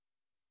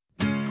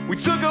We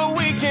took a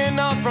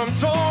weekend off from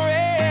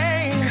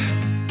touring,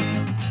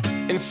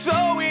 and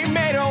so we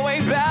made our way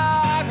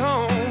back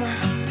home.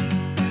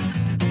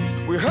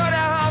 We heard a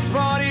house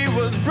party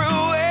was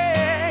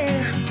brewing.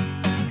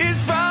 It's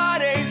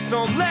Friday,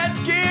 so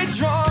let's get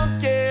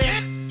drunk,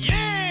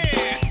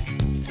 yeah.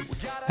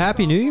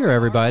 Happy New Year,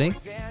 everybody.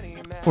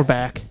 We're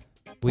back.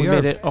 We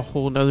made it a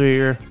whole nother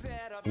year.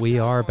 We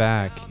are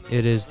back.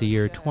 It is the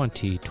year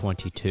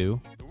 2022.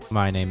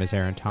 My name is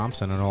Aaron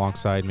Thompson, and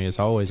alongside me, as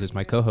always, is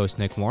my co-host,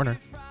 Nick Warner.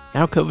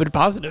 Now COVID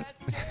positive.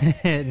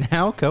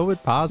 Now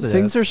COVID positive.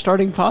 Things are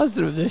starting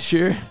positive this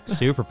year.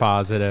 Super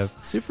positive.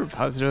 Super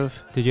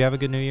positive. Did you have a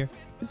good New Year?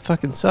 It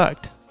fucking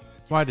sucked.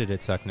 Why did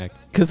it suck, Nick?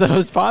 Because I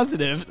was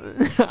positive.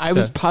 I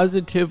was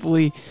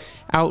positively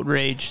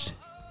outraged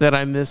that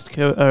I missed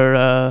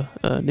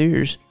New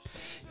Year's.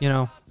 You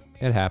know,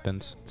 it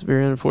happens. It's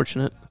very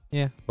unfortunate.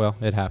 Yeah, well,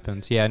 it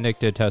happens. Yeah, Nick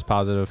did test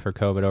positive for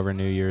COVID over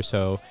New Year,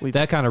 so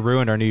that kind of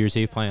ruined our New Year's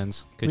Eve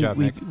plans. Good job,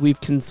 Nick. We've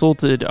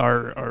consulted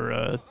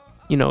our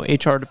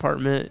HR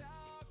department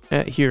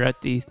here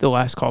at the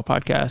Last Call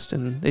podcast,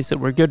 and they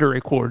said we're good to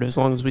record as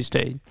long as we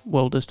stay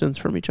well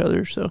distanced from each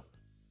other. So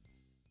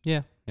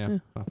yeah. I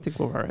think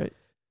we're all right.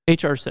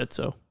 HR said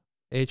so.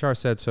 HR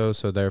said so,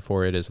 so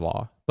therefore it is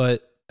law.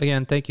 But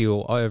again, thank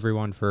you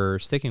everyone for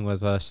sticking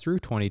with us through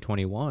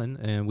 2021,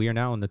 and we are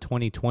now in the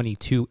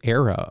 2022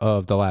 era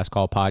of the Last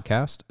Call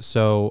podcast.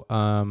 So,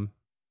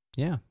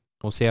 yeah,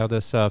 we'll see how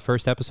this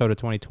first episode of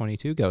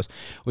 2022 goes.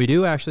 We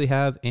do actually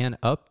have an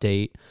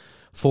update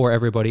for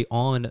everybody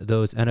on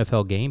those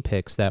NFL game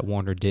picks that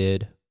Warner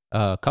did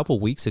a couple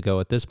weeks ago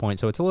at this point.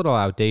 So it's a little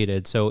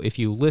outdated. So if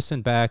you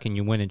listen back and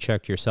you went and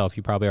checked yourself,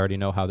 you probably already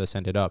know how this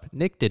ended up.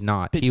 Nick did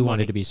not. He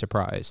wanted to be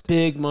surprised.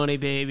 Big money,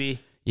 baby.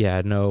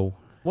 Yeah, no.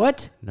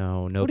 What?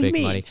 No what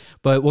big money.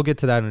 But we'll get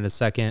to that in a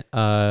second.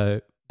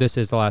 This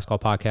is the Last Call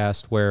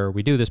podcast, where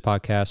we do this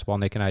podcast while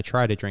Nick and I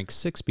try to drink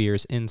 6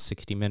 beers in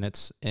 60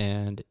 minutes.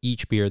 And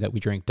each beer that we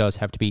drink does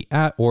have to be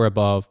at or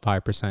above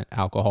 5%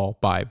 alcohol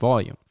by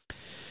volume.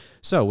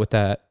 So with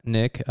that,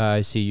 Nick,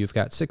 I see you've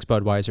got 6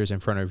 Budweisers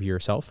in front of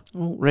yourself.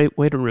 Oh, right,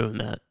 way to ruin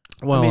that.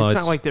 Well, I mean, it's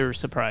not like they were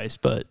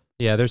surprised, but...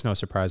 Yeah, there's no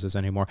surprises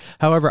anymore.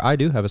 However, I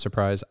do have a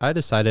surprise. I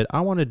decided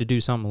I wanted to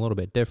do something a little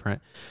bit different.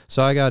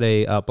 So I got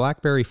a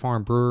Blackberry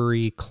Farm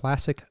Brewery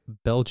Classic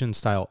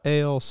Belgian-style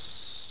ale,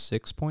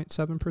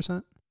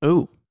 6.7%.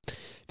 Oh,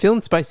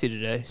 feeling spicy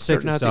today.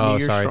 Starting out the New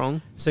Year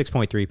strong.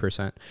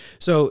 6.3%.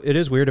 So it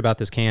is weird about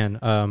this can.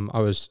 I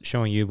was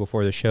showing you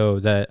before the show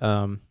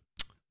that...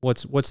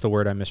 What's the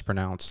word I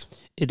mispronounced?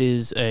 It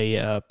is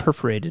a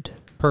perforated.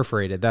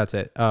 Perforated, that's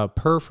it.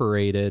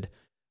 Perforated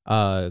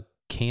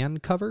can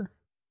cover.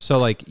 So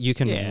like you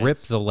can rip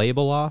the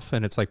label off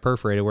and it's like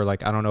perforated, where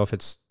like I don't know if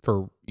it's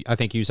for, I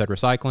think you said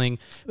recycling.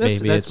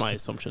 That's my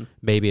assumption.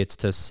 Maybe it's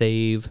to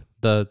save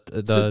the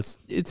So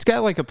it's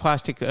got like a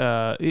plastic for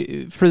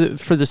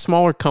the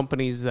smaller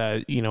companies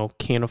that, you know,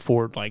 can't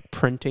afford like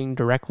printing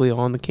directly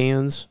on the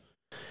cans.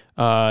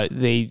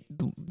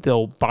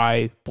 They'll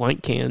buy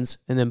blank cans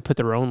and then put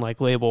their own like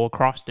label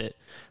across it.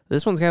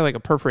 This one's got like a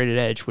perforated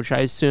edge, which I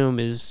assume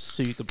is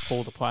so you could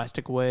pull the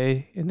plastic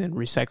away and then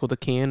recycle the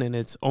can, and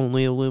it's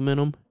only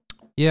aluminum.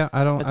 Yeah,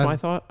 That's my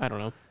thought. I don't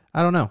know.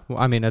 I don't know. Well,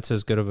 I mean, that's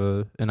as good of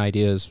an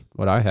idea as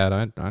what I had.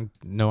 I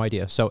no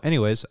idea. So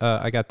anyways,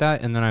 I got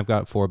that, and then I've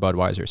got 4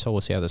 Budweiser, so we'll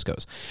see how this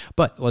goes.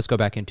 But let's go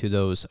back into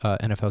those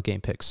NFL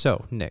game picks.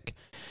 So, Nick,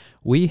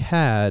 we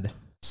had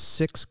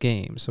 6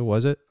 games. So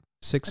was it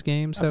 6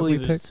 games that we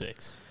picked? It was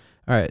 6.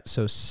 All right,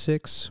 so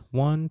 6,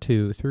 1,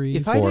 2, 3,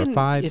 4,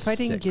 5, If I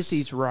didn't get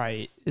these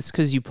right, it's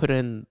because you put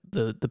in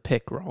the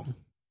pick wrong.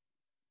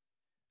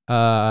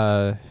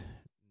 No.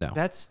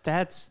 That's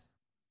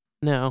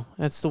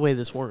the way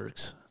this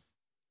works.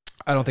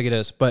 I don't think it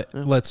is, but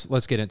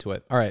let's get into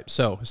it. All right,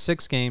 so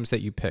 6 games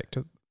that you picked.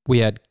 We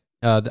had,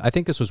 I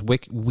think this was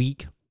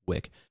week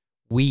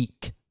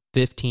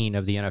 15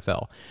 of the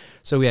NFL.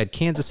 So we had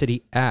Kansas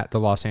City at the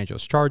Los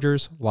Angeles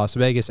Chargers, Las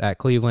Vegas at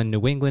Cleveland,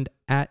 New England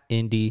at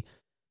Indy,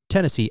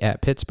 Tennessee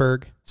at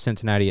Pittsburgh,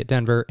 Cincinnati at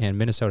Denver, and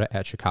Minnesota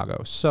at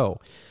Chicago. So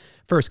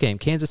first game,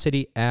 Kansas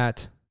City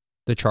at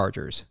the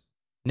Chargers.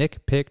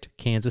 Nick picked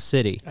Kansas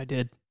City. I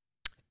did.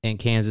 And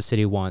Kansas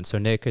City won. So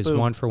Nick is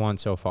 1 for 1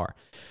 so far.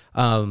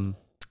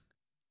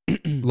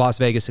 Las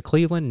Vegas at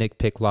Cleveland. Nick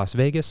picked Las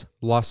Vegas.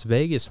 Las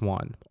Vegas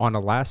won on a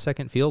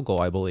last-second field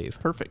goal, I believe.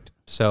 Perfect.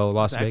 So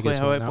Las Vegas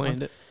won that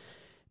one.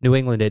 New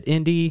England at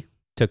Indy.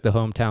 Took the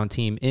hometown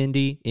team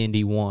Indy.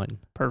 Indy won.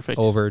 Perfect.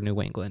 Over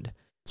New England.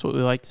 That's what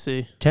we like to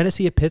see.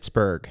 Tennessee at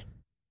Pittsburgh.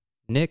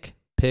 Nick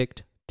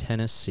picked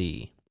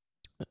Tennessee.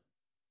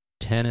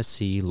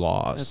 Tennessee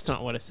lost. That's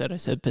not what I said. I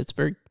said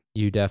Pittsburgh.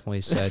 You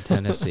definitely said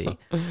Tennessee.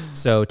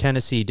 So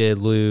Tennessee did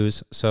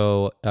lose.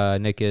 So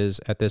Nick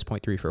is at this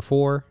point 3 for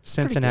 4.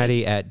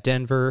 Cincinnati at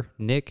Denver.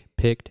 Nick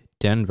picked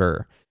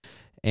Denver.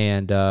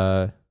 And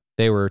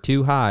they were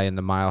too high in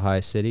the Mile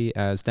High City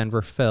as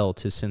Denver fell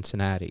to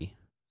Cincinnati.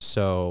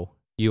 So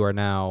you are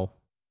now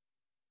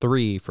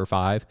 3 for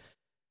 5.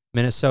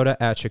 Minnesota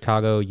at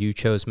Chicago. You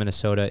chose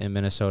Minnesota, and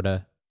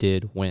Minnesota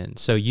did win.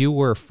 So you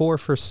were 4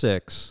 for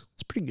 6.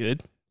 It's pretty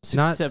good.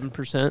 Not-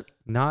 67%.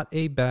 Not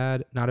a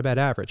bad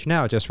average.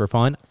 Now, just for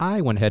fun,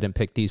 I went ahead and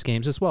picked these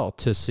games as well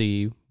to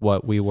see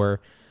what we were,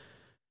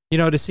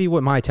 to see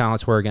what my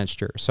talents were against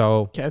yours.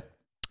 So, Okay.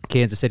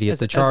 Kansas City at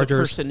the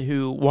Chargers. As a person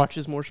who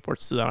watches more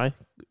sports than I.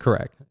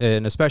 Correct.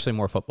 And especially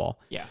more football.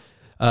 Yeah.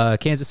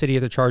 Kansas City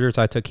at the Chargers,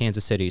 I took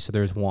Kansas City, so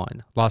there's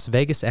one. Las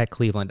Vegas at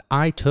Cleveland,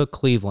 I took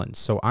Cleveland,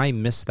 so I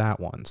missed that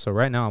one. So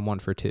right now I'm 1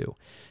 for 2.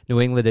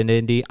 New England and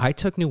Indy, I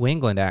took New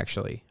England,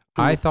 actually.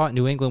 Ooh. I thought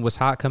New England was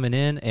hot coming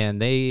in,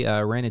 and they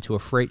ran into a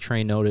freight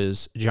train known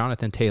as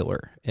Jonathan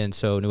Taylor, and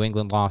so New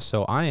England lost.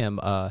 So I am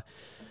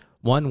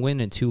 1 win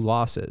and 2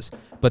 losses.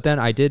 But then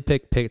I did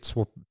pick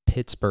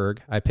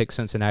Pittsburgh, I picked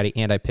Cincinnati,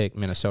 and I picked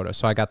Minnesota.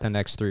 So I got the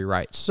next 3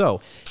 right.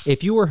 So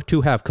if you were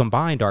to have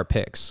combined our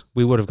picks,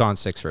 we would have gone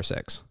 6 for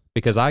 6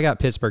 because I got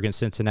Pittsburgh and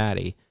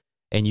Cincinnati,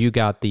 and you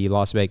got the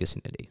Las Vegas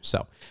and Indy.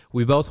 So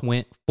we both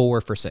went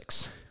 4 for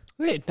 6.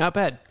 Okay, not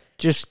bad.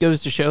 Just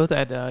goes to show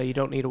that you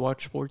don't need to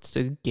watch sports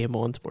to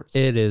gamble on sports.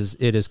 It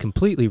is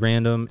completely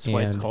random. That's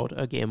why it's called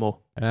a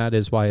gamble. That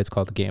is why it's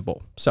called a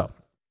gamble. So,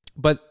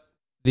 but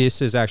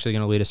this is actually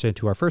going to lead us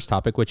into our first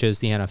topic, which is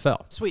the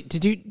NFL. Sweet.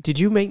 Did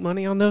you make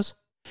money on those?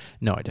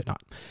 No, I did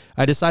not.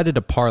 I decided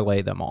to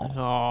parlay them all.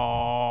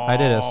 Oh. I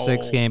did a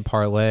 6-game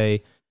parlay.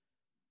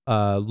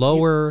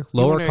 Lower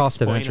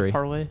cost of entry. A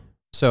parlay?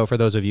 So for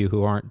those of you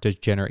who aren't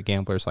degenerate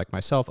gamblers like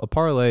myself, a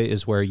parlay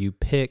is where you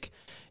pick,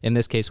 in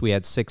this case, we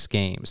had 6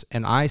 games,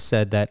 and I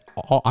said that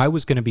I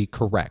was going to be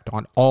correct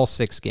on all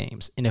 6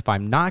 games. And if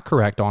I'm not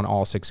correct on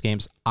all 6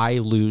 games, I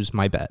lose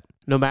my bet.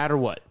 No matter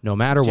what. No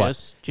matter what.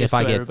 Just if so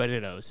I get, everybody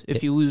knows.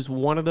 If you lose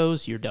one of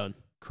those, you're done.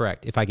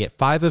 Correct. If I get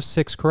 5 of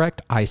 6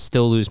 correct, I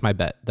still lose my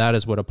bet. That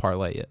is what a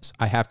parlay is.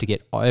 I have to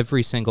get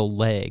every single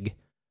leg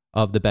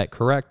of the bet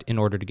correct in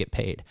order to get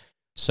paid.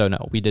 So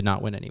no, we did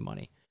not win any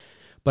money.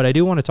 But I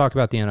do want to talk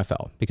about the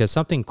NFL because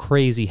something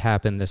crazy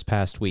happened this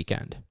past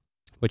weekend,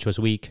 which was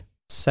week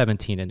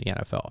 17 in the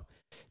NFL.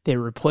 They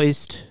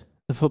replaced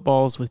the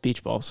footballs with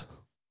beach balls.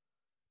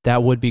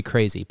 That would be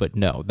crazy, but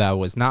no, that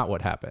was not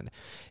what happened.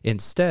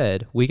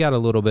 Instead, we got a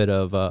little bit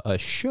of a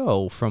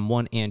show from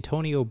one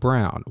Antonio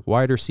Brown,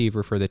 wide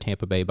receiver for the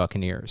Tampa Bay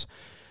Buccaneers.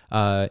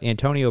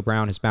 Antonio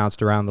Brown has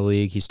bounced around the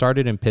league. He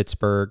started in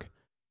Pittsburgh,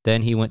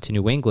 then he went to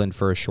New England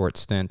for a short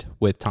stint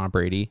with Tom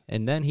Brady,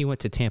 and then he went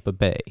to Tampa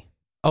Bay.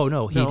 Oh,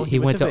 no, he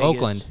went to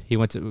Oakland. He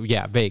went to,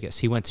 Vegas.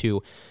 He went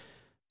to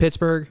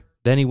Pittsburgh,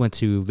 then he went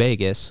to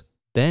Vegas,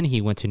 then he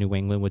went to New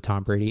England with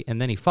Tom Brady,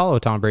 and then he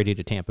followed Tom Brady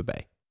to Tampa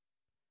Bay.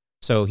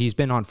 So he's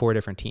been on 4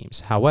 different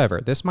teams.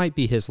 However, this might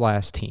be his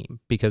last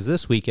team because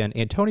this weekend,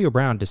 Antonio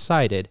Brown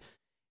decided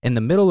in the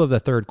middle of the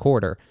third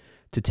quarter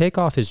to take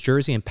off his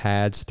jersey and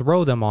pads,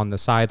 throw them on the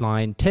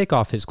sideline, take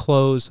off his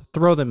clothes,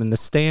 throw them in the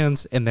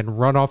stands, and then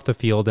run off the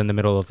field in the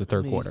middle of the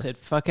third quarter. He said,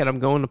 fuck it, I'm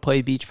going to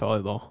play beach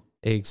volleyball.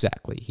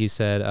 Exactly. He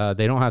said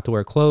they don't have to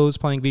wear clothes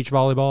playing beach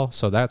volleyball,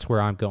 so that's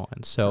where I'm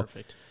going. So,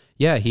 Perfect.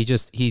 Yeah,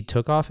 he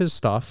took off his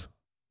stuff,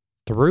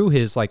 threw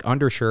his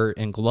undershirt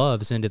and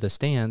gloves into the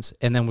stands,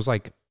 and then was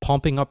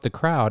pumping up the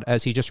crowd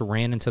as he just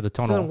ran into the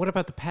tunnel. So what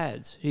about the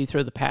pads? Did he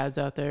throw the pads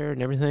out there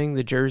and everything?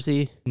 The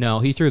jersey? No,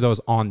 he threw those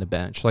on the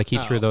bench. He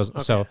threw those. Okay.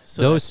 So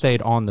those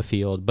stayed on the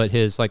field, but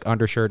his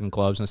undershirt and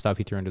gloves and stuff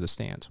he threw into the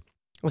stands.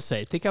 Let's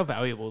say, think how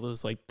valuable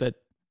those that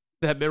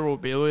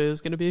memorabilia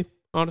is going to be.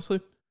 Honestly.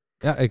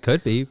 Yeah, it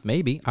could be.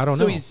 Maybe. I don't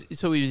know.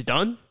 So he was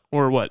done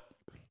or what?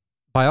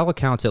 By all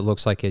accounts, it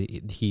looks like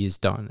he's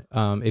done.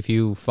 If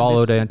you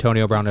followed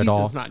Antonio Brown at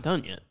all, season's not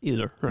done yet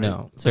either. Right?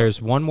 No,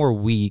 there's one more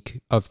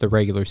week of the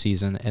regular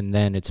season, and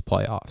then it's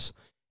playoffs.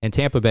 And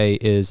Tampa Bay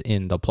is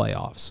in the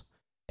playoffs,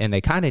 and they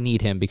kind of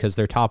need him because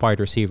their top wide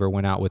receiver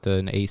went out with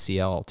an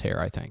ACL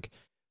tear, I think.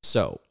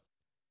 So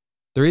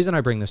the reason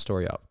I bring this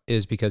story up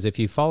is because if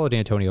you followed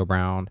Antonio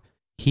Brown,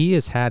 he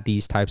has had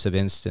these types of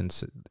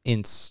incidences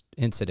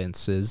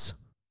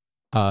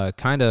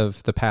kind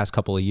of the past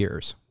couple of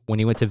years. When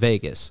he went to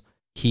Vegas,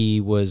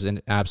 he was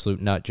an absolute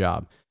nut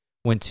job.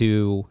 Went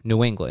to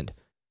New England.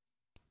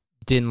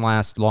 Didn't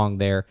last long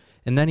there.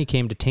 And then he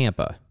came to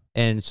Tampa.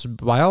 And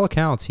by all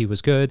accounts, he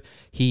was good.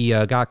 He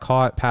got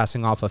caught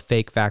passing off a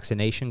fake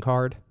vaccination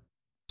card.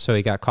 So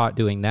he got caught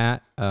doing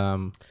that.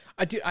 I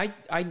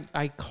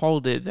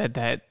called it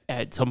that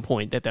at some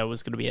point that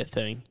was going to be a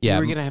thing. Yeah.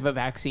 We were going to have a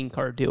vaccine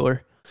card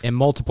dealer. And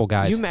multiple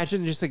guys. Can you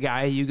imagine just a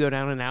guy, you go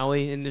down an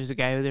alley and there's a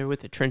guy there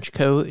with a trench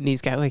coat and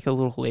he's got a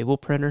little label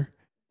printer?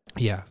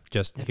 Yeah,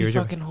 That'd be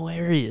fucking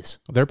hilarious.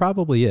 There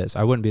probably is.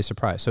 I wouldn't be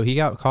surprised. So he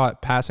got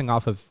caught passing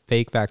off a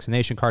fake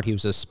vaccination card. He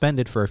was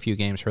suspended for a few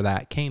games for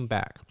that. Came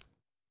back.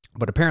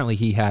 But apparently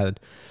he had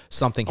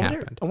something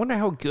happen. I wonder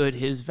how good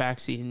his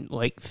vaccine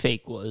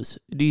fake was.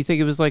 Do you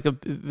think it was a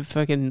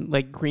fucking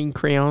green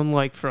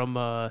crayon from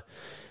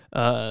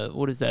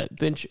what is that?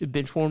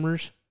 Bench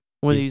warmers?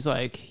 When he's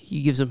like,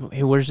 he gives him,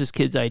 hey, where's this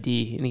kid's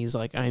ID? And he's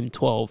like, I'm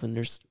 12, and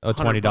there's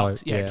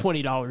 $20. Yeah,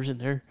 $20 in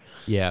there.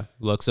 Yeah,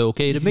 looks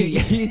okay to me.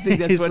 You think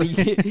that's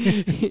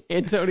funny?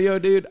 Antonio,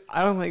 dude,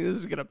 I don't think this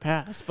is going to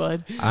pass,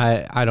 bud.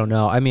 I don't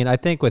know. I mean, I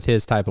think with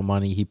his type of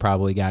money, he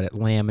probably got it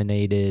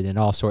laminated and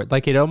all sorts.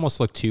 Like, it almost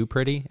looked too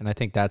pretty, and I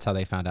think that's how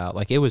they found out.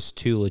 Like, it was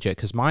too legit,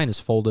 because mine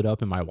is folded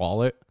up in my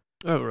wallet.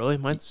 Oh, really?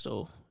 Mine's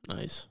still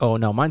nice. Oh,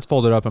 no, mine's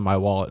folded up in my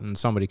wallet, and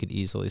somebody could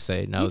easily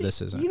say, no,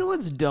 this isn't. You know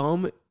what's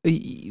dumb?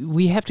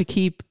 We have to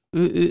keep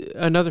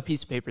another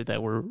piece of paper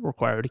that we're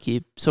required to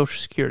keep, Social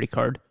Security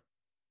card.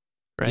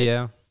 Right?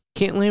 Yeah.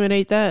 Can't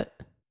laminate that.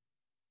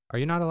 Are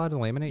you not allowed to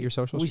laminate your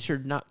social We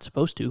security? sure not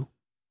supposed to.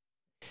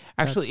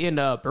 Actually, in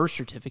a birth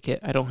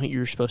certificate, I don't think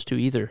you're supposed to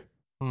either.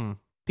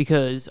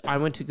 Because I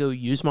went to go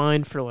use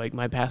mine for like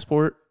my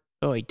passport,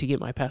 to get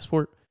my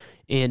passport,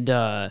 and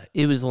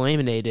it was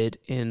laminated,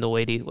 and the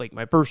lady, like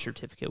my birth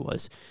certificate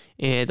was,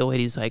 and the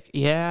lady's like,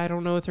 yeah, I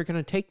don't know if they're going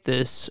to take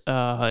this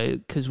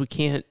because we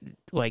can't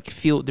like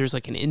feel, there's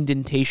like an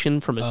indentation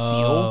from a seal.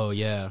 Oh,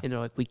 yeah. And they're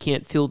like, we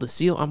can't feel the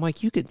seal. I'm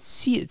like, you could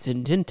see it's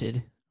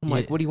indented. I'm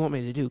like, what do you want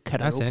me to do?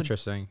 Cut it open? That's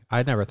interesting.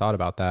 I'd never thought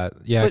about that.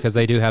 Yeah, because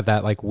they do have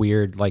that like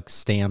weird like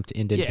stamped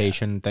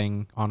indentation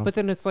thing on them. But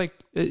then it's like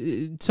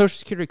Social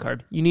Security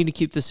card. You need to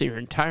keep this your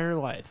entire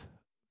life.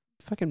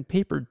 Fucking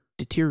paper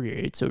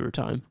deteriorates over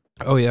time.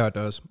 Oh yeah, it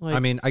does. Like, I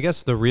mean, I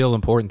guess the real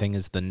important thing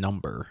is the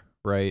number,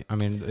 right? I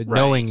mean,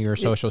 knowing your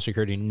social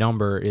security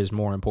number is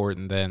more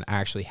important than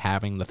actually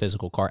having the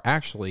physical card.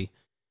 Actually,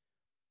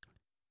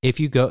 if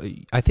you go,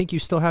 I think you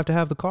still have to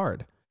have the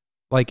card.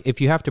 Like,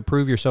 if you have to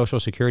prove your social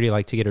security,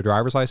 like to get a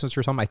driver's license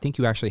or something, I think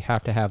you actually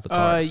have to have the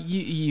card.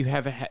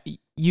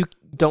 You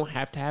don't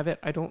have to have it.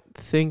 I don't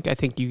think. I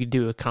think you could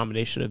do a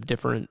combination of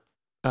different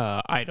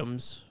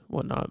items,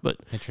 whatnot. But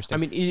Interesting. I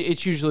mean,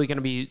 it's usually going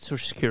to be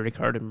Social Security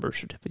card and birth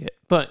certificate.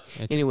 But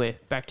anyway,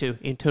 back to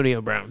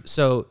Antonio Brown.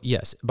 So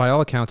yes, by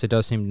all accounts, it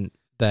does seem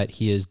that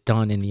he is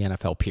done in the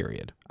NFL.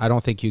 Period. I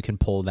don't think you can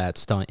pull that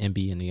stunt and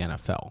be in the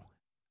NFL.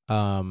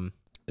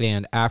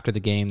 And after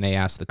the game, they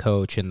asked the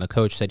coach, and the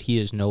coach said he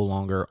is no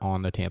longer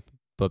on the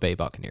Tampa Bay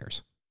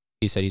Buccaneers.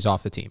 He said he's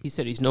off the team. He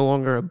said he's no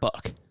longer a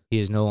Buck. He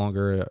is no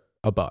longer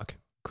a Buck.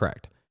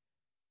 Correct.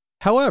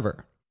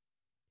 However,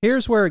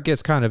 here's where it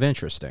gets kind of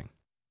interesting.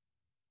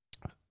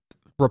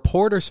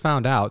 Reporters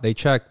found out, they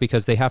checked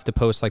because they have to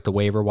post like the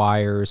waiver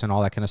wires and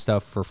all that kind of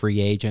stuff for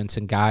free agents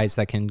and guys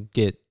that can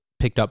get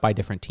picked up by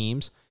different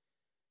teams.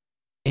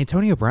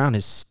 Antonio Brown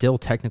is still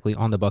technically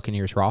on the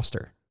Buccaneers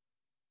roster.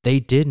 They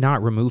did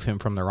not remove him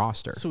from the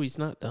roster. So he's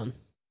not done.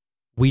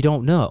 We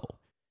don't know.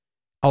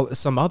 Oh,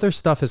 some other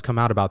stuff has come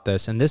out about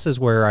this, and this is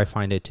where I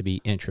find it to be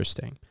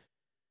interesting.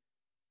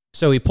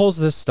 So he pulls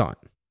this stunt,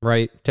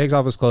 right? Takes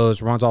off his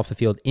clothes, runs off the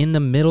field in the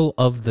middle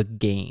of the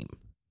game.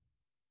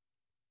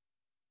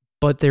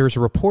 But there's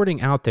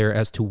reporting out there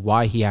as to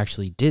why he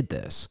actually did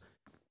this.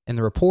 And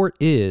the report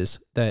is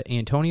that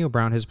Antonio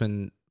Brown has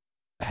been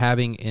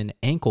having an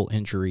ankle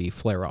injury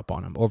flare up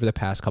on him over the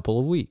past couple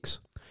of weeks.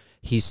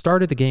 He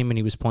started the game and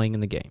he was playing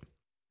in the game.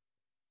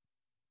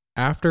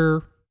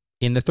 After,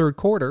 in the third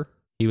quarter,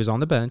 he was on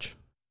the bench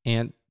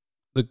and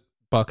the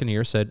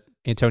Buccaneers said,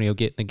 Antonio,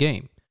 get in the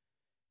game.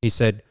 He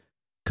said,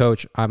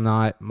 Coach,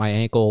 my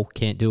ankle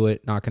can't do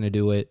it, not going to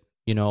do it.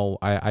 You know,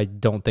 I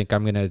don't think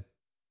I'm going to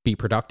be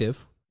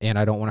productive and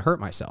I don't want to hurt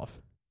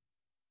myself.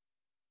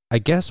 I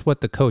guess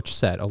what the coach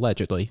said,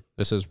 allegedly,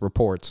 this is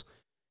reports,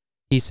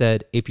 he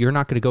said, if you're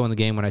not going to go in the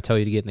game when I tell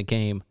you to get in the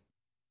game,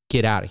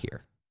 get out of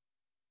here.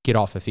 Get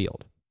off the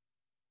field.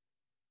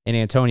 And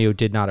Antonio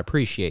did not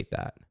appreciate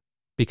that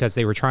because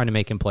they were trying to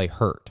make him play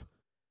hurt.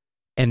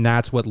 And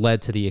that's what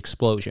led to the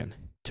explosion.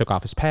 Took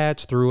off his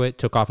pads, threw it,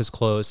 took off his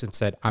clothes, and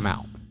said, I'm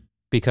out.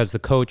 Because the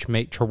coach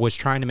was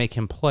trying to make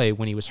him play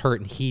when he was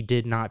hurt, and he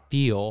did not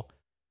feel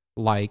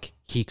like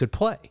he could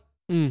play.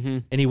 Mm-hmm.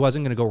 And he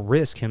wasn't going to go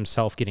risk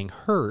himself getting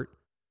hurt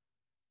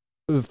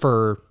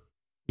for,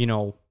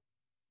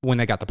 when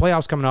they got the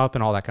playoffs coming up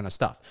and all that kind of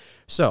stuff.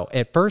 So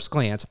at first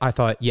glance, I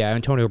thought, yeah,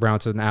 Antonio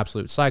Brown's an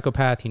absolute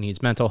psychopath. He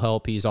needs mental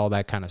help. He's all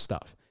that kind of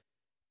stuff.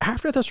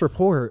 After this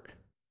report,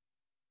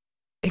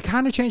 it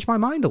kind of changed my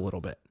mind a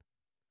little bit.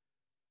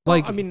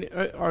 Like, well, I mean,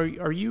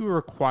 are you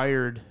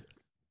required?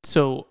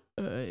 So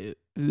this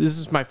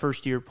is my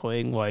first year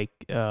playing like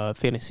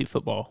fantasy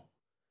football,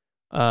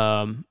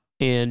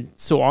 and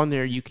so on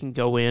there you can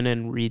go in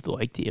and read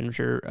like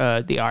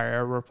the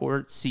IR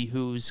report, see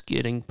who's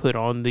getting put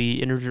on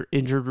the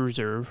injured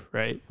reserve,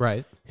 right?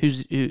 Right.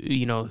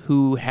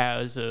 Who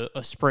has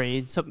a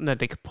sprain, something that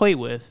they could play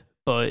with,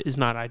 but is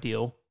not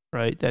ideal,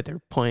 right? That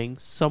they're playing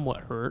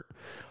somewhat hurt.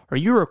 Are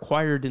you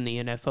required in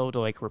the NFL to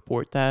like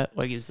report that?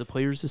 Like, is the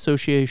Players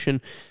Association?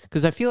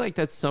 Because I feel like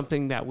that's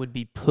something that would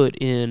be put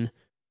in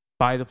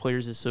by the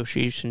Players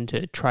Association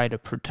to try to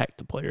protect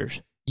the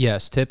players.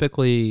 Yes,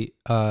 typically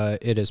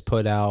it is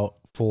put out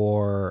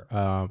for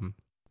an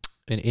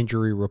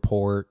injury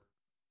report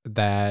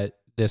that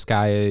this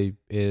guy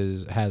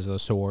has a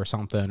sore or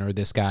something, or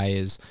this guy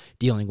is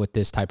dealing with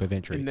this type of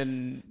injury. And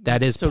then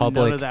that is so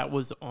public. None of that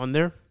was on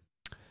there.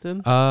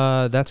 then?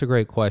 That's a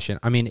great question.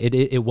 I mean,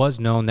 it was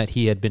known that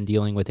he had been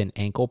dealing with an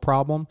ankle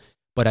problem,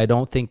 but I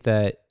don't think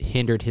that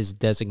hindered his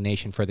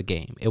designation for the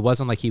game. It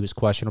wasn't like he was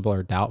questionable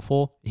or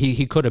doubtful.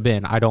 He could have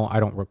been. I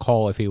don't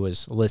recall if he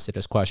was listed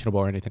as questionable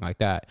or anything like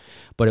that.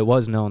 But it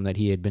was known that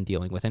he had been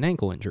dealing with an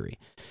ankle injury.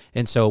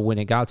 And so when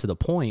it got to the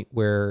point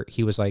where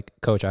he was like,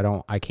 "Coach,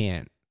 I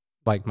can't.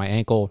 Like my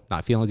ankle,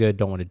 not feeling good,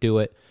 don't want to do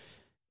it."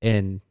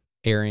 And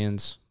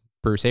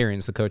Bruce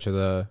Arians, the coach of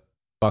the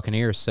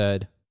Buccaneers,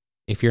 said,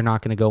 "If you're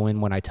not going to go in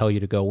when I tell you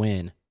to go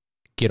in,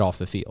 get off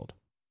the field."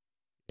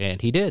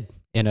 And he did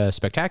in a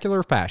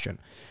spectacular fashion.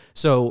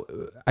 So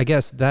I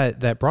guess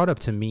that brought up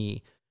to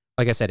me,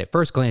 like I said, at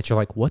first glance, you're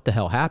like, what the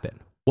hell happened?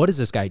 What is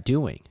this guy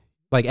doing?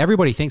 Like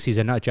everybody thinks he's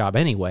a nut job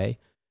anyway.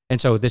 And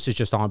so this is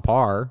just on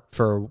par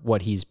for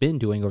what he's been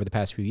doing over the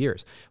past few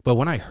years. But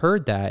when I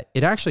heard that,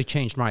 it actually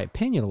changed my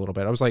opinion a little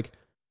bit. I was like,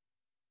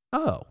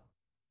 oh,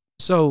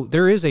 so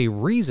there is a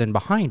reason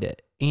behind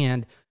it.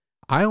 And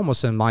I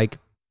almost am like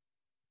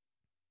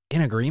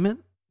in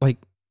agreement. Like,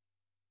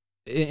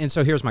 and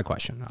so here's my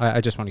question.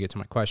 I just want to get to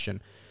my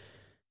question.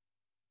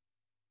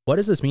 What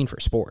does this mean for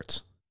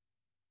sports,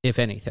 if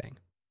anything?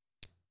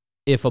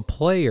 If a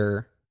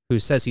player who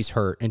says he's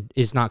hurt and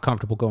is not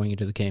comfortable going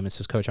into the game and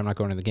says, "Coach, I'm not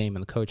going to the game,"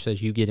 and the coach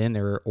says, "You get in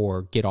there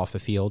or get off the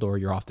field or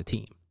you're off the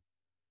team,"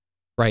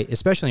 right?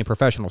 Especially in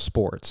professional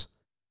sports.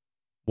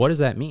 What does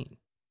that mean,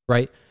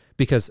 right?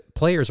 Because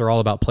players are all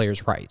about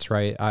players' rights,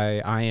 right?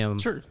 I am...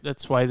 Sure.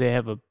 That's why they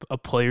have a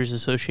players'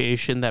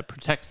 association that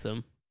protects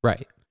them.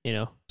 Right. You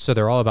know, so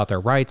they're all about their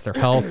rights, their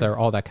health, their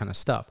all that kind of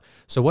stuff.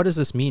 So what does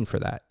this mean for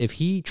that? If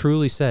he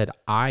truly said,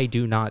 "I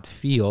do not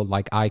feel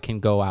like I can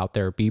go out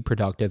there, be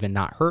productive, and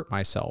not hurt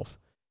myself,"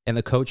 and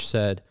the coach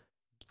said,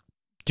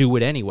 "Do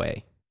it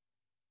anyway,"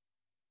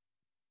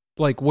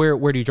 like where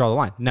do you draw the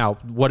line? Now,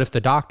 what if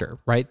the doctor,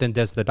 right? Then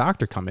does the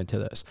doctor come into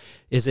this?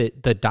 Is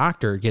it the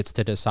doctor gets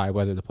to decide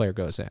whether the player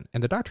goes in?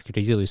 And the doctor could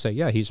easily say,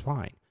 "Yeah, he's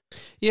fine."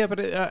 Yeah, but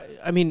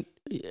I mean,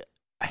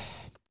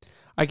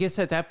 I guess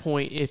at that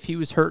point, if he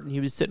was hurt and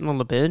he was sitting on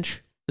the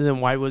bench, then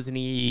why wasn't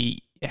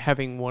he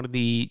having one of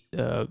the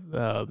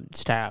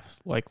staff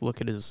like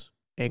look at his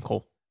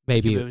ankle?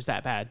 Maybe it was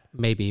that bad.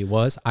 Maybe he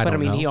was. I don't know.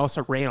 But I mean, he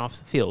also ran off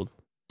the field.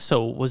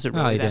 So was it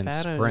really no, he that didn't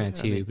bad? sprint.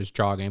 I mean, he was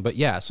jogging. But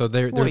yeah, so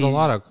there's a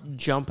lot of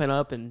jumping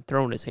up and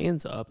throwing his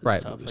hands up. And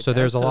right. Stuff like so that.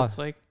 there's a lot. It's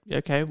like,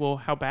 okay, well,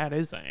 how bad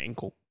is that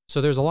ankle? So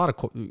there's a lot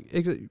of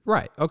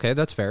right. Okay,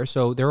 that's fair.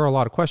 So there are a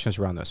lot of questions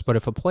around this. But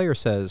if a player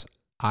says,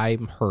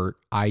 "I'm hurt,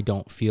 I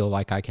don't feel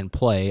like I can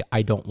play,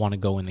 I don't want to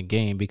go in the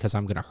game because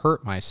I'm going to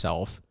hurt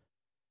myself,"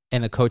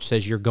 and the coach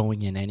says you're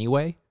going in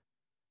anyway.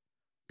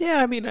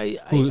 Yeah, I mean, I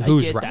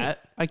who's get right?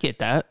 that. I get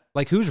that.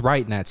 Like, who's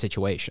right in that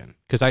situation?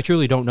 Because I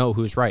truly don't know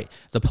who's right.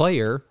 The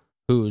player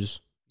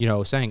who's,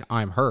 saying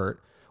 "I'm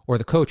hurt," or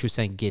the coach who's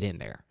saying "get in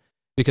there."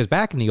 Because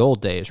back in the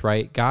old days,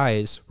 right,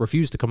 guys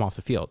refused to come off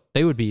the field.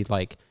 They would be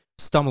like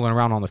stumbling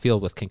around on the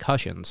field with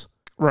concussions.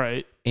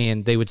 Right.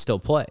 And they would still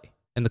play.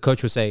 And the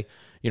coach would say,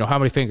 "How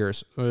many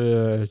fingers?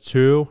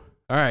 2.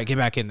 All right, get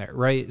back in there."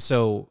 Right.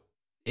 So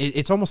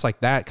it's almost like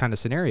that kind of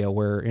scenario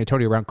where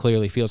Antonio Brown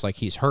clearly feels like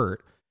he's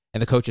hurt.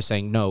 And the coach is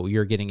saying, "No,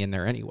 you're getting in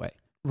there anyway."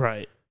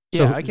 Right.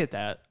 So, yeah, I get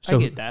that. I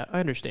get that. I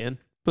understand.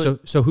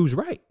 But so who's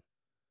right?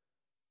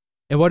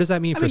 And what does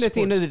that mean for sports? At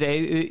the end of the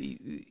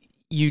day,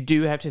 you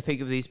do have to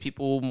think of these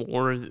people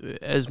more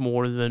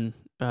than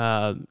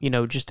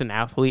just an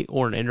athlete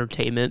or an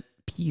entertainment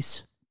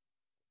piece.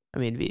 I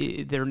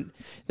mean,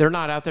 they're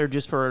not out there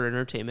just for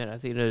entertainment.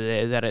 At the end of the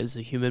day, that is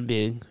a human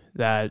being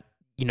that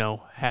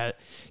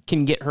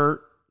can get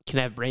hurt, can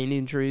have brain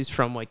injuries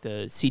from like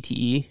the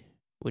CTE,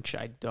 which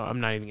I'm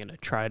not even gonna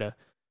try to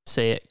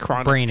say it.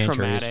 Chronic brain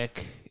traumatic.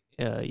 Injuries.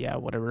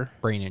 Whatever.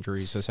 Brain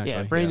injuries, essentially.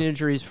 Yeah, brain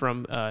injuries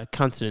from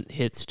constant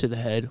hits to the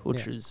head,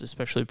 which is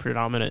especially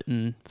predominant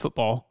in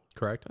football.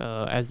 Correct.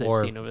 As they've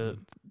seen over the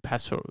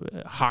past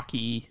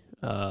hockey,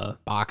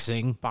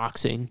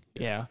 boxing.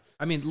 Yeah.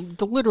 I mean,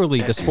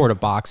 literally, the sport of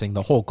boxing,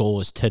 the whole goal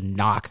is to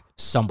knock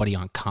somebody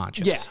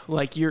unconscious. Yeah,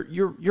 like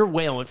you're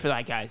wailing for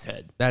that guy's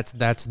head. That's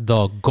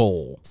the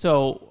goal.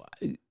 So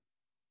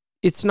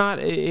it's not,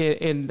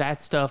 and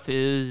that stuff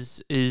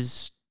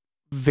is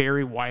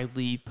very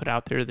widely put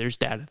out there. There's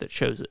data that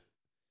shows it.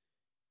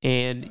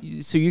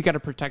 And so you got to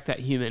protect that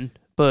human.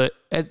 But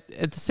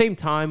at the same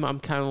time,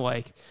 I'm kind of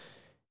like,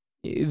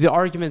 the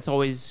argument's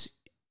always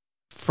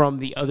from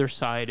the other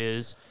side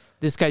is,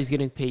 this guy's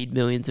getting paid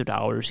millions of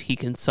dollars. He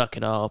can suck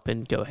it up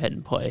and go ahead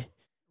and play.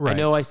 Right. I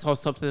know I saw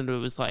something that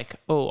was like,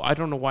 oh, I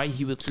don't know why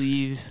he would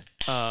leave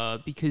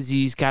because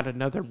he's got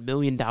another $1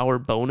 million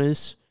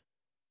bonus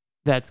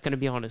that's going to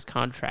be on his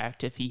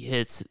contract if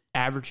he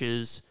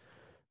averages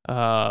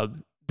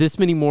this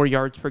many more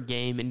yards per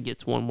game and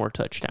gets one more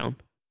touchdown.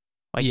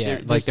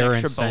 Like there are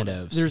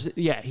incentives.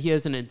 He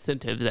has an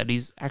incentive that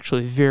he's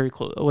actually very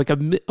close, like of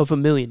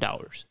 $1 million.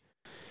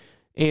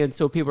 And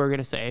so people are going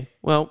to say,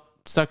 well,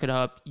 suck it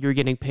up. You're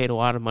getting paid a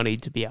lot of money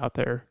to be out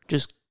there.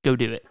 Just go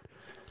do it.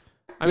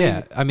 I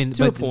mean,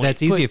 but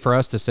that's easy for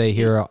us to say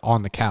here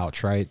on the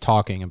couch, right?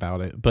 Talking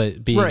about it,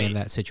 but being in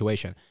that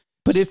situation.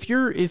 But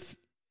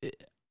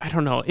I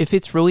don't know. If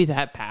it's really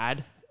that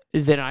bad,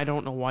 then I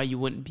don't know why you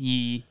wouldn't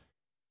be.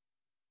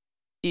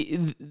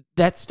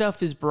 That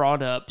stuff is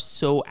brought up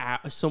so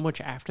much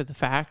after the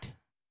fact,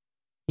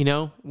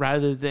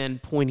 rather than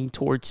pointing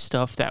towards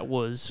stuff that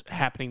was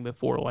happening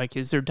before. Like,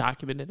 is there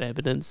documented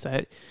evidence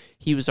that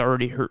he was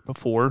already hurt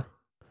before?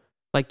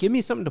 Like, give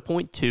me something to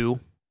point to.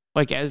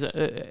 Like, as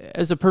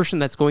a person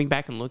that's going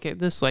back and look at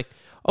this, like,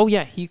 oh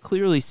yeah, he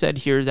clearly said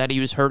here that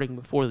he was hurting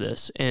before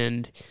this,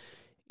 and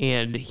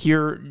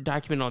here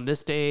document on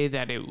this day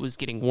that it was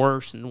getting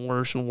worse and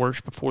worse and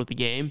worse before the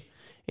game,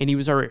 and he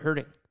was already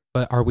hurting.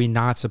 But are we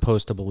not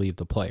supposed to believe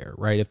the player,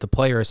 right? If the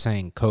player is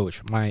saying,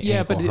 "Coach, my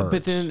ankle hurts,"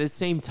 but then at the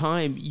same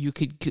time, you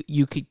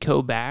could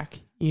go back.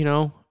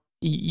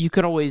 You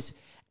could always,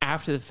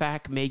 after the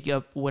fact, make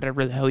up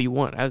whatever the hell you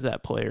want as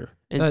that player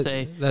and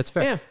say, "That's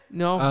fair." Yeah,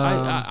 no,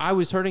 I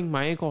was hurting,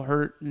 my ankle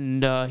hurt,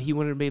 and he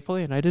wanted me to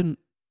play, and I didn't.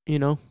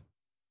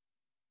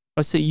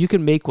 I say you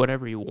can make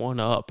whatever you want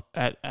up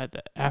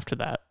after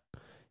that,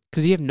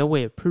 because you have no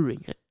way of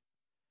proving it.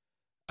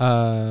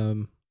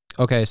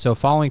 Okay, so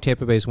following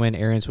Tampa Bay's win,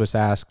 Arians was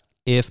asked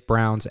if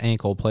Brown's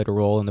ankle played a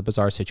role in the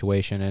bizarre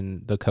situation,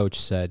 and the coach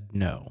said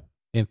no,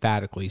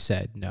 emphatically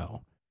said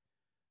no.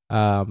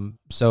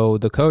 So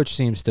the coach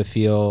seems to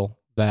feel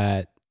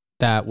that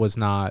was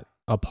not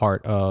a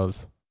part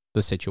of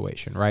the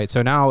situation, right?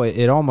 So now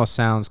it almost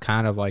sounds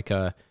kind of like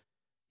a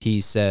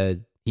he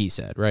said,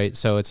 right?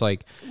 So it's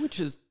like... Which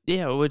is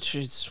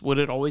what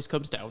it always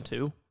comes down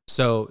to.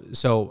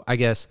 So I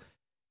guess...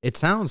 It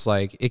sounds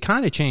like it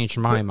kind of changed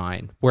my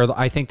mind, where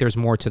I think there's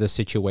more to the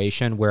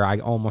situation, where I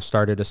almost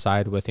started to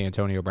side with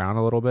Antonio Brown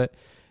a little bit.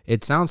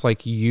 It sounds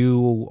like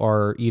you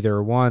are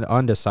either one,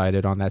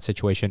 undecided on that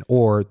situation,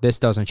 or this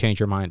doesn't change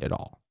your mind at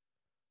all.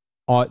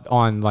 I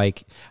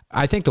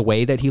think the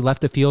way that he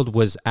left the field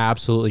was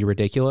absolutely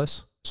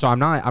ridiculous. So I'm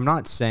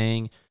not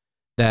saying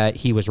that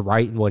he was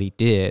right in what he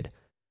did,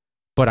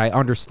 but I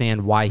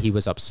understand why he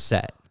was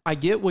upset. I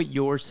get what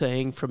you're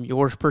saying from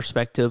your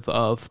perspective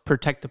of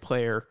protect the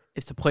player.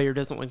 If the player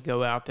doesn't want to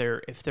go out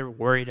there, if they're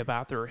worried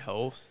about their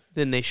health,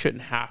 then they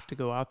shouldn't have to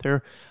go out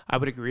there. I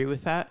would agree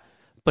with that.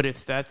 But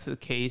if that's the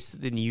case,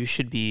 then you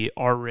should be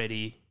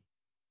already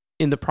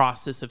in the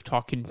process of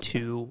talking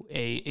to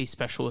a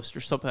specialist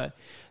or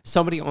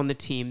somebody on the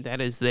team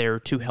that is there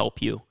to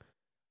help you.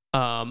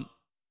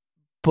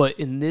 But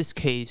in this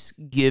case,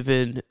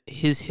 given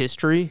his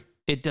history,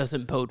 it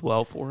doesn't bode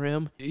well for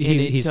him.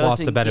 He's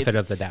lost the benefit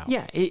of the doubt.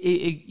 Yeah,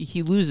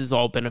 he loses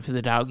all benefit of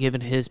the doubt given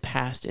his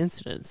past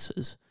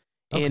incidences.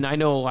 Okay. And I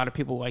know a lot of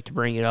people like to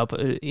bring it up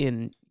if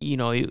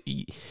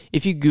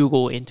you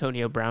Google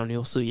Antonio Brown,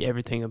 you'll see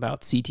everything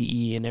about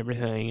CTE and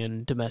everything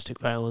and domestic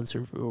violence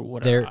or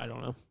whatever. I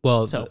don't know.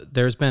 Well,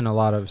 there's been a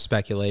lot of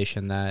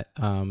speculation that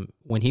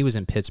when he was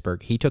in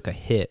Pittsburgh, he took a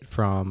hit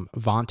from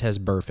Vontaze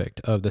Burfict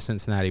of the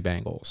Cincinnati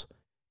Bengals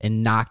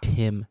and knocked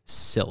him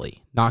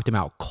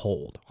out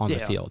cold on the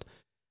field.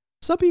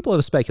 Some people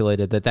have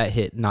speculated that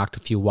hit knocked a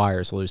few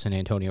wires loose in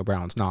Antonio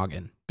Brown's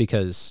noggin,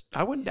 because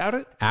I wouldn't doubt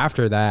it.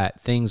 After that,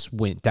 things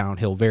went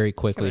downhill very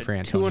quickly for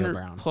Antonio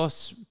Brown.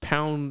 200+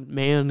 pound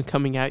man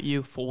coming at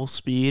you full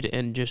speed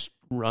and just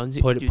runs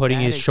it. Putting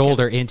his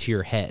shoulder into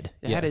your head.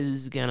 That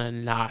is going to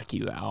knock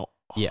you out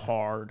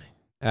hard.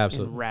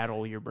 Absolutely. And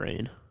rattle your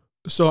brain.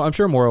 So I'm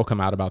sure more will come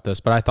out about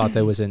this, but I thought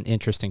that was an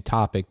interesting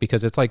topic,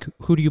 because it's like,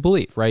 who do you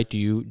believe, right? Do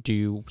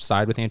you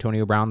side with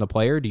Antonio Brown, the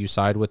player? Do you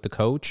side with the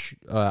coach?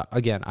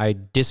 Again, I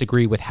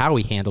disagree with how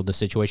he handled the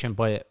situation,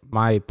 but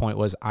my point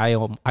was I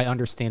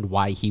understand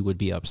why he would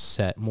be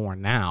upset more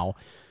now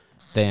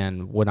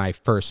than when I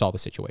first saw the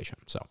situation.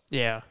 So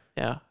yeah,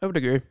 I would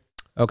agree.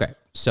 Okay,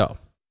 so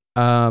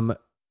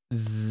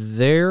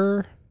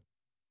there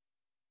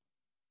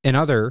in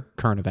other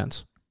current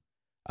events,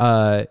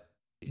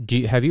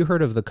 have you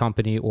heard of the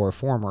company or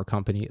former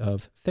company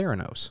of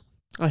Theranos?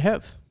 I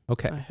have.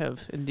 Okay. I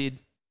have, indeed.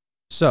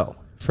 So,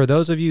 for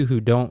those of you who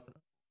don't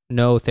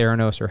know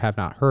Theranos or have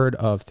not heard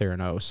of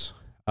Theranos,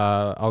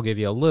 I'll give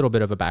you a little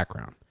bit of a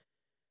background.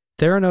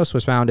 Theranos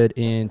was founded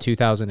in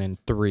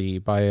 2003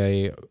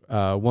 by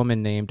a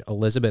woman named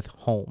Elizabeth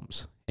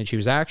Holmes, and she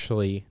was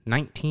actually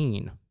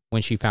 19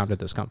 when she founded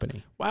this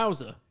company.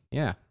 Wowza.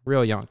 Yeah,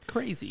 real young.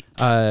 Crazy.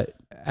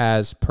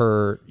 As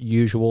per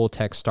usual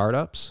tech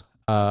startups,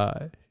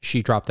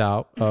 she dropped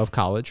out of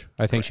college.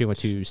 I think she went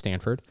to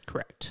Stanford.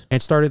 Correct.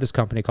 And started this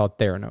company called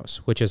Theranos,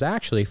 which is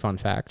actually, fun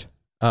fact,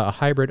 a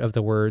hybrid of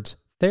the words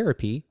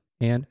therapy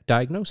and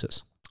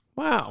diagnosis.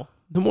 Wow.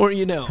 The more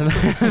you know.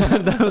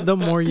 the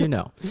more you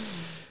know.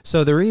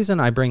 So the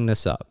reason I bring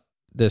this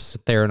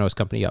Theranos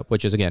company up,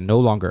 which is, again, no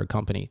longer a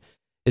company,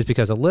 is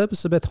because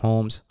Elizabeth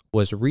Holmes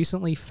was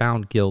recently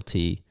found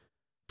guilty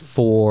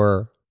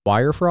for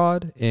wire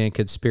fraud and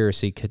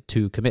conspiracy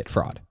to commit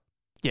fraud.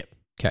 Yep.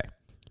 Okay.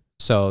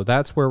 So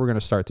that's where we're going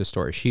to start this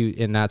story.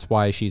 And that's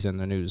why she's in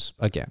the news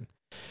again.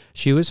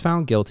 She was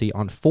found guilty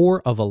on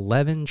 4 of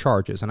 11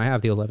 charges, and I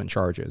have the 11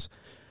 charges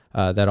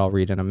that I'll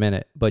read in a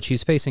minute, but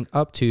she's facing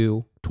up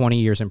to 20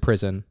 years in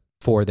prison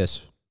for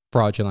this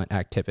fraudulent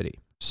activity.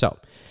 So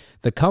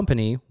The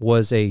company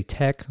was a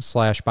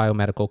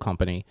tech/biomedical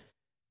company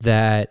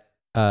that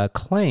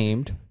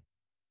claimed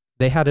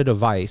they had a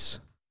device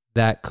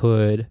that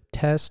could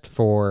test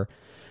for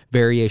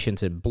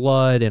variations in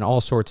blood and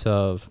all sorts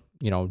of,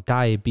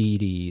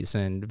 diabetes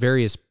and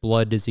various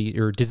blood disease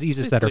or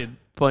diseases that are a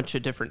bunch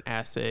of different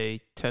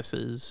assay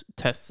tests.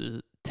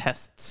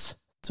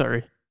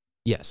 Sorry.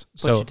 Yes.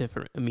 Bunch of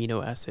different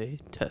amino assay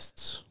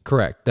tests.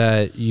 Correct.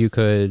 That you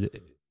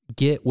could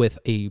get with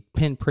a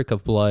pinprick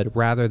of blood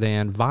rather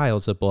than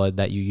vials of blood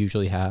that you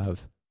usually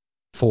have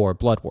for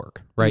blood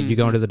work, right? You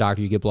go into the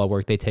doctor, you get blood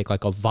work, they take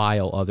like a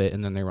vial of it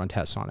and then they run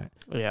tests on it.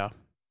 Yeah.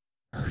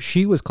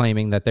 She was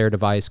claiming that their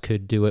device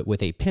could do it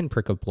with a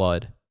pinprick of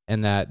blood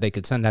and that they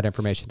could send that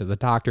information to the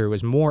doctor. It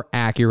was more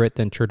accurate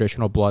than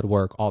traditional blood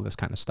work, all this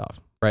kind of stuff,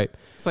 right?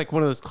 It's like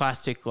one of those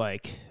classic,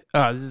 this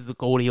is the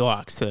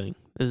Goldilocks thing.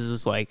 This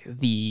is like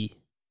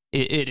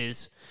it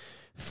is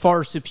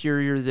far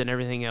superior than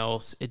everything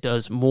else. It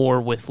does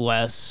more with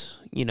less,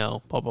 blah,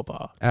 blah,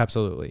 blah.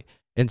 Absolutely.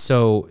 And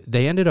so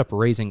they ended up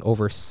raising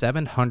over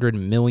 $700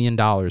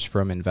 million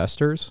from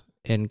investors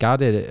and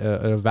got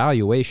a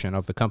valuation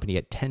of the company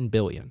at $10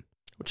 billion.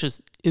 Which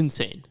is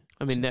insane.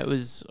 I mean, that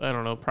was, I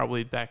don't know,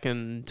 probably back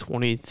in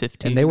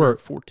 2015 and they were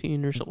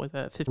 14 or something like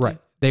that. 15, right.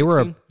 They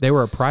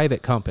were a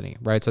private company,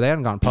 right? So they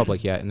hadn't gone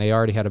public yet, and they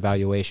already had a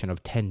valuation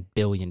of $10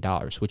 billion,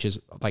 which is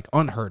like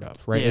unheard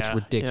of, right? Yeah, it's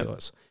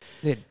ridiculous.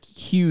 Yep. They had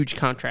huge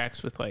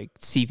contracts with like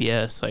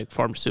CVS, like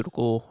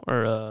pharmaceutical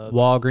or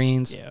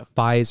Walgreens,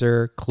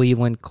 Pfizer,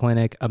 Cleveland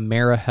Clinic,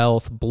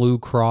 AmeriHealth, Blue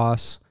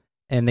Cross,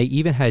 and they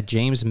even had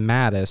James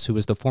Mattis, who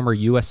was the former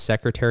U.S.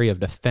 Secretary of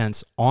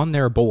Defense, on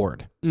their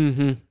board.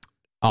 Mm-hmm.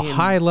 A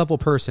high-level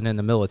person in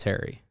the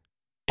military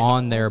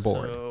on their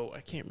board.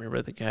 I can't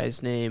remember the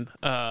guy's name.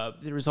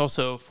 There was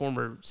also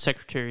former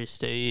Secretary of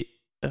State.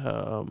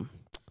 Let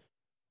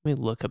me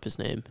look up his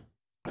name.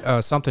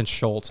 Something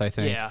Schultz, I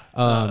think. Yeah.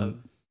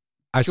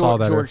 I saw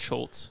that. George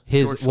Schultz.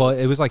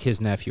 It was like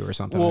his nephew or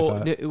something.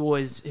 Well, it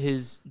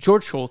was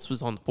George Schultz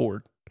was on the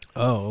board.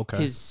 Oh, okay.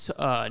 His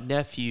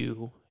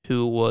nephew,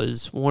 who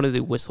was one of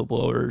the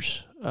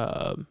whistleblowers,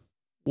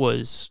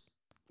 was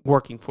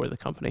working for the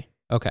company.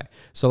 Okay,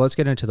 so let's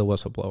get into the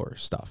whistleblower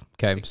stuff.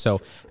 Okay, so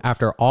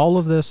after all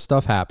of this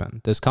stuff happened,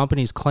 this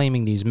company's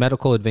claiming these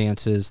medical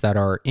advances that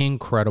are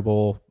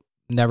incredible,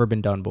 never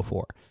been done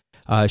before.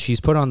 She's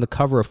put on the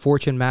cover of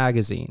Fortune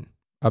magazine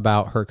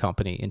about her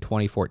company in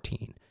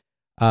 2014.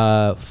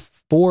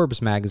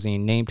 Forbes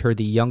magazine named her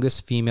the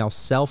youngest female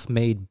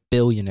self-made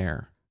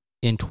billionaire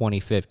in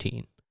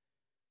 2015.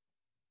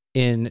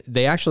 And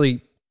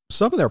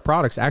some of their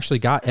products actually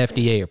got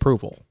FDA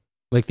approval.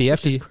 Like the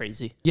FDA, is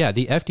crazy. Yeah,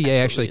 the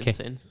FDA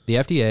the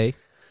FDA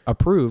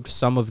approved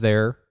some of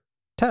their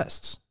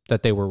tests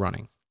that they were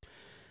running.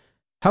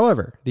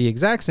 However, the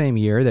exact same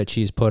year that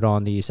she's put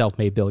on the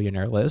self-made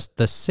billionaire list,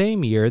 the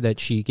same year that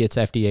she gets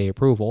FDA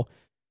approval,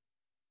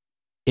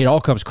 it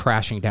all comes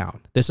crashing down.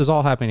 This is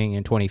all happening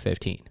in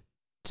 2015.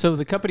 So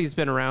the company's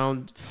been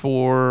around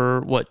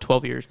for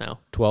 12 years now?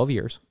 12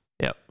 years.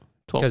 Yep.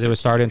 Because it was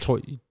started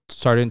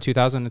in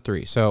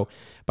 2003. So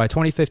by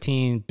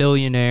 2015,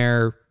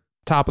 billionaire,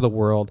 top of the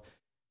world.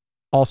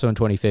 Also in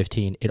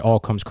 2015, it all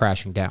comes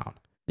crashing down.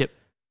 Yep.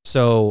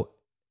 So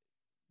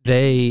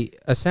they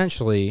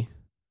essentially,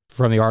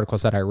 from the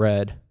articles that I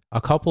read,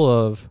 a couple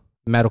of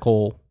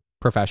medical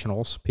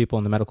professionals, people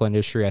in the medical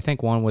industry, I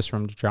think one was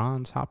from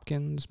Johns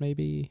Hopkins,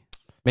 maybe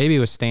it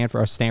was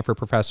a Stanford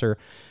professor,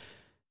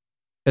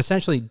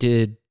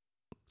 essentially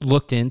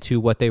looked into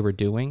what they were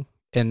doing.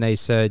 And they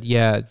said,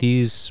 yeah,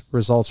 these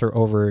results are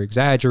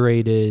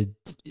over-exaggerated.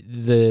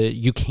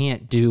 You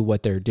can't do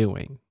what they're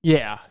doing.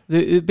 Yeah.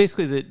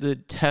 Basically, the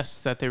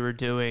tests that they were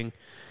doing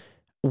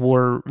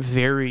were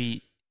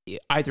very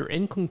either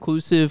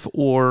inconclusive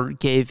or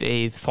gave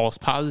a false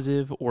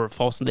positive or a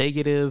false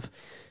negative.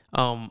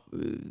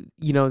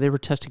 They were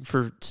testing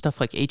for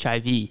stuff like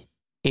HIV.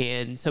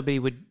 And somebody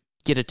would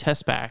get a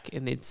test back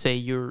and they'd say,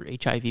 you're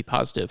HIV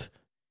positive.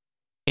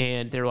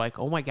 And they're like,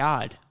 oh my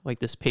God, like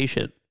this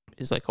patient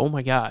is like, oh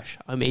my gosh,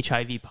 I'm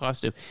HIV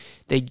positive.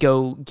 They'd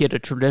go get a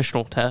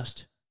traditional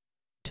test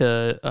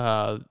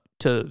to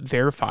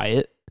verify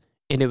it,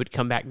 and it would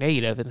come back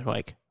negative, and they're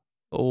like,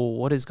 oh,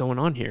 what is going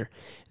on here?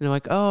 And they're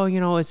like,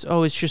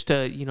 it's just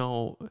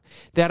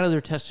that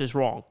other test is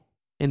wrong.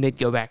 And they'd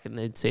go back and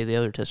they'd say the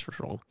other test was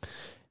wrong.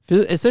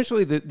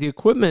 Essentially, the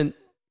equipment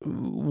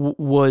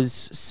was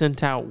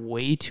sent out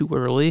way too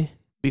early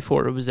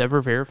before it was ever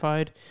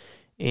verified.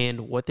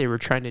 And what they were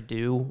trying to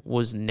do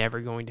was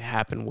never going to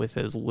happen with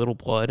as little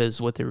blood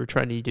as what they were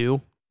trying to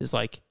do. Is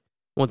like,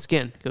 once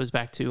again, goes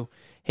back to,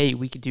 hey,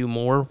 we could do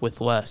more with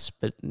less.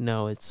 But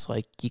no, it's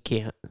like, you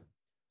can't.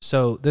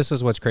 So this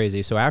is what's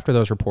crazy. So after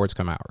those reports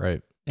come out,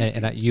 right?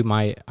 And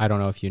I don't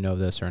know if you know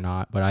this or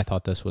not, but I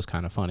thought this was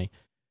kind of funny.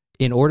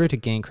 In order to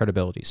gain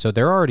credibility, so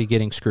they're already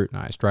getting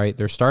scrutinized, right?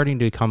 They're starting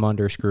to come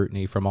under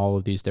scrutiny from all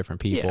of these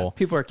different people. Yeah,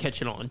 people are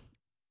catching on.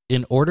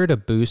 In order to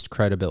boost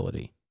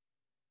credibility,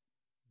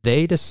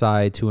 they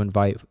decide to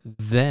invite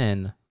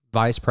then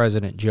Vice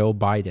President Joe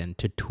Biden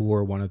to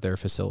tour one of their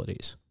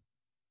facilities.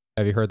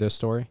 Have you heard this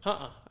story?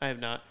 I have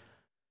not.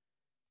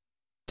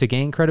 To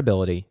gain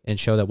credibility and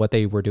show that what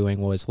they were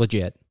doing was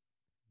legit,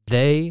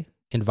 they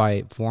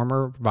invite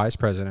former Vice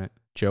President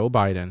Joe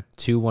Biden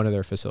to one of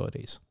their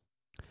facilities.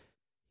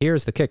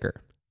 Here's the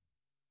kicker.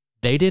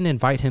 They didn't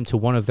invite him to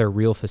one of their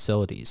real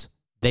facilities.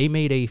 They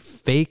made a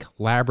fake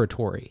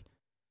laboratory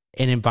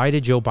and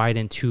invited Joe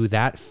Biden to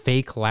that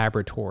fake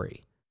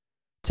laboratory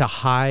to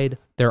hide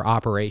their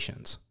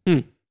operations.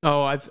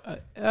 Oh,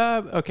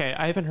 okay.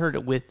 I haven't heard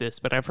it with this,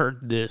 but I've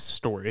heard this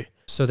story.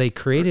 So they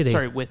created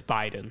with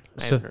Biden.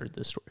 I haven't heard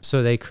this story.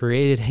 So they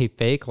created a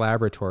fake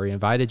laboratory,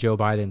 invited Joe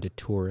Biden to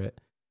tour it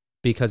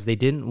because they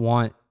didn't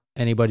want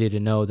anybody to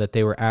know that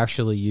they were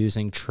actually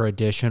using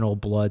traditional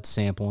blood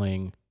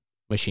sampling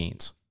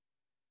machines.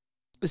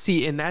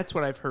 See, and that's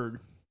what I've heard.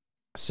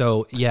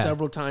 So yeah,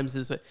 several times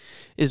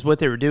is what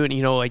they were doing.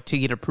 You know, like to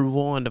get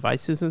approval on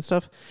devices and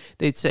stuff.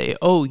 They'd say,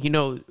 "Oh, you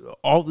know,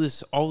 all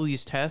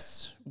these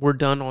tests were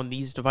done on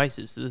these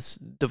devices. This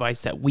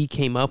device that we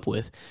came up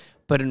with."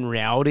 But in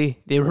reality,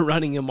 they were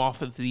running them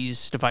off of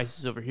these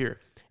devices over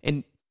here.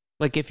 And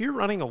like, if you're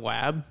running a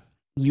lab,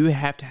 you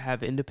have to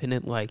have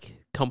independent like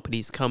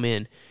companies come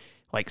in,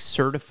 like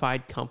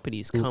certified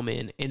companies come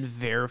in and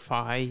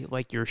verify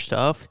like your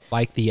stuff,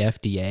 like the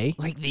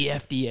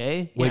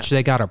FDA, which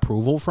they got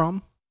approval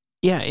from.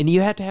 Yeah, and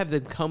you have to have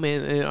them come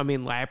in. I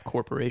mean, lab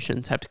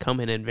corporations have to come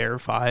in and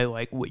verify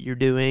like what you're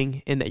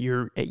doing and that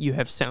you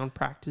have sound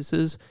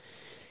practices.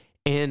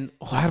 And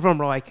a lot of them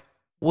are like,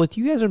 "Well, if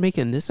you guys are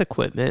making this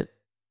equipment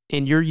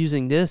and you're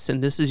using this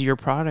and this is your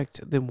product,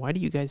 then why do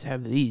you guys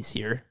have these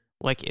here?"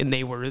 Like, and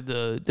they were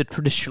the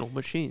traditional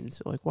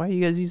machines. Like, why are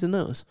you guys using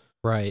those?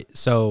 Right.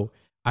 So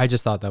I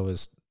just thought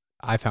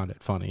I found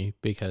it funny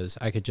because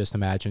I could just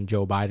imagine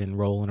Joe Biden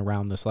rolling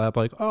around this lab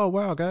like, "Oh,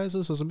 wow, guys,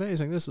 this is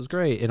amazing. This is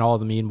great." And all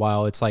the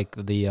meanwhile, it's like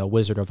the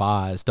Wizard of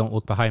Oz. Don't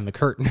look behind the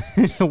curtain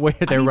where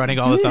they're running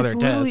all this other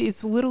tests.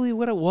 It's literally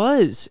what it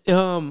was.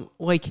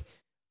 Like,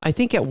 I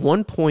think at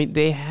one point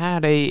they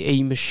had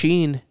a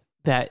machine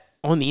that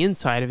on the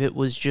inside of it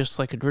was just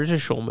like a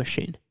traditional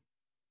machine.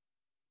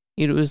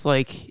 It was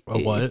like a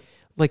what?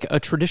 Like a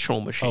traditional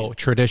machine. Oh,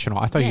 traditional.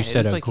 I thought you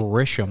said a like,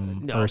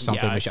 Grisham or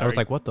something. I was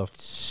like, what the?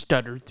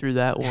 Stuttered through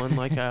that one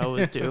like I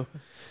always do.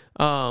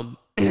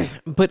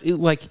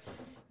 But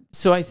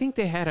so I think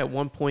they had at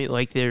one point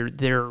like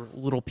their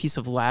little piece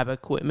of lab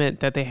equipment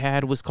that they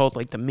had was called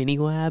like the mini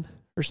lab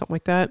or something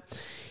like that.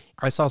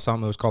 I saw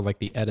something that was called like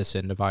the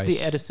Edison device.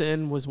 The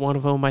Edison was one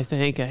of them, I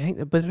think.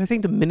 But I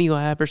think the mini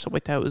lab or something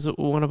like that was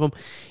one of them.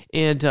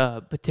 And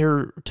but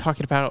they're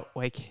talking about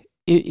like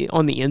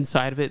on the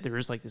inside of it, there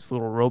was like this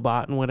little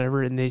robot and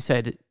whatever. And they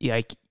said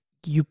like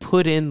you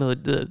put in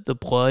the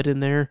blood in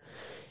there,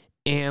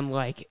 and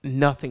like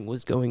nothing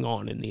was going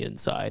on in the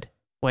inside.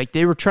 Like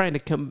they were trying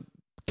to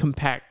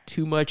compact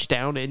too much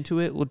down into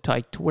it,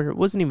 like to where it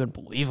wasn't even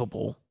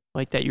believable,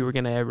 like that you were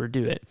gonna ever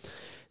do it.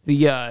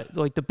 The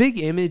like the big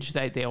image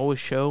that they always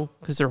show,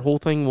 because their whole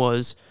thing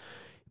was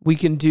we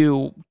can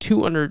do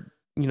 200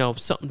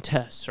 something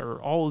tests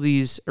or all of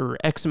these or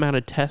X amount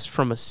of tests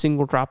from a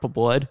single drop of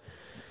blood.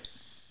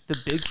 The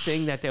big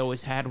thing that they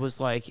always had was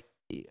like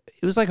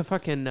it was like a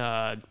fucking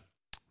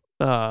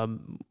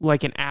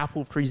like an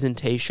Apple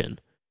presentation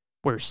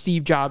where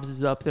Steve Jobs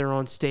is up there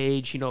on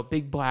stage, a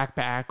big black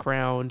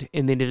background,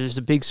 and then there's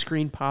a big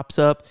screen pops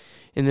up,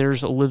 and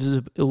there's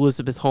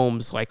Elizabeth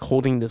Holmes like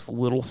holding this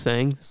little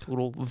thing, this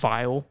little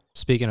vial.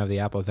 Speaking of the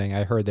Apple thing,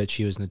 I heard that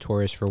she was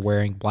notorious for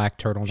wearing black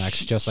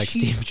turtlenecks, just like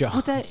Steve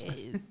Jobs.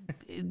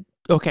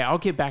 Okay, I'll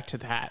get back to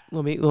that.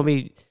 Let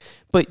me.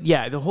 But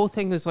yeah, the whole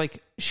thing was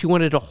like she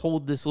wanted to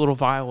hold this little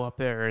vial up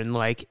there, and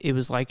like it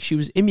was like she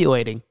was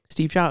emulating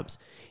Steve Jobs,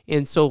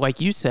 and so like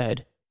you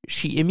said,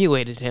 she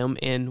emulated him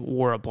and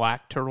wore a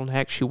black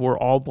turtleneck. She wore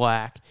all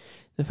black.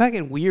 The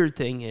fucking weird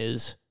thing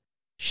is,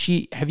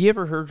 have you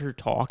ever heard her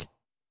talk?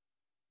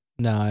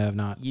 No, I have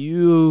not.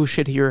 You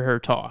should hear her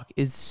talk.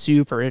 It's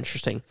super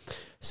interesting.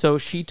 So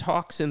she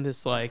talks in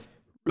this like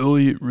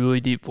really, really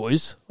deep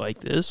voice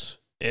like this.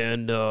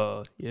 And,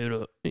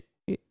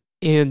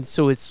 and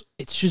so it's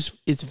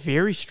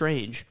very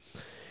strange.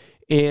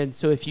 And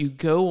so if you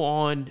go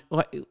on,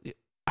 like,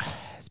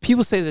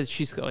 people say that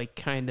she's like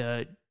kind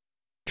of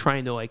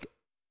trying to like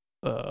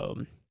I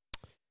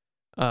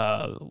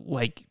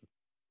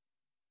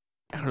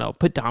don't know,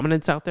 put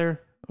dominance out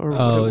there or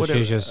whatever.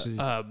 She's just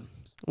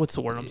what's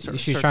the word? I'm sorry.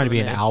 She's trying to be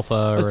an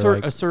alpha or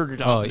assertive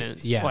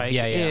dominance. Yeah,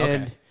 yeah.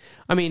 And, okay.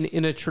 I mean,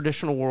 in a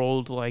traditional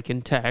world, like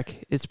in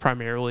tech, it's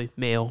primarily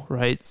male,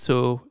 right?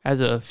 So as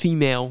a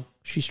female,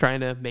 she's trying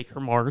to make her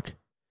mark.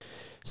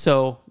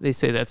 So they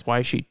say that's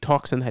why she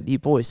talks in that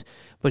deep voice.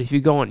 But if you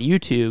go on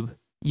YouTube,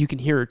 you can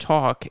hear her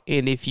talk.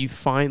 And if you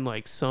find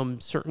like some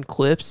certain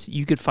clips,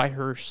 you could find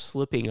her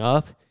slipping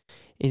up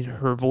and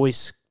her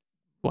voice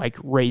like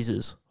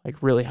raises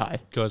like really high.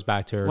 Goes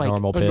back to her like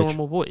normal pitch. A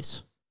normal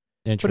voice.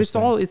 But it's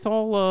all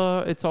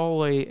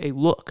a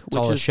look,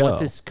 which is what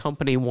this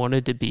company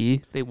wanted to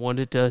be. They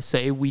wanted to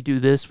say, we do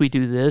this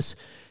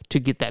to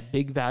get that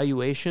big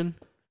valuation.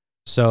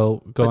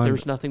 But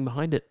there's nothing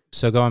behind it.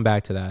 So going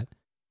back to that,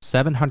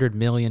 $700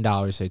 million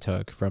they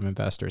took from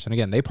investors. And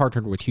again, they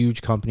partnered with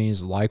huge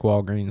companies like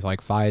Walgreens,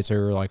 like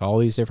Pfizer, like all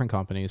these different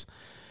companies.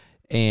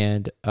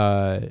 And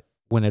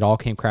when it all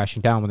came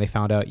crashing down, when they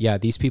found out, yeah,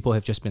 these people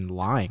have just been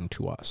lying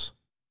to us.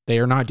 They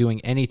are not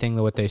doing anything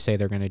that what they say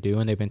they're going to do,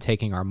 and they've been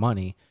taking our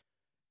money.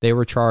 They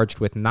were charged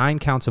with 9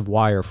 counts of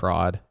wire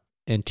fraud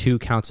and 2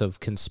 counts of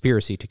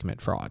conspiracy to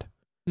commit fraud.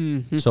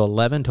 Mm-hmm. So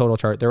 11 total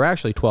charges. There were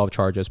actually 12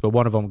 charges, but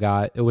one of them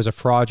it was a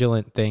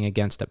fraudulent thing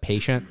against a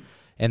patient,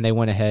 and they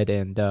went ahead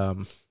and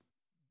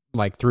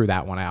threw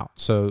that one out.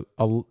 So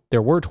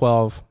there were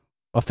 12,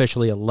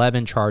 officially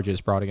 11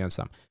 charges brought against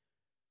them.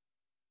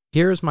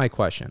 Here's my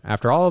question.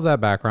 After all of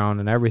that background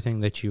and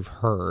everything that you've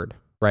heard,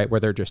 right, where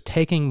they're just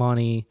taking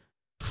money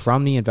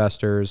from the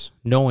investors,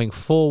 knowing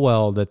full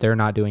well that they're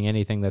not doing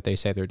anything that they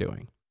say they're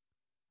doing,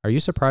 are you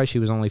surprised she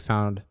was only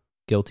found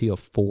guilty of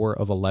 4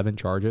 of 11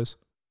 charges?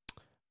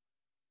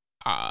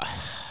 I'm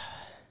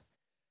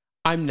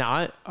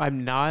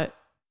not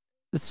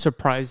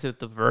surprised at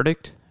the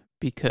verdict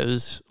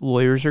because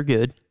lawyers are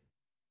good.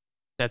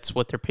 That's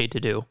what they're paid to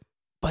do.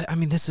 But I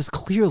mean, this is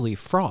clearly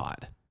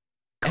fraud.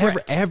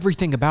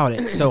 Everything about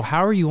it. So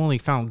how are you only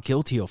found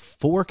guilty of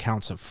 4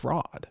 counts of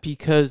fraud?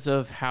 Because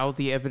of how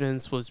the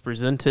evidence was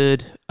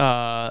presented.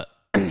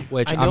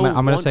 Which I'm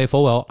going to say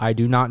full well, I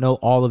do not know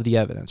all of the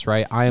evidence,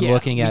 right? I am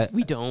looking at...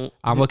 We don't.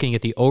 I'm looking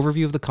at the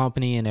overview of the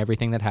company and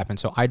everything that happened.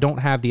 So I don't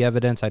have the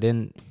evidence.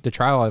 The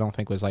trial I don't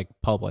think was like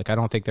public. I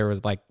don't think there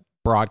was like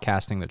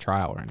broadcasting the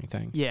trial or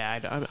anything.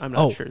 Yeah, I'm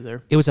not sure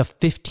there. It was a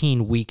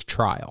 15-week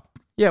trial.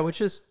 Yeah, which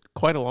is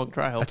quite a long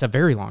trial. That's a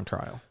very long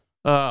trial.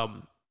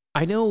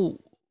 I know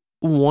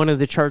one of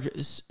the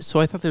charges, so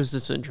I thought this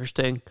was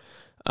interesting.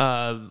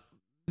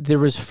 There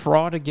was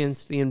fraud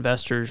against the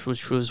investors,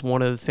 which was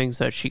one of the things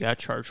that she got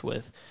charged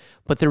with.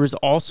 But there was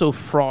also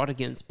fraud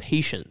against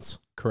patients.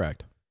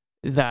 Correct.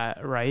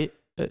 That, right?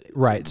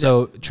 Right.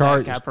 So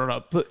charge. That got brought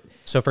up. But,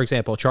 so, for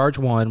example, charge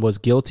 1 was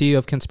guilty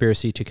of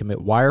conspiracy to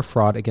commit wire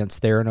fraud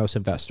against Theranos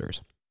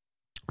investors.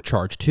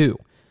 Charge 2,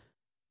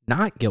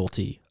 not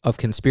guilty of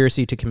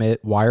conspiracy to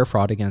commit wire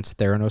fraud against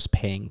Theranos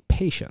paying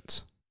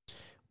patients.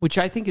 Which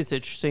I think is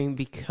interesting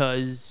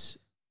because,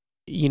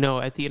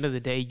 at the end of the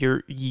day,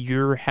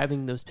 you're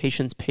having those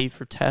patients pay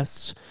for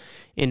tests,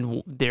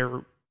 and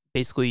they're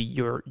basically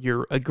your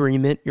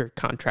agreement, your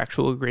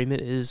contractual agreement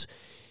is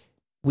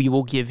we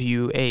will give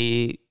you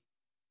a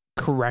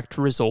correct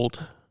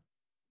result.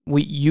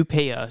 You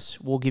pay us,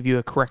 we'll give you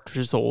a correct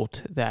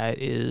result that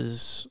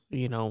is,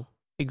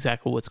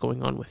 exactly what's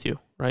going on with you,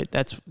 right?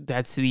 That's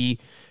the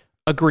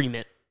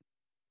agreement.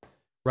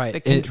 Right,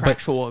 the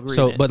contractual agreement.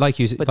 So, but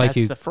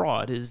that's the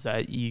fraud is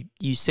that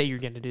you say you're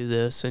going to do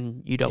this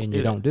and you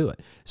don't do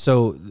it.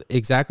 So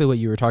exactly what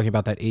you were talking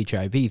about, that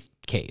HIV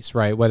case,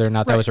 right? Whether or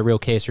not that was a real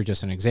case or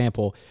just an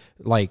example,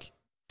 like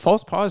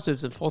false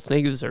positives and false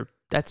negatives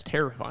that's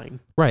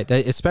terrifying, right?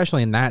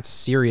 Especially in that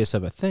serious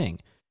of a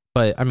thing.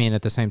 But I mean,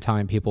 at the same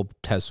time, people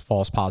test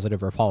false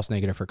positive or false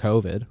negative for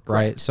COVID,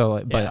 right?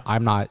 So, but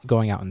I'm not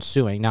going out and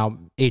suing now.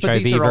 HIV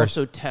but these are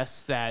also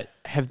tests that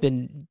have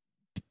been.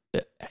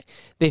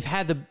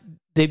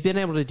 They've been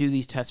able to do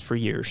these tests for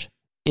years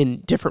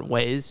in different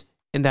ways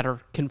and that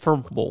are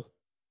confirmable.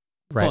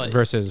 Right. But,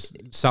 versus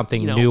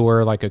something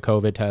newer like a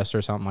COVID test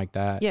or something like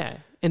that. Yeah.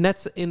 And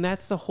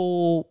that's the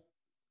whole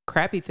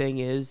crappy thing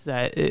is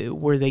that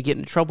where they get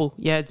into trouble.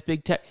 Yeah, it's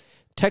big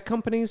tech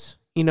companies,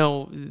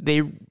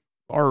 they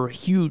are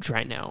huge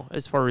right now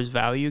as far as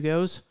value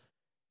goes.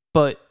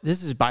 But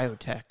this is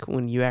biotech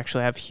when you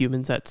actually have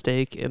humans at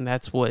stake, and I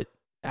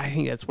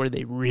think that's where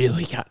they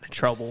really got into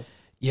trouble.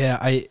 Yeah,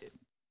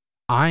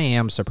 I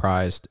am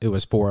surprised it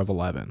was 4 of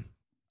 11.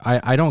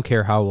 I don't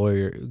care how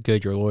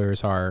good your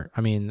lawyers are.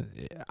 I mean,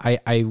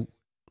 I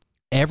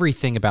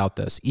everything about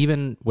this,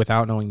 even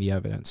without knowing the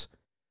evidence,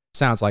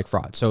 sounds like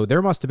fraud. So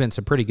there must have been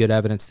some pretty good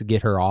evidence to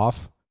get her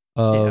off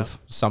of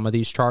some of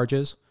these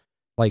charges.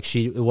 Like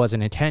it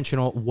wasn't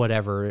intentional,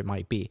 whatever it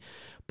might be.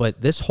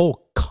 But this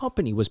whole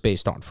company was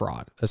based on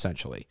fraud,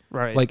 essentially.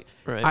 Right. Like,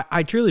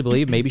 I truly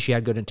believe maybe she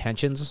had good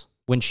intentions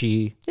when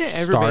she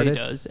everybody started.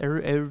 Does.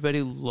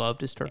 Everybody loved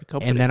to start a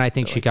company. And then I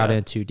think she got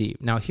in too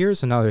deep. Now,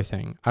 here's another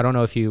thing. I don't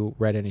know if you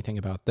read anything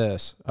about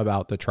this,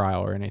 about the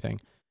trial or anything.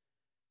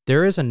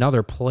 There is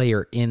another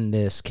player in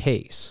this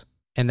case,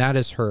 and that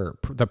is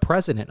the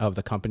president of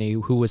the company,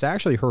 who was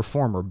actually her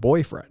former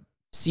boyfriend.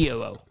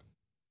 COO.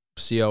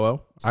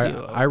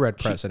 I read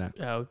president.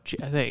 I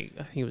think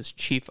it was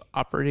chief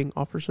operating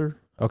officer.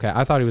 Okay,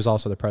 I thought he was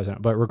also the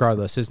president, but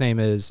regardless, his name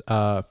is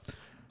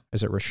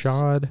it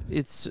Rashad?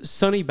 It's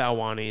Sonny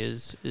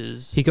Balwani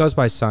is he goes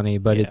by Sonny,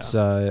 but it's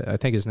I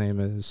think his name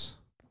is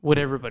what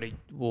everybody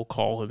will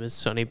call him is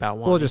Sonny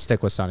Balwani. We'll just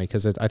stick with Sonny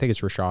because I think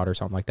it's Rashad or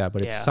something like that,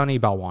 but it's Sonny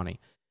Balwani,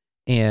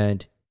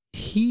 and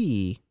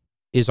he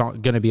is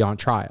going to be on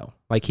trial.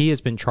 Like he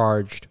has been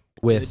charged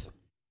with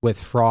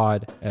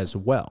fraud as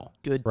well.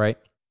 Good, right?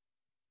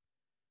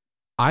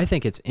 I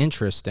think it's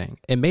interesting,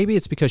 and maybe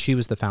it's because she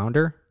was the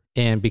founder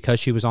and because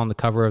she was on the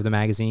cover of the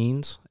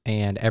magazines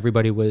and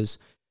everybody was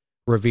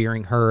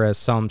revering her as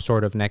some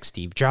sort of next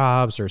Steve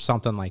Jobs or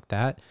something like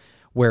that,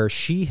 where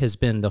she has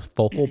been the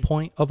focal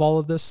point of all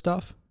of this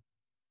stuff.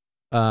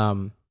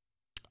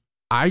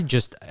 I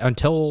just,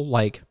 until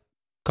like a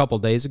couple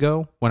days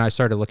ago when I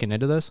started looking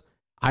into this,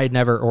 I had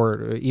never,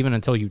 or even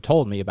until you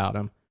told me about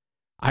him,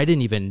 I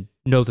didn't even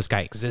know this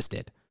guy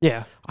existed.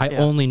 Yeah. I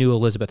only knew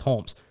Elizabeth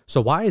Holmes.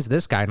 So why is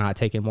this guy not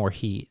taking more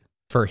heat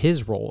for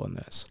his role in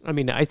this? I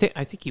mean, I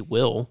think he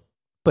will.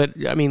 But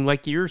I mean,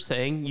 like you're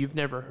saying, you've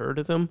never heard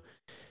of him.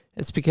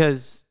 It's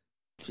because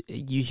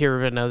you hear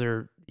of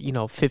another,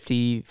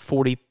 50,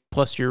 40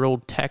 plus year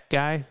old tech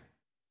guy.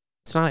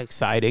 It's not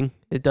exciting.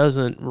 It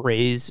doesn't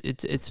raise.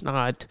 It's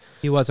not.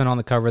 He wasn't on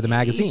the cover of the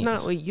magazines. He's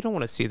not. You don't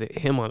want to see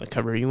him on the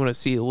cover. You want to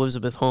see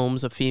Elizabeth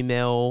Holmes, a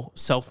female,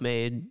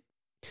 self-made.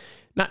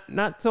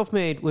 Not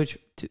self-made, which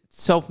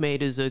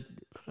self-made is a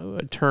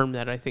term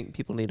that I think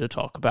people need to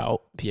talk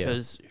about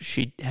because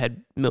she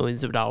had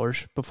millions of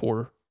dollars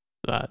before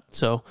that.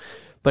 So,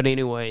 but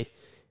anyway,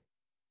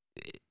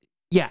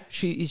 yeah,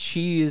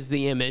 she is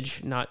the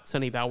image, not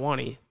Sunny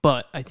Balwani.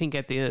 But I think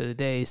at the end of the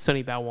day,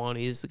 Sunny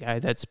Balwani is the guy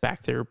that's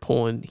back there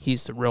pulling.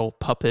 He's the real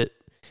puppet,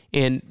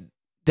 and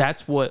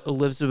that's what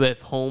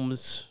Elizabeth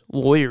Holmes'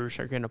 lawyers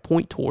are going to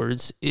point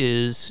towards.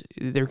 Is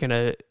they're going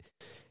to,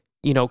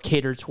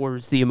 cater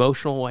towards the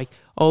emotional, like,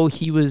 oh,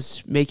 he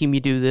was making me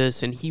do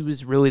this, and he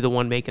was really the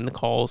one making the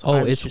calls.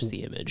 Oh, it's just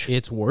the image.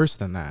 It's worse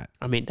than that.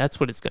 I mean, that's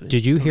what it's going to.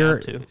 Did you hear?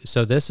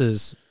 So this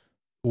is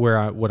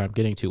what I'm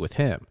getting to with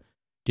him.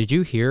 Did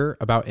you hear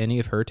about any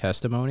of her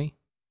testimony?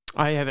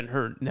 I haven't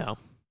heard. No.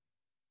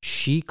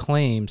 She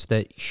claims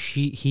that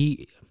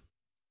she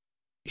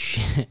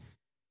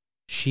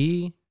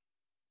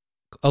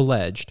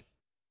alleged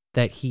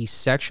that he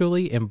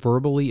sexually and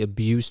verbally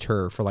abused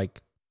her for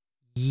like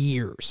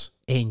years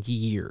and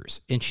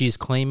years. And she's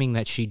claiming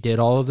that she did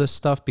all of this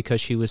stuff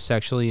because she was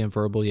sexually and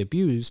verbally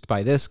abused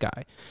by this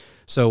guy.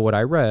 So what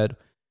I read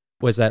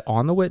was that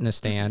on the witness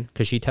stand,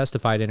 because she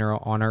testified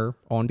on her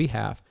own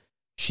behalf,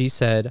 she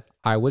said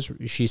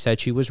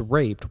she was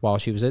raped while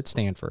she was at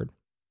Stanford.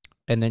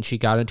 And then she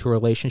got into a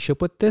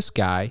relationship with this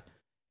guy,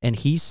 and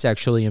he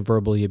sexually and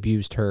verbally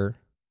abused her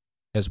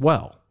as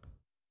well.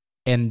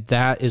 And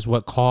that is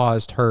what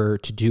caused her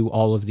to do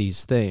all of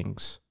these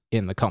things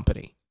in the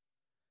company.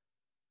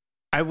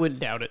 I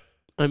wouldn't doubt it.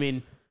 I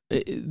mean,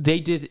 they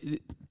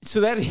did.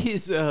 So that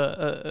is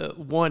a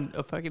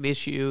fucking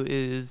issue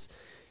is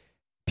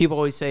people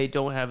always say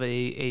don't have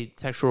a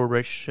sexual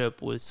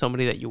relationship with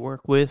somebody that you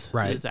work with.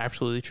 Right. Is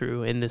absolutely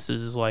true. And this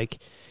is like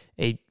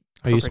a.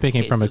 Are you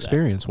speaking from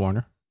experience,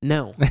 Warner?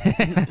 No.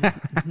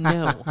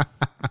 No.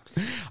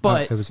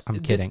 But I'm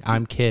kidding.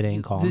 I'm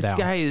kidding. Calm down. This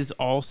guy is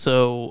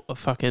also a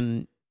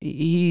fucking.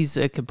 He's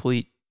a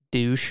complete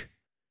douche.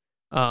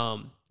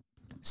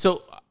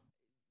 So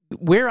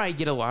where I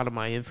get a lot of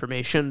my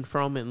information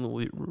from, and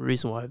the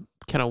reason why I'm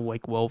kind of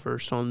like well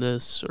versed on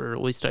this, or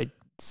at least I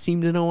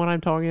seem to know what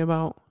I'm talking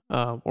about,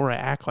 or I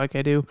act like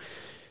I do.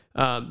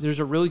 There's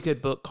a really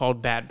good book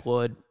called Bad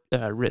Blood,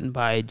 written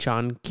by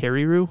John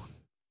Carreyrou.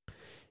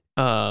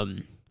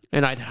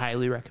 And I'd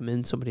highly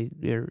recommend somebody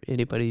or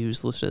anybody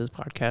who's listening to this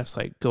podcast,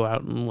 like, go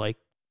out and like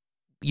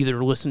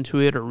either listen to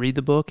it or read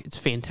the book. It's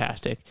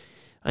fantastic.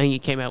 I think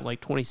it came out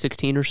like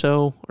 2016 or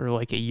so, or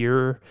like a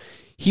year.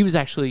 He was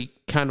actually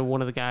kind of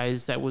one of the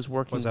guys that was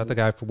working. Was that the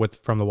guy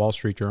from the Wall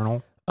Street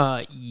Journal?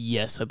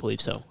 Yes, I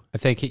believe so. I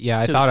think,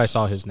 I thought I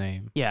saw his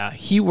name. Yeah,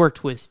 he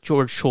worked with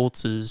George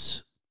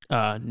Shultz's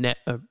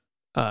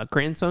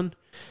grandson,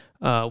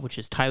 which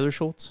is Tyler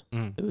Shultz.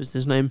 It was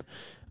his name.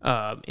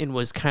 And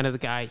was kind of the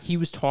guy, he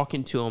was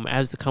talking to him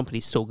as the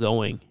company's still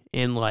going,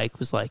 and like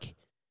was like,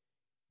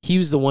 he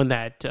was the one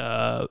that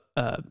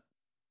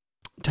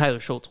Tyler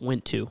Shultz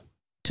went to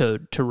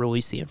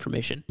release the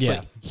information. Yeah.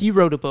 Like, he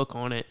wrote a book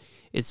on it.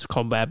 It's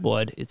called Bad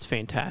Blood. It's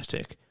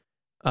fantastic.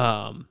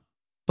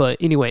 But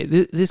anyway,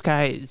 this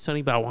guy,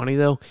 Sunny Balwani,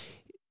 though,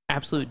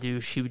 absolute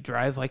douche. He would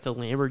drive like a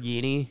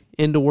Lamborghini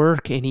into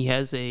work, and he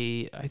has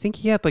I think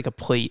he had like a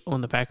plate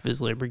on the back of his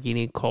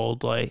Lamborghini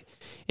called like,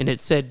 and it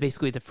said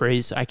basically the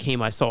phrase, "I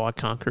came, I saw, I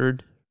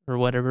conquered," or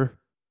whatever.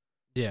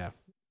 Yeah.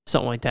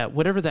 Something like that.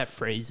 Whatever that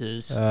phrase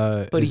is.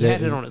 But he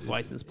had it on his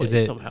license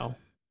plate somehow.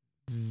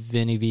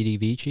 Vini Vidi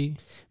Vici?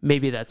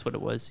 Maybe that's what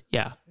it was.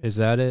 Yeah. Is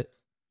that it?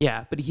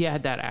 Yeah, but he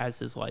had that as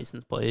his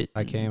license plate.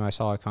 I came, I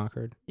saw, I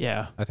conquered.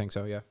 Yeah. I think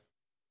so, yeah.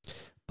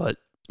 But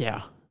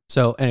yeah.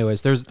 So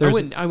anyways, there's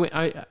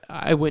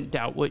I wouldn't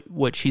doubt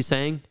what she's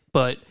saying,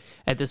 but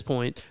at this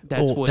point,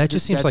 that's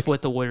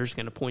what the lawyer's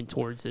going to point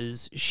towards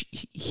is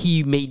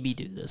he made me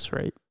do this,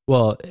 right?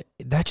 Well,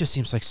 that just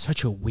seems like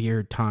such a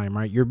weird time,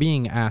 right? You're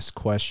being asked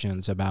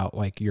questions about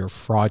like your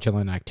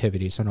fraudulent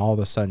activities, and all of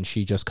a sudden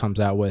she just comes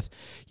out with,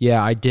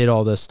 yeah, I did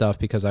all this stuff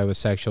because I was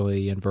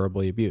sexually and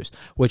verbally abused,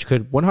 which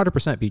could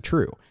 100% be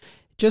true.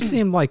 It just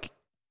seemed like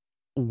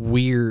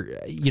weird,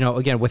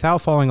 again, without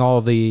following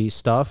all the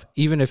stuff,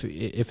 even if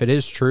it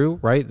is true,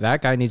 right?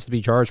 That guy needs to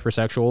be charged for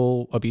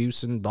sexual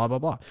abuse and blah, blah,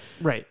 blah.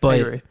 Right. But, I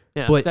agree.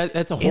 Yeah. But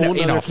that's a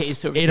whole other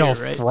case over in here, a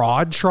right?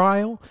 fraud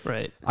trial.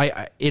 Right.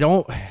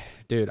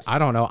 Dude, I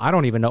don't know. I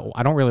don't even know.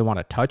 I don't really want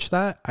to touch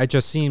that. It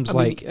just seems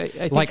I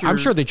think I'm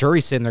sure the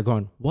jury's sitting there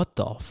going, "What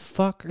the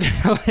fuck?"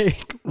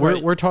 Like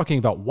we're talking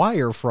about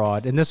wire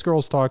fraud, and this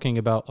girl's talking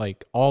about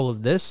like all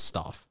of this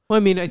stuff. Well, I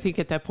mean, I think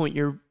at that point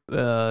you're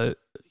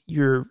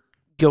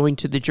going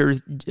to the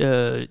jury's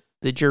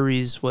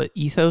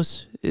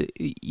ethos,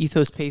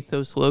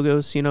 pathos,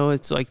 logos. You know,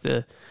 it's like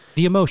the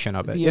emotion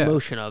of it.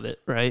 Emotion of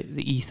it, right?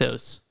 The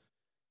ethos.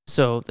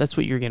 So that's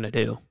what you're gonna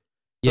do.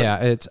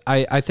 Yeah,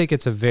 I think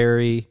it's a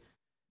very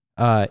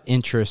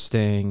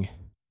interesting.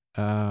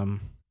 Yeah,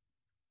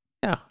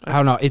 I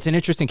don't know. It's an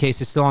interesting case.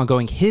 It's still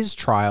ongoing. His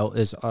trial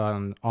is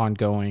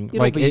ongoing.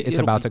 It's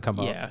about to come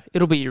up. Yeah,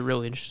 it'll be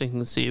really interesting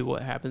to see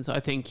what happens.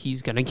 I think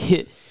he's gonna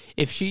get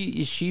if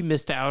she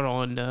missed out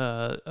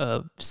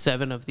on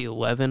 7 of the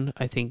 11.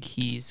 I think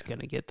he's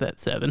gonna get that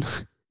 7.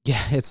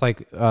 Yeah, it's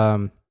like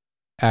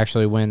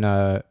actually when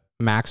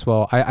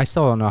Maxwell. I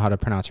still don't know how to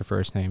pronounce her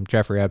first name.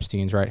 Jeffrey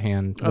Epstein's right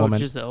hand woman.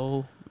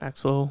 Giselle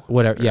Maxwell.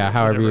 Whatever. Yeah,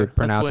 however you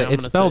pronounce it.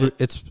 It's spelled.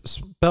 It's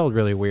spelled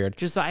really weird.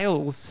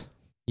 Giselle's.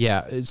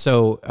 Yeah.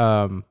 So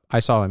I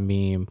saw a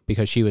meme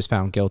because she was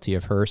found guilty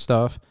of her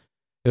stuff.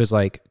 It was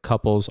like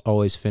couples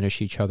always finish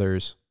each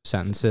other's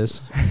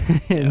sentences.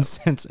 And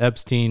since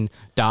Epstein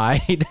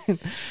died,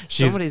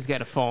 somebody's got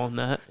to fall in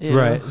that.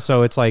 Right.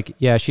 So it's like,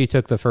 yeah, she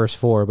took the first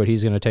 4, but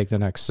he's going to take the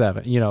next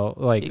 7,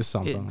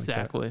 something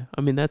exactly. like that.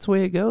 I mean, that's the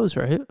way it goes,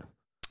 right?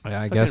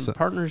 Yeah, I guess.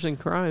 Partners in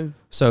crime.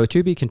 So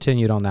to be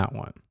continued on that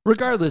one.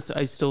 Regardless,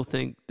 I still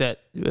think that,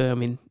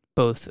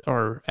 both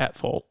are at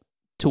fault.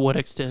 To what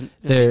extent?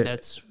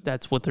 That's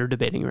what they're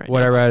debating right now.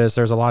 What I read is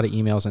there's a lot of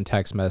emails and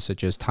text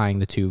messages tying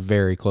the two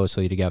very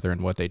closely together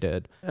in what they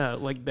did.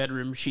 Like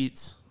bedroom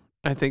sheets.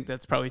 I think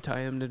that's probably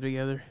tie them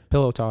together.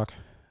 Pillow talk.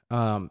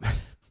 Yeah,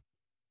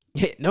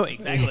 no,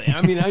 exactly.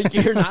 I mean,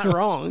 you're not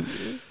wrong.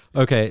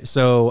 Okay,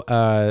 so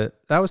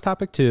that was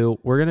topic 2.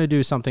 We're gonna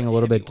do something a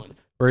little bit.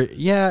 A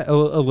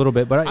little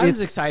bit. But I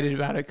was excited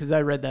about it because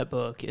I read that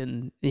book,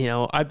 and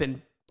I've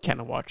been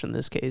kind of watching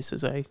this case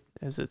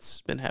as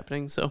it's been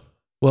happening. So.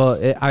 Well,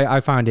 I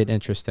find it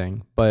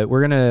interesting, but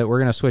we're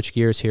gonna switch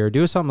gears here,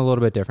 do something a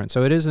little bit different.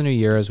 So it is the new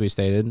year, as we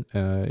stated.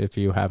 If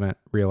you haven't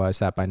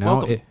realized that by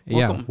now,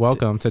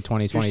 welcome to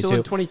 2022. You're still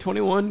in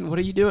 2021. What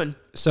are you doing?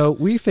 So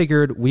we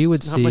figured we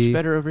would see. Not much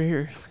better over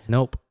here.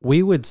 Nope.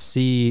 We would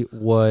see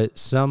what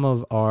some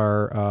of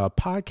our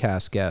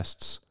podcast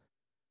guests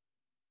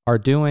are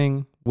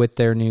doing with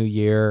their new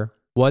year,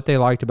 what they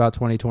liked about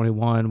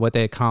 2021, what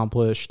they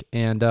accomplished,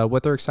 and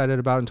what they're excited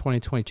about in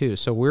 2022.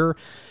 So we're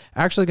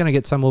actually going to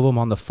get some of them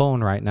on the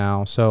phone right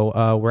now.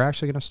 So we're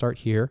actually going to start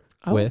here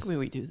with... like the way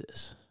we do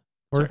this.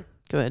 Sorry,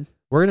 go ahead.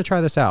 We're going to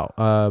try this out,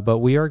 but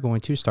we are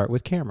going to start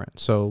with Cameron.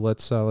 So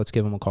let's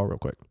give him a call real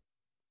quick.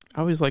 I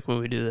always like when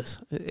we do this.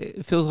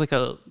 It feels like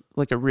a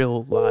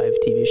real live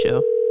TV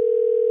show.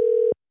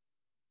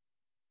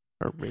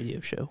 Or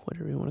radio show,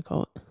 whatever you want to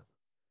call it.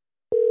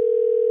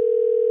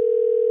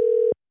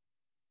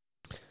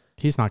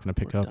 He's not going to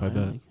pick up, I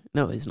bet.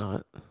 No, he's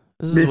not.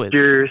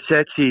 Mr.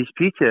 Sexy's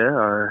Pizza,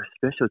 our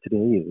special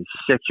today is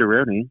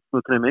Sexaroni.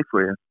 What can I make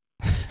for you?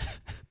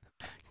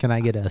 Can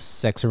I get a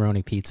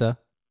Sexaroni pizza?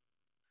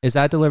 Is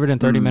that delivered in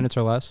 30 minutes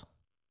or less?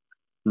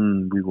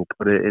 We will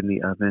put it in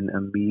the oven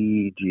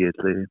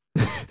immediately.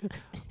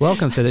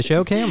 Welcome to the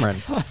show, Cameron.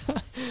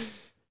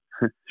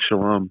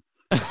 Shalom.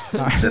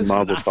 And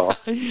mazel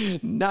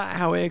tov. Not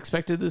how I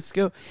expected this to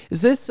go.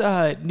 Is this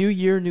New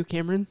Year, New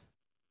Cameron?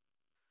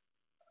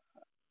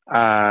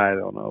 I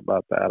don't know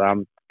about that.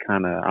 I'm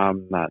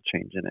not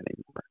changing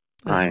anymore.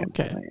 I am.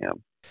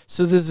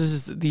 So this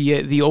is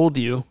the old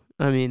you.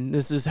 I mean,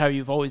 this is how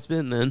you've always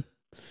been then.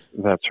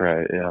 That's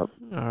right, yeah. All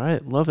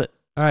right, love it.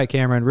 All right,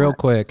 Cameron, real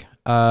quick.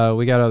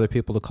 We got other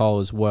people to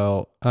call as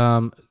well.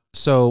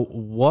 So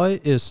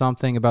what is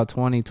something about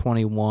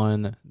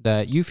 2021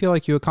 that you feel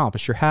like you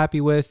accomplished, you're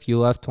happy with, you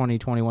left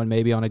 2021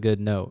 maybe on a good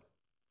note?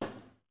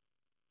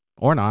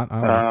 Or not. I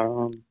don't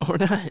know. Or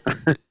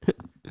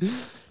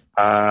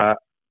not.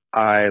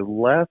 I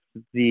left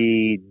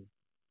the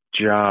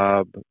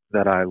job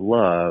that I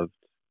loved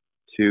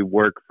to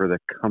work for the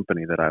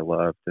company that I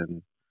loved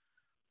and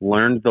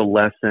learned the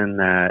lesson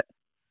that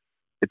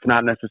it's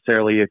not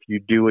necessarily if you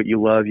do what you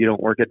love, you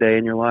don't work a day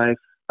in your life.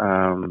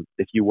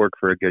 If you work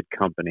for a good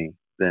company,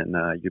 then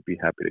you'd be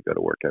happy to go to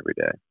work every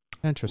day.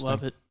 Interesting.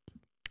 Love it.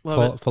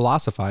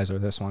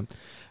 Philosophizer, this one.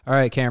 All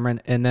right,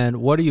 Cameron. And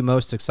then what are you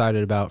most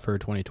excited about for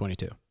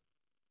 2022?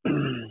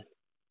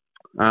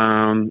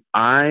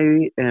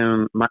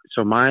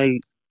 My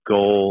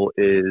goal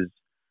is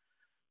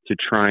to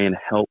try and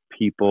help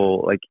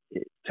people,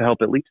 to help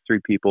at least 3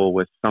 people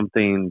with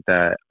something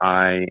that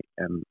I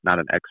am not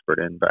an expert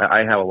in, but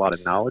I have a lot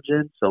of knowledge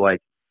in. So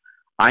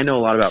I know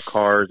a lot about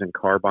cars and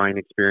car buying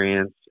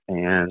experience,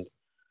 and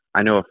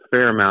I know a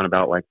fair amount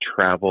about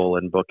travel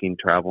and booking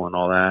travel and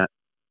all that.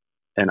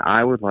 And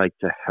I would like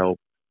to help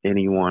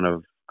any one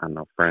of,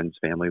 friends,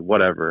 family,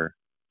 whatever,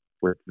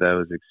 with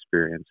those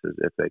experiences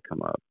if they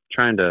come up.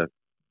 Trying to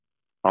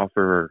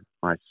offer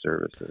my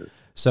services.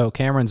 So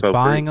Cameron's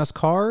buying us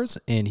cars,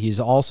 and he's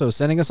also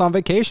sending us on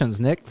vacations,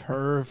 Nick.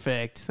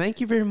 Perfect. Thank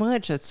you very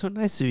much. That's so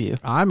nice of you.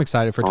 I'm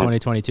excited for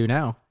 2022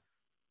 now.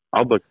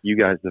 I'll book you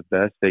guys the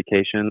best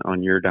vacation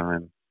on your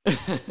dime.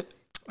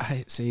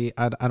 I see.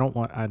 I don't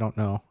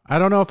know. I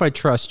don't know if I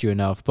trust you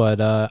enough, but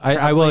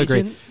I will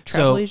agree.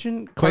 Travel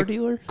agent, car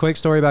dealer. Quick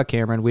story about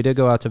Cameron. We did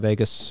go out to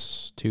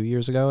Vegas 2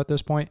 years ago at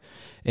this point,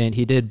 and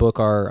he did book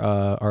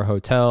our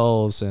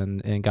hotels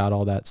and got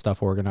all that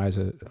stuff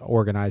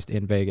organized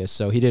in Vegas.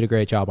 So he did a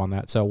great job on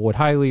that. So would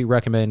highly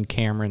recommend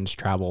Cameron's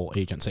travel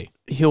agency.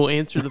 He'll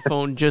answer the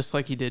phone just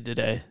like he did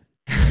today.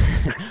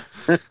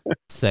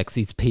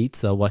 Sexy's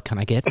Pizza, what can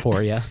I get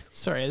for you?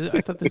 Sorry,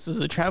 I thought this was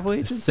a travel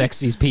agency.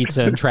 Sexy's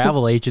Pizza and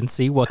Travel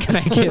Agency, what can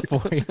I get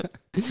for you?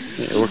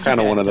 Yeah, we're kind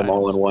of one of them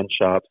all-in-one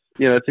shops.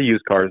 It's a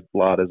used cars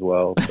lot as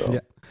well. So. Yeah.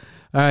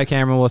 All right,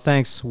 Cameron. Well,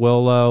 thanks.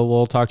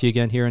 We'll talk to you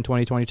again here in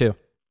 2022. All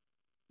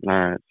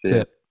right. See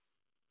ya.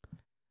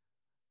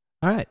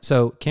 All right,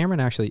 so Cameron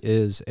actually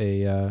is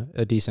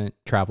a decent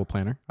travel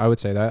planner. I would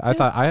say that. I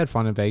thought I had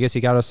fun in Vegas.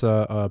 He got us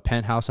a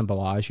penthouse in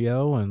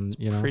Bellagio, and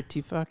pretty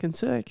fucking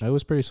sick. It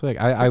was pretty slick.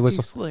 I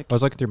was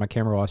looking through my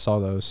camera while I saw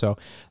those. So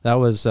that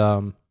was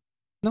that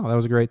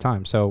was a great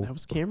time. So that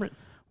was Cameron.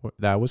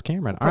 That was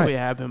Cameron. We'll probably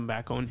have him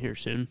back on here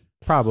soon.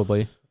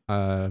 Probably.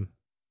 I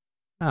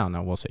don't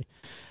know. We'll see.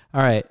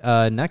 All right.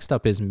 Next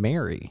up is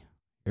Mary.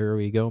 Here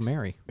we go,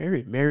 Mary.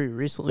 Mary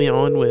recently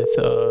on with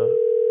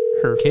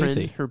her Casey.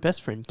 friend, her best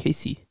friend,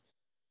 Casey.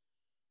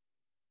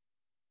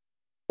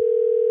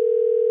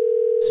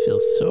 This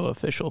feels so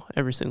official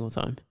every single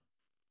time.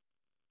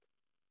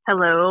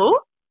 Hello?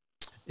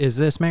 Is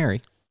this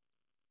Mary?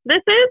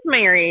 This is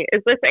Mary.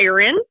 Is this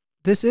Aaron?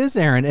 This is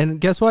Aaron.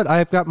 And guess what?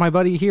 I've got my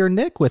buddy here,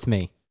 Nick, with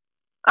me.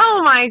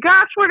 Oh my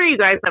gosh, what are you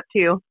guys up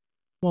to?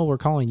 Well, we're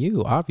calling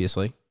you,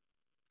 obviously.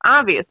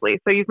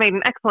 Obviously. So you've made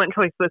an excellent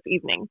choice this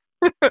evening.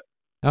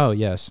 Oh,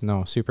 yes.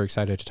 No, super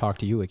excited to talk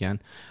to you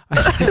again.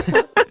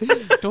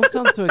 Don't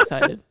sound so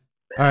excited.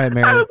 All right,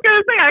 Mary. I was going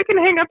to say, I can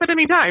hang up at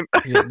any time.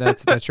 Yeah,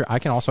 that's true. I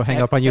can also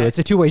hang up on you. It's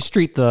a two-way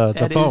street, the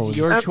phone. Is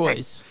your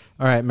choice.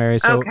 All right, Mary.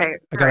 So okay,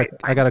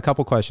 I got a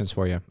couple questions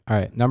for you. All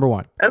right, number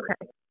one. Okay.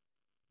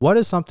 What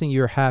is something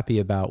you're happy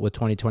about with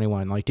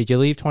 2021? Like, did you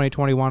leave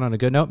 2021 on a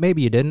good note?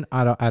 Maybe you didn't.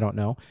 I don't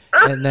know.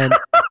 And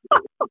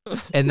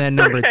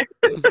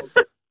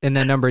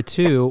then number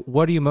two,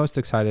 what are you most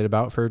excited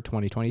about for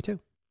 2022?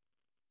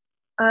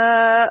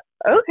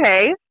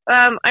 Okay.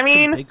 I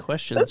mean, some big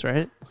questions,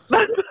 right?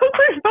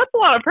 That's a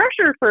lot of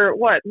pressure for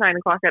 9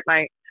 o'clock at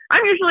night.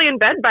 I'm usually in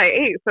bed by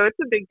 8, so it's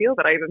a big deal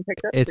that I even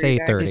picked up. It's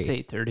 8:30. It's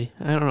 8:30.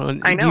 I don't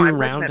know. I know. Do you I'm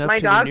round up my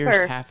to the dogs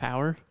nearest are, half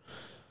hour?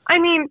 I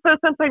mean, so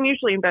since I'm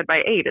usually in bed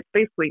by 8, it's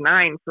basically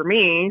 9 for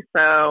me.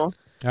 So. All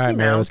right,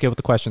 Mary. Let's get with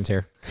the questions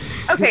here.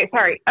 Okay,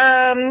 sorry.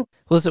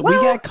 Listen, we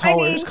got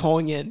callers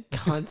calling in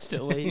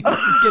constantly. This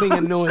is getting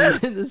annoying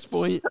at this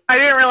point. I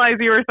didn't realize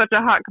you were such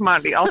a hot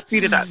commodity. I'll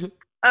speed it up.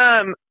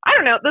 I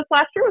don't know. This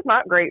last year was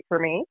not great for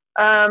me.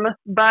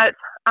 But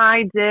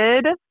I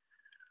did,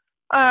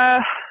 I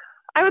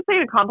would say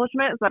an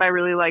accomplishment is that I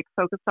really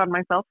focused on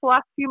myself the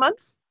last few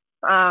months.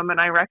 And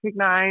I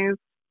recognized,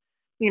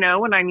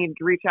 when I needed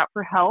to reach out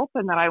for help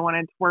and that I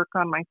wanted to work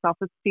on my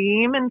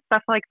self-esteem and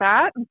stuff like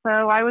that. And so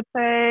I would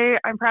say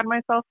I'm proud of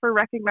myself for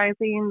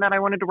recognizing that I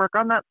wanted to work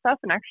on that stuff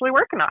and actually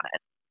working on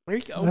it. There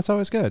you go. That's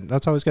always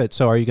good.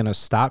 So are you going to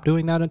stop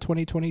doing that in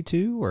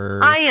 2022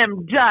 or? I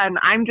am done.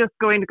 I'm just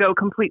going to go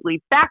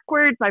completely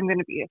backwards. I'm going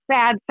to be a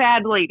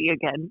sad lady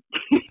again.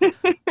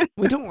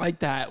 We don't like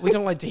that. We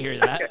don't like to hear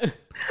that.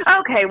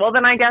 Okay, well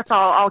then I guess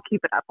I'll keep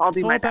it up. I'll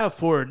do my best. It's all about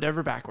forward,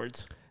 never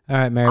backwards. All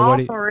right, Mary. All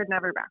forward,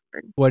 never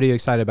backward. What are you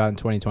excited about in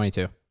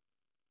 2022? So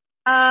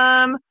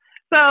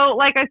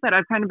like I said,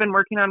 I've kind of been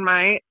working on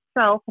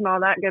myself and all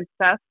that good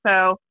stuff.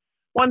 So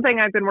one thing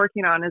I've been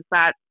working on is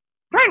that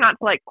I'm trying not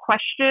to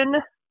question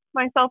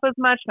myself as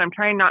much, and I'm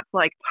trying not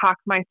to talk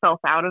myself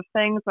out of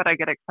things that I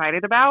get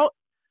excited about.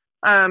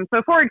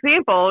 So for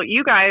example,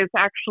 you guys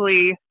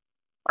actually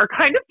are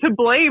kind of to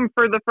blame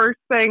for the first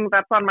thing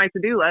that's on my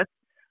to-do list.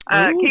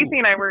 Casey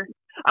and I were,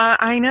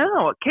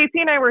 Casey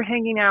and I were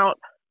hanging out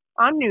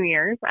on New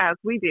Year's, as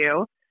we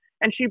do,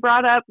 and she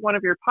brought up one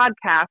of your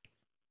podcasts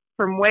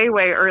from way,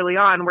 way early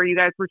on where you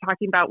guys were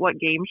talking about what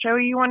game show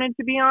you wanted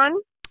to be on.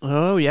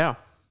 Oh, yeah.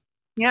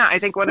 Yeah, I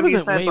think one of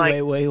you said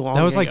way long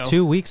that was ago.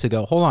 2 weeks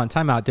ago. Hold on,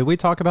 time out. Did we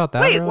talk about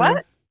that? Wait, earlier?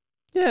 what?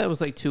 Yeah, it was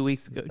 2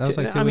 weeks ago. That was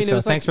 2 weeks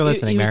ago. Thanks for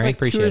listening, Mary.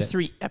 Appreciate it. 2 or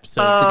 3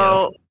 episodes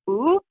ago.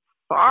 Ooh,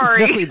 sorry. It's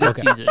definitely this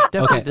season.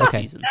 Definitely this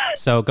season.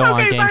 So go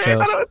on, game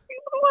shows. I thought it was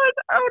season 1.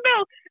 Oh,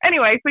 no.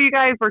 Anyway, so you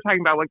guys were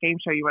talking about what game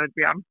show you wanted to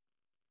be on.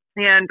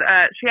 And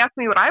she asked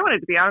me what I wanted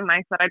to be on, and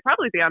I said I'd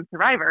probably be on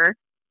Survivor.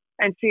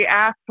 And she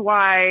asked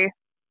why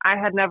I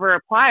had never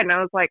applied, and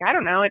I was like, I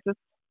don't know.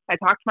 I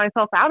talked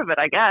myself out of it,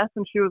 I guess.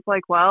 And she was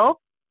like, well,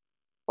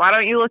 why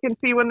don't you look and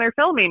see when they're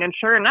filming? And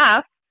sure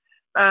enough,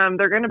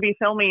 they're going to be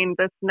filming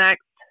this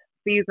next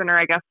season, or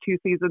I guess 2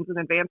 seasons in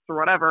advance or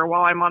whatever,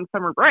 while I'm on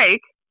summer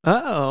break.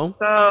 Uh-oh.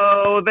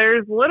 So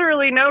there's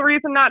literally no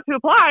reason not to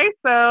apply.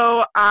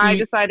 So I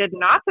decided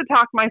not to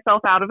talk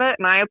myself out of it,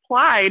 and I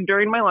applied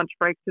during my lunch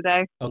break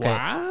today. Okay.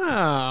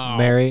 Wow.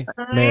 Mary,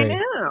 I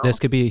know. this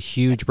could be a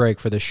huge break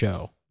for the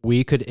show.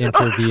 We could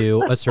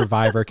interview a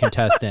Survivor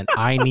contestant.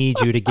 I need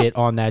you to get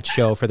on that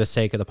show for the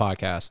sake of the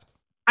podcast.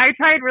 I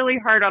tried really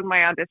hard on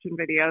my audition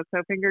video,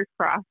 so fingers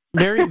crossed.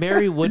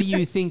 Mary, what do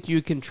you think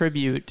you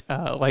contribute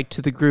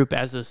to the group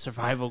as a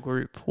survival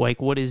group? Like,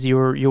 what is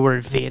your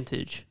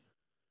advantage?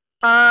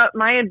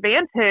 My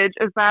advantage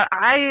is that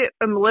I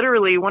am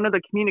literally one of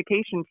the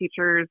communication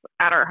teachers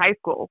at our high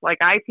school. Like,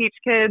 I teach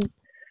kids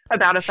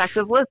about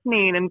effective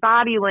listening and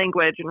body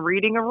language and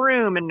reading a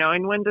room and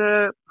knowing when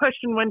to push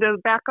and when to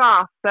back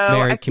off. So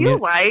Mary, I feel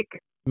like...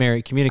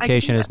 Mary,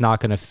 communication is not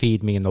going to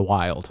feed me in the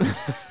wild.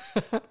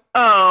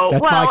 Oh,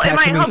 That's well, not it might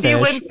catching me help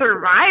you fish. win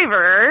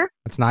Survivor.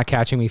 It's not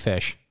catching me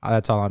fish.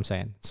 That's all I'm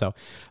saying. So, all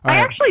I right.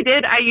 actually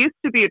did. I used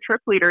to be a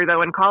trip leader,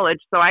 though, in college.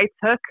 So I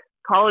took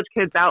college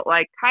kids out,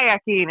 like,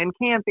 kayaking and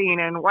camping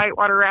and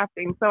whitewater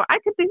rafting. So I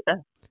could do this.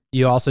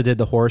 You also did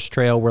the horse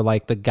trail where,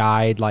 like, the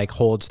guide, like,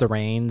 holds the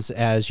reins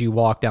as you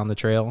walk down the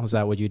trail. Is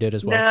that what you did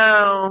as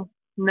well?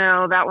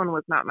 No, that one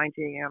was not my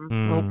jam.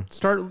 Well,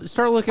 start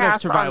looking up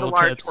Pass on survival the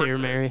large tips here,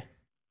 horses. Mary.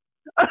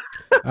 All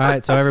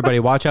right, so everybody,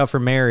 watch out for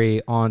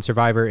Mary on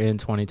Survivor in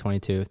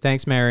 2022.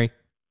 Thanks, Mary.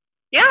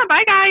 Yeah,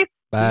 bye, guys.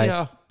 Bye. See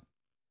ya.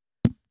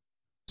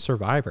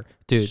 Survivor.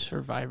 Dude,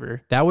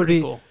 Survivor. that would Pretty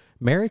be... cool.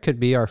 Mary could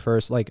be our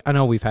first, like, I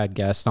know we've had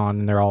guests on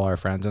and they're all our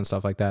friends and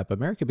stuff like that, but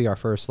Mary could be our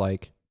first,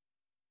 like,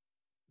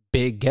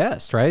 big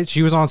guest, right?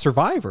 She was on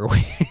Survivor.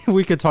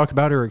 We could talk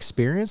about her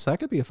experience. That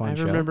could be a fun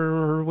show. I remember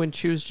her when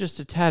she was just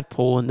a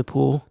tadpole in the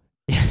pool.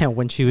 Yeah,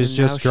 when she was And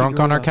just now she drunk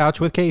grew on our up.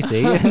 couch with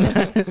Casey.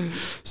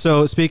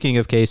 So speaking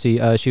of Casey,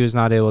 she was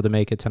not able to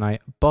make it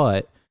tonight,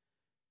 but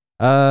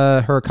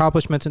her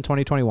accomplishments in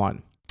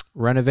 2021,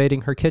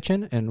 renovating her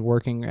kitchen and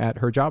working at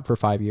her job for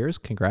 5 years.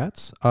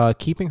 Congrats.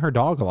 Keeping her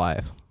dog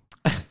alive.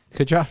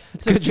 Good job.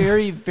 It's a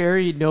very,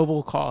 very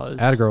noble cause.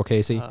 Atta girl,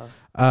 Casey.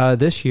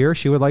 This year,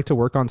 she would like to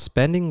work on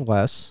spending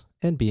less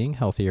and being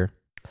healthier.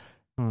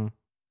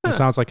 That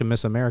sounds like a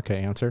Miss America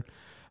answer.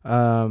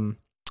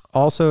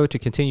 Also, to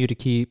continue to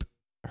keep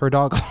her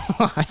dog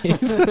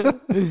alive.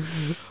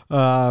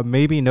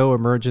 Maybe no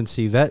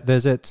emergency vet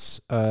visits,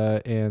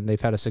 and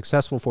they've had a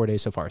successful 4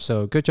 days so far.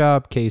 So good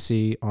job,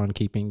 Casey, on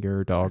keeping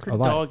your dog Her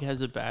alive. dog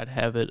has a bad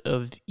habit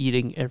of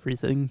eating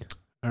everything.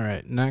 All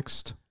right,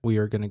 next we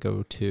are going to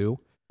go to,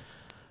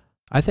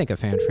 I think, a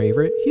fan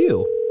favorite,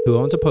 Hugh, who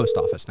owns a post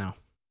office now.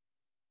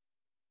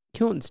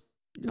 Keelan's,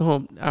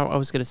 I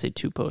was going to say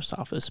 2 post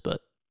office,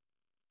 but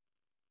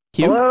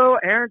Hugh? Hello,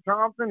 Aaron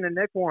Thompson and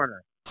Nick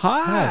Warner.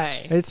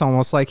 Hi. It's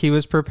almost like he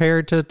was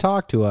prepared to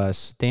talk to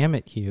us. Damn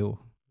it, Hugh.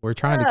 We're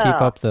trying to keep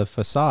up the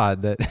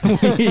facade that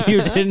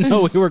you didn't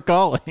know we were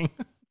calling.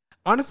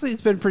 Honestly, it's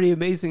been pretty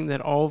amazing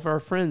that all of our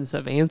friends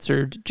have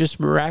answered just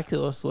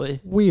miraculously.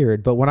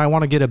 Weird, but when I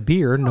want to get a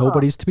beer,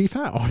 nobody's to be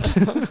found.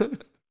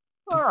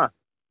 Huh.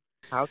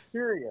 How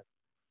curious.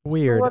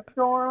 Weird. What's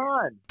going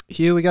on?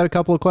 Hugh, we got a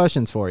couple of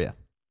questions for you.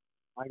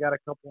 I got a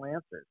couple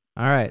answers.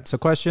 All right, so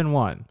question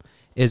 1.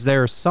 Is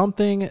there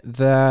something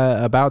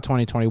about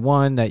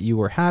 2021 that you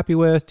were happy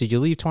with? Did you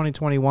leave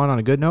 2021 on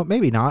a good note?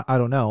 Maybe not. I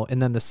don't know.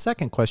 And then the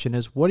second question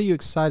is, what are you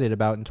excited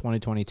about in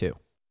 2022?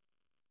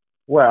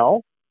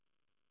 Well,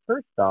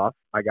 first off,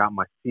 I got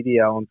my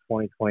CDL in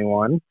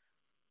 2021.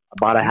 I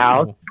bought a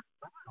house,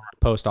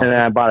 Post and then I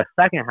office. bought a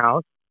second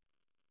house,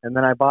 and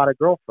then I bought a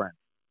girlfriend.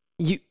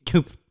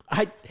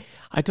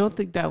 I don't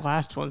think that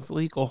last one's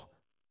legal.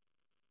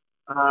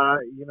 I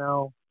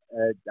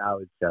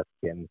was just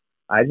kidding.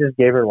 I just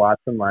gave her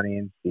lots of money,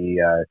 and she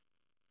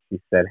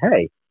said,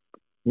 "Hey,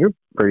 you're a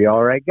pretty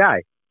all right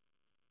guy.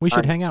 We should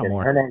I'm hang out kidding.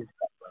 more. Her name's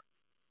Becca.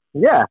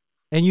 Yeah,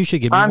 And you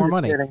should give me I'm more just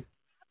money. kidding.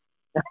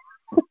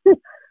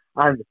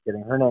 I'm just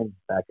kidding. Her name's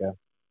Becca.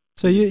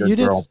 So you Good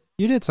did girl.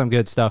 you did some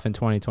good stuff in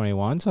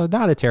 2021. So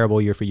not a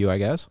terrible year for you, I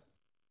guess.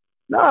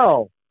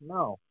 No.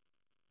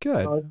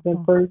 Good. It's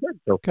been pretty good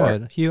so far.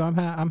 Good. Hugh,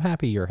 I'm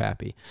happy you're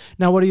happy.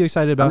 Now, what are you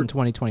excited about in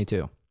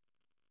 2022?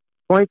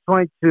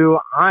 2022,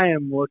 I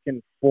am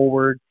looking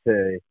forward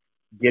to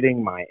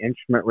getting my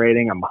instrument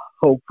rating. I'm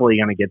hopefully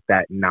going to get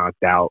that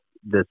knocked out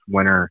this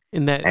winter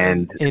And that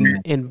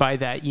and by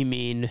that you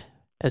mean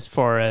as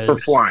far as for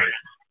flying.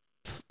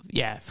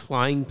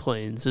 Flying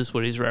planes is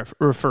what he's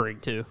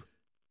referring to.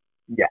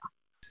 Yeah.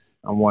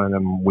 I'm one of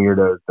them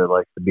weirdos that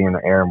likes to be in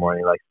the air more than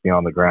he likes to be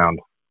on the ground.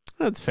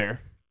 That's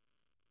fair.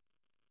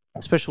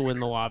 Especially when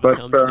the lava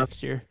comes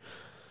next year.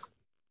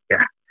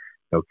 Yeah,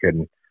 no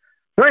kidding.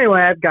 So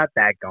anyway, I've got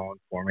that going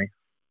for me.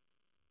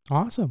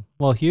 Awesome.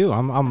 Well, Hugh,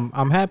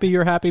 I'm happy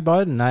you're happy,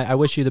 bud, and I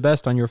wish you the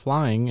best on your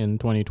flying in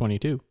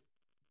 2022.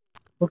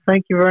 Well,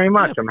 thank you very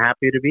much. I'm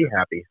happy to be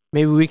happy.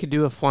 Maybe we could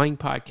do a flying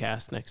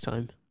podcast next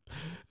time.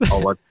 Oh,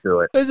 let's do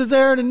it. This is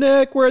Aaron and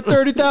Nick. We're at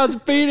 30,000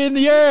 feet in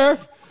the air.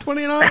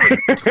 29,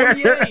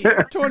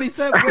 28,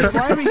 27. Wait,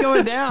 why are we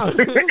going down?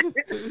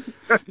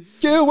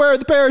 Hugh, where are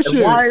the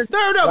parachutes? Why is-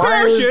 There are no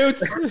why is-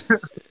 parachutes.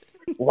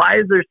 Why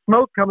is there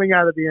smoke coming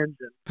out of the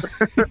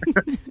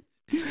engine?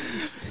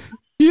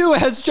 You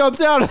has jumped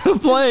out of the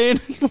plane.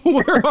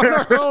 We're on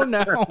our own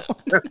now.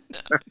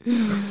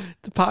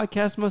 The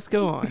podcast must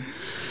go on.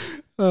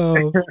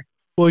 Oh,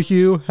 well,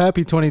 Hugh,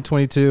 happy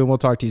 2022, and we'll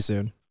talk to you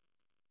soon.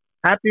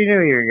 Happy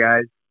New Year,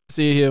 guys.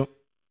 See you.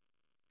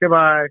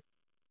 Goodbye.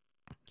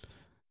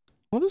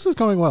 Well, this is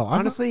going well.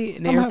 Honestly,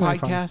 an I'm air having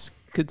fun. podcast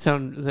could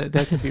sound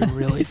that could be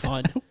really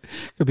fun.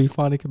 Could be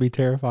fun. It could be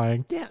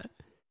terrifying. Yeah.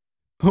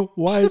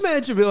 Why Just is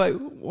imagine be like,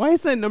 why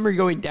is that number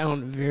going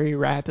down very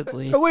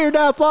rapidly? we're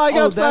now flying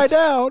upside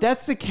down?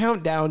 That's the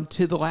countdown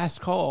to the last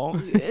call.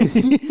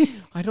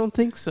 I don't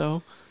think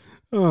so.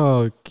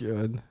 Oh,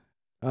 good.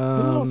 What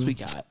else we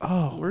got?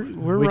 Oh,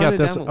 We're we got running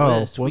this. down the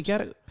list. We whoops. got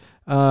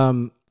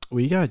it.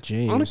 We got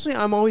James. Honestly,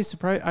 I'm always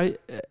surprised.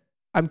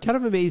 I'm kind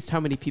of amazed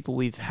how many people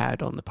we've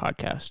had on the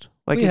podcast.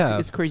 Like We have.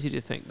 it's crazy to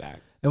think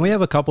back. And we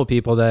have a couple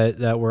people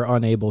that were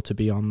unable to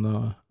be on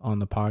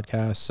the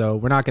podcast, so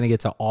we're not going to get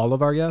to all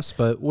of our guests,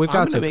 but we've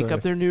got to make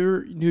up their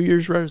New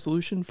Year's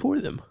resolution for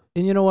them.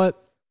 And you know what?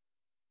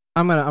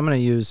 I'm gonna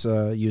use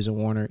a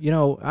warner. You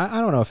know, I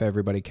don't know if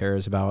everybody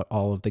cares about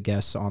all of the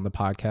guests on the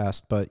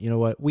podcast, but you know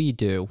what? We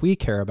do. We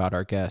care about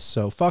our guests.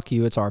 So fuck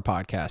you. It's our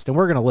podcast, and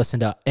we're gonna listen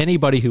to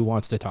anybody who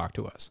wants to talk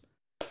to us.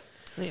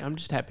 Hey, I'm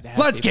just happy to have.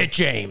 Let's people. get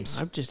James.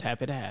 I'm just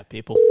happy to have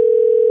people.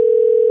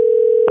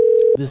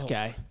 This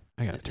guy.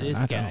 I gotta turn This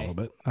that down a guy. little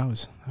bit. That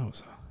was.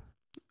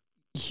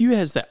 Hugh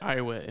has that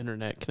Iowa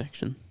internet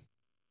connection.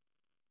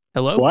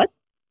 Hello? What?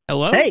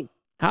 Hello? Hey.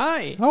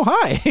 Hi. Oh,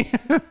 hi.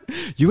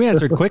 You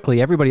answered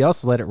quickly. Everybody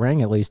else let it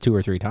ring at least 2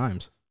 or 3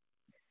 times.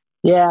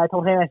 Yeah, I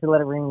told him I should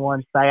let it ring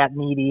once. I got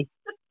needy.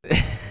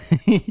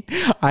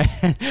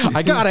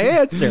 I got to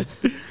answer.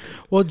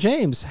 Well,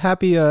 James,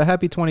 happy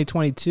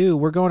 2022.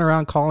 We're going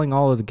around calling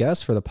all of the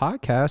guests for the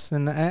podcast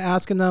and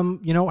asking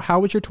them, you know, how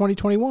was your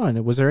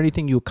 2021? Was there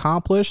anything you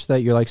accomplished that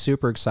you're like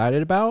super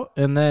excited about?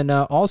 And then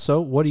also,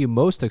 what are you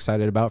most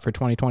excited about for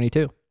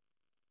 2022?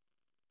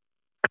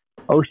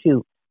 Oh,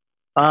 shoot.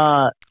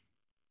 Oh,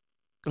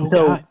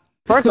 So, God.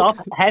 first off,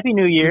 Happy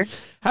New Year.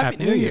 Happy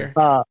New Year.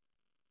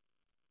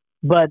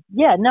 But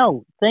yeah,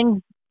 no,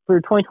 things for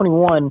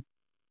 2021,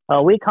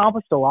 we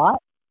accomplished a lot.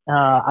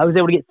 I was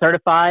able to get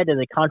certified as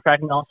a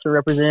contracting officer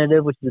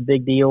representative, which is a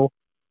big deal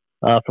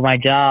for my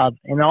job.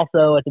 And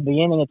also at the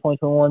beginning of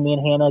 2021, me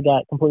and Hannah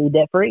got completely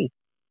debt free.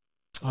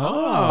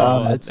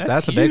 Oh, that's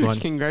a big huge. one.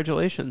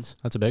 Congratulations.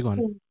 That's a big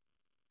one.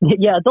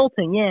 Yeah,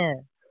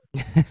 adulting,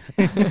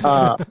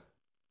 yeah.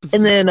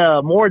 And then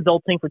more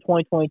adulting for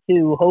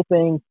 2022,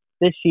 hoping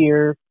this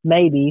year,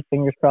 maybe,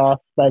 fingers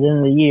crossed, by the end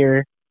of the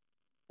year,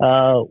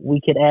 we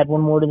could add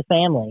one more to the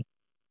family.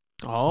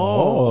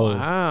 Oh,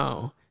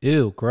 wow.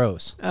 Ew,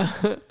 gross.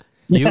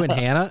 You and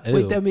Hannah? Ew.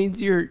 Wait, that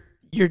means you're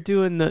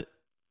doing the...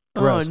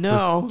 Gross. Oh,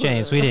 no.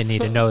 James, we didn't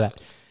need to know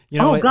that. You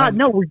know Oh, what? God,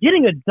 no, we're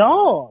getting a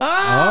dog.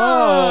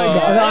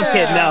 Oh, No, I'm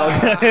kidding,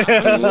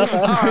 no.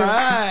 All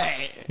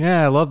right.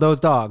 Yeah, I love those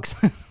dogs.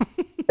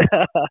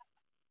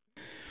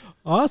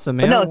 Awesome,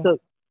 man. But no, so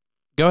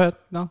Go ahead.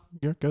 No,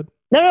 you're good.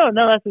 no, that's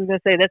what I was gonna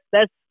say.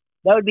 That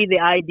would be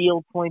the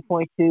ideal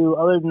 2022.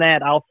 Other than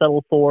that, I'll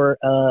settle for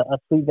a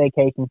sweet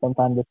vacation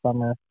sometime this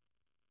summer.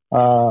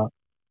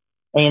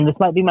 And this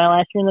might be my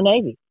last year in the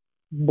Navy.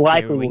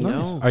 Likely. There we will be. go.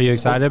 Nice. Are you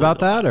excited about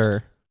that,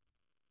 or?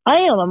 I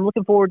am. I'm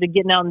looking forward to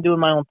getting out and doing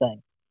my own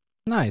thing.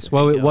 Nice. There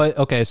you Well, go. what?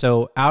 Okay,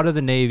 so out of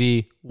the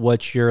Navy,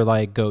 what's your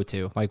like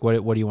go-to? Like,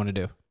 what do you want to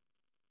do?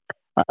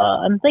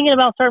 I'm thinking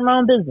about starting my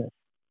own business.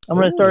 I'm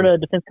going to start a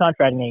defense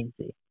contracting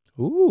agency.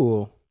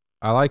 Ooh,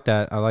 I like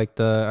that. I like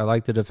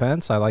the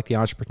defense. I like the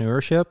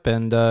entrepreneurship,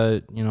 and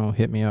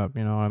hit me up.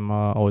 You know, I'm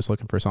always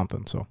looking for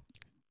something. So.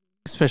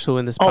 Especially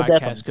when this Oh, podcast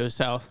definitely. goes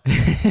south.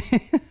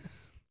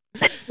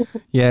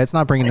 Yeah, it's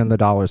not bringing in the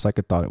dollars like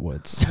I thought it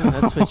would. So. Oh,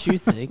 that's what you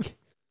think.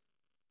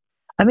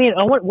 I mean,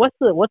 what's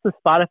the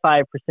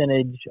Spotify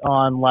percentage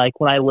on like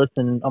when I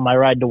listen on my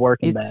ride to work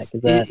and back?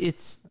 Is that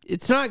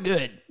It's not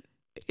good.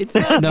 It's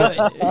not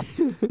No.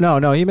 good.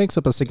 No, he makes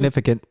up a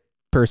significant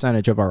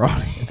percentage of our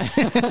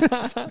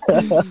audience.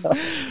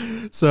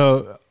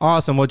 So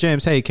awesome. Well,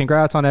 James, hey,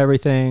 congrats on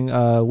everything.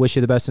 Wish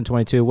you the best in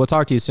 22. We'll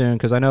talk to you soon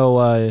because I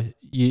know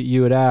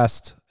you had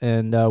asked,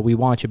 and we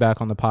want you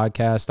back on the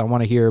podcast. I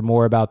want to hear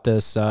more about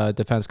this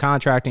defense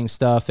contracting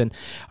stuff. And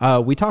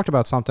we talked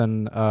about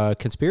something,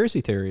 conspiracy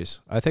theories.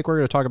 I think we're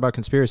going to talk about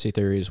conspiracy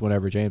theories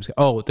whenever James.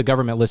 Oh, the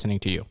government listening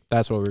to you.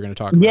 That's what we're going to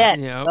talk about. yeah?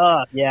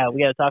 Yeah. Yeah,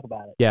 we got to talk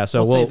about it. Yeah.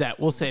 So We'll save that.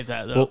 We'll save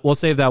that though. We'll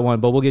save that one,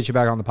 but we'll get you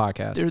back on the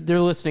podcast.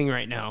 They're listening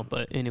right now,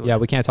 but anyway. Yeah,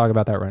 we can't talk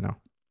about that right now.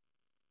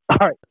 All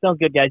right, sounds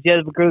good, guys. You guys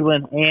have a good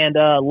one, and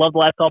love the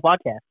Last Call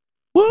podcast.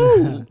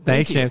 Woo!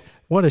 Thanks, you. James.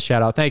 What a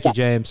shout out. Thank you,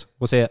 James.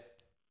 We'll see it.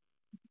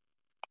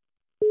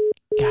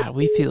 God,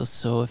 we feel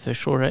so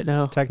official right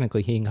now.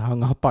 Technically, he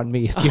hung up on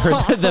me if you heard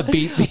the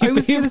beep beep. I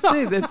was beep. going to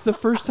say, that's the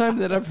first time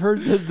that I've heard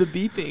the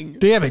beeping.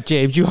 Damn it,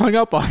 James, you hung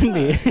up on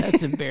me.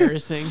 That's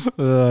embarrassing.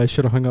 I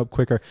should have hung up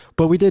quicker.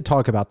 But we did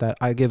talk about that.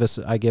 I give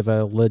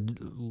a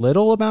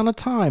little amount of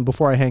time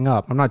before I hang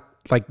up. I'm not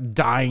like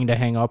dying to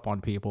hang up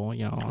on people.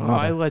 You know.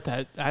 I let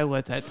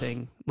that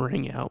thing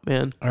ring out,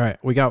 man. All right,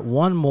 we got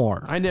one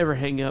more. I never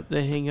hang up.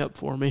 They hang up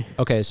for me.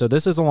 Okay, so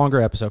this is a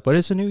longer episode, but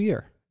it's a new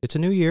year. It's a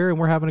new year, and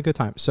we're having a good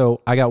time. So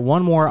I got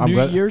one more.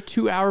 New year,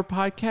 2-hour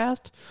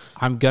podcast.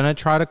 I'm gonna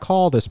try to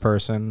call this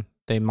person.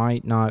 They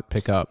might not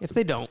pick up. If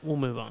they don't, we'll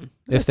move on.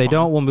 If they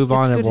don't, we'll move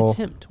on. It's a and good we'll.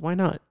 attempt. Why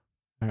not?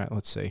 All right,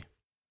 let's see.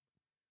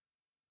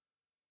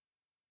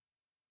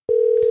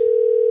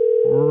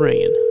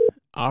 Ringing.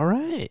 All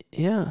right.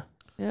 Yeah.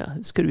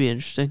 This could be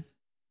interesting.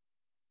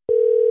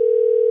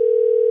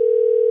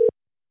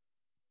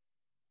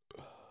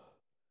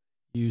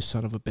 You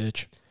son of a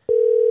bitch.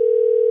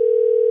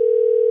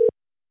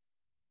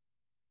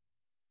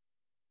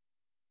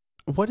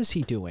 What is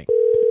he doing?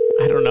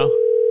 I don't know.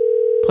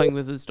 Playing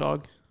with his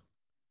dog.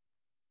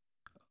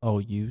 Oh,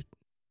 you.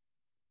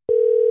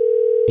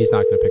 He's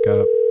not going to pick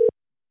up.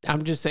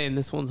 I'm just saying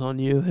this one's on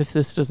you if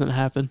this doesn't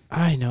happen.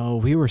 I know.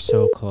 We were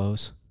so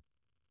close.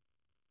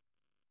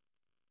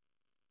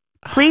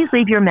 Please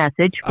leave your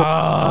message. Oh,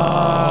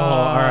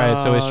 all right.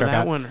 So we struck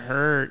that out. one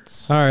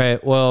hurts. All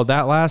right. Well,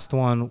 that last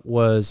one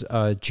was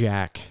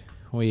Jack.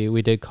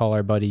 We did call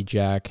our buddy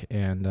Jack,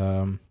 and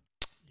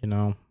you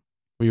know,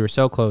 we were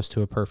so close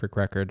to a perfect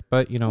record.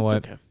 But you know what?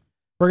 Okay.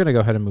 We're gonna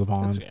go ahead and move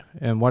on. That's okay.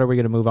 And what are we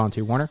gonna move on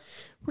to, Warner?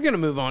 We're going to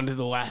move on to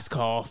the last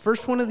call.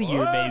 First one of the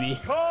year, baby.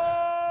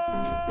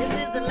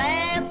 This is the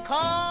last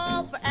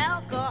call for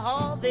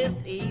alcohol this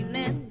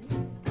evening.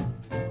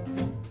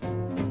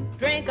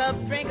 Drink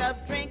up, drink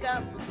up, drink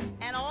up,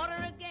 and order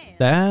again.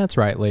 That's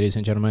right, ladies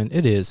and gentlemen.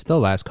 It is the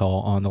last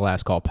call on the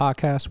Last Call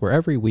podcast, where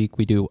every week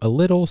we do a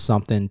little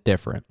something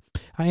different.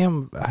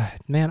 I'm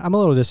a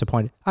little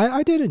disappointed.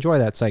 I did enjoy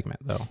that segment,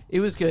 though.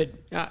 It was good.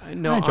 No, I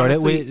enjoyed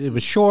honestly, it. It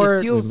was short.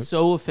 It feels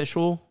so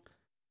official.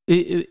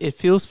 It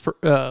feels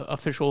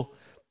official,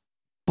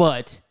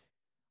 but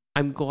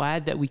I'm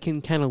glad that we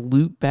can kind of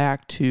loop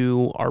back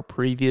to our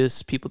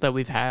previous people that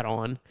we've had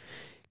on,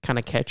 kind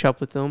of catch up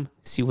with them,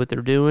 see what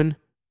they're doing,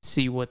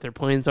 see what their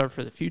plans are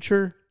for the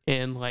future,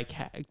 and like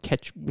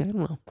catch. I don't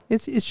know.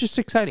 It's just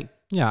exciting.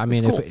 Yeah, I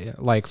mean, cool. if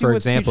like See for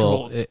what the future example,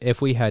 holds.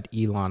 if we had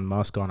Elon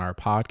Musk on our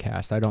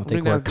podcast, I don't think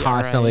think that we're would be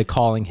constantly alright.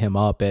 calling him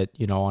up at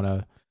on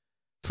a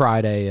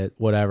Friday at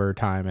whatever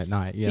time at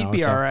night. He'd be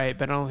so all right,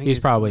 but I don't think he's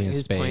probably in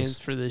his space. plans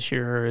for this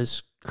year are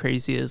as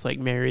crazy as like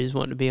Mary's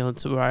wanting to be on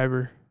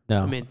Survivor.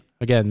 No, I mean,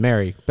 again,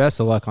 Mary, best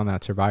of luck on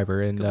that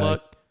Survivor, and good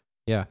luck.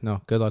 yeah,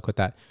 no, good luck with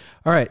that.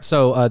 All right,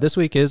 so this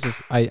week is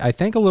I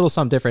think a little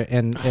something different,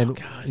 and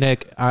God.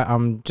 Nick,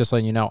 I'm just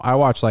letting you know, I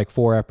watched like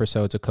 4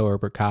 episodes of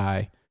Cobra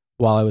Kai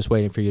while I was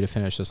waiting for you to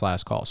finish this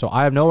last call. So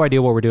I have no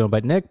idea what we're doing,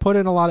 but Nick put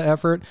in a lot of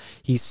effort.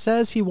 He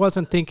says he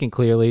wasn't thinking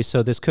clearly,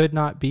 so this could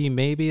not be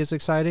maybe as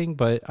exciting,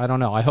 but I don't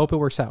know. I hope it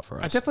works out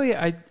for us. I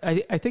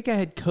think I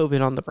had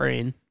COVID on the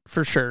brain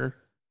for sure.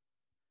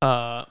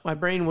 My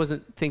brain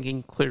wasn't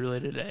thinking clearly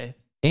today,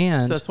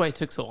 And so that's why it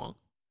took so long.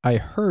 I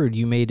heard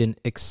you made an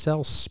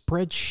Excel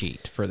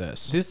spreadsheet for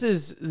this. This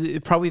is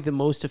probably the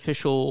most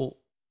official,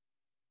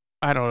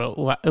 I don't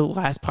know,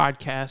 last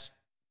podcast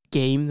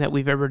game that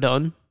we've ever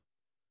done.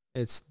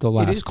 It's the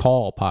Last is-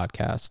 Call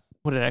podcast.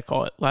 What did I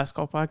call it? Last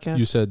call podcast?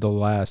 You said the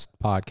last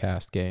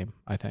podcast game,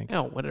 I think.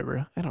 Oh,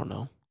 whatever. I don't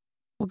know.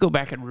 We'll go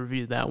back and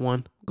review that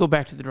one. Go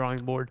back to the drawing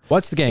board.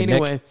 What's the game,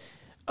 Nick? Anyway,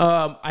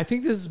 I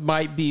think this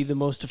might be the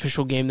most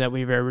official game that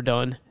we've ever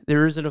done.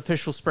 There is an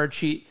official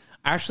spreadsheet.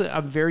 Actually,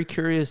 I'm very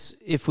curious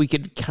if we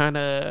could kind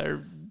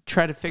of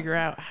try to figure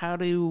out how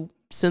to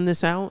send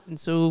this out and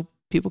so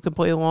people can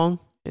play along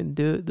and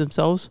do it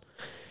themselves.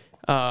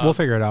 We'll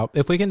figure it out.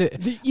 If we can do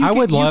you I can-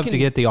 would you love can- to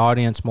get the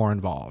audience more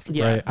involved.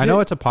 Yeah. Right? I know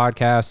it's a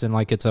podcast and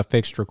like it's a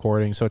fixed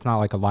recording, so it's not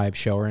like a live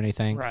show or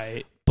anything.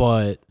 Right.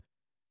 But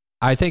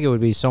I think it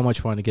would be so much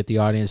fun to get the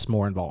audience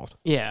more involved.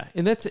 Yeah,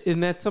 and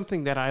that's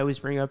something that I always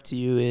bring up to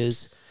you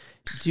is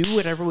do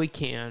whatever we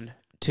can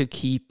to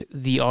keep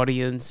the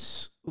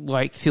audience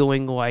like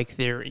feeling like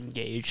they're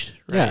engaged.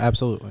 Right? Yeah,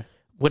 absolutely.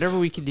 Whatever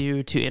we can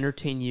do to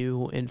entertain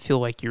you and feel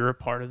like you're a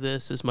part of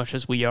this as much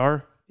as we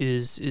are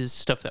is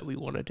stuff that we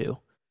want to do.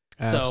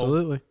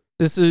 Absolutely.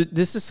 So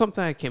this is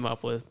something I came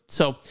up with.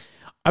 So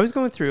I was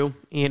going through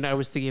and I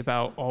was thinking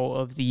about all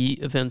of the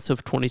events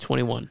of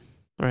 2021,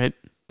 right?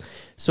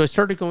 So I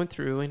started going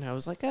through and I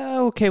was like,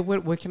 oh, okay,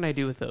 what can I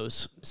do with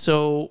those?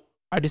 So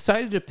I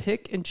decided to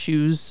pick and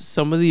choose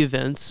some of the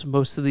events.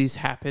 Most of these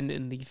happened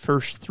in the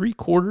first 3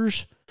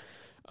 quarters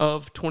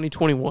of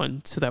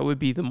 2021. So that would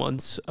be the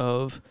months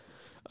of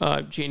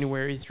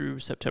January through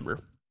September.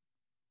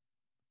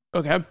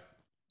 Okay.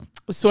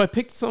 So I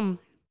picked some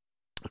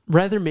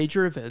rather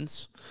major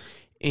events.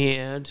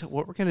 And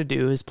what we're going to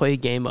do is play a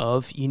game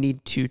of you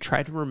need to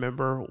try to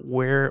remember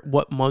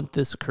what month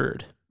this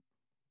occurred.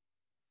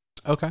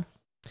 Okay.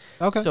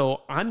 Okay.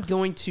 So I'm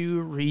going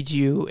to read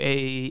you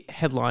a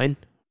headline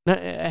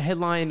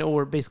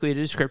or basically a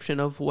description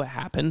of what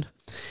happened.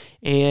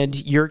 And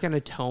you're going to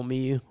tell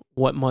me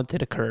what month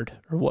it occurred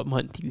or what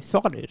month you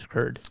thought it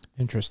occurred.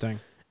 Interesting.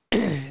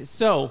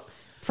 So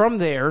from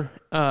there,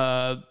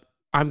 I'm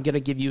going to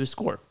give you a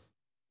score.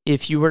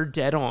 If you are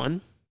dead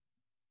on,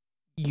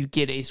 you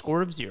get a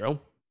score of 0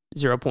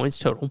 points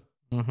total.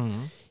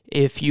 Mm-hmm.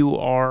 If you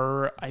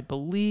are, I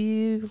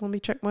believe, let me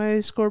check my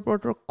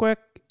scoreboard real quick.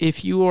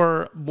 If you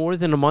are more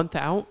than a month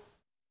out,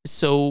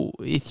 so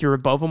if you're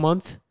above a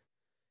month,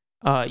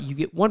 you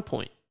get 1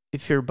 point.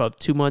 If you're above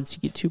 2 months, you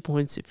get 2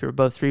 points. If you're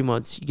above 3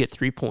 months, you get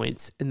 3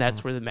 points. And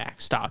that's where the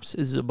max stops,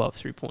 is above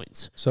 3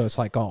 points. So it's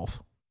like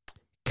golf.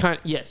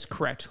 Yes,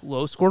 correct.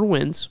 Low score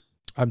wins.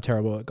 I'm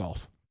terrible at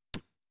golf.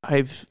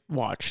 I've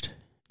watched,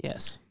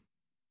 yes.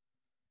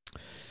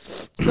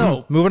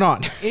 So moving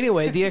on.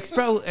 Anyway, the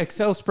Excel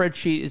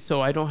spreadsheet is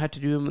so I don't have to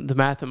do the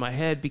math in my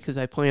head because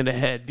I planned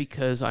ahead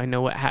because I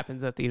know what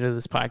happens at the end of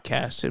this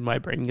podcast and my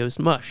brain goes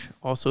mush.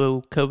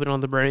 Also, COVID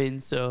on the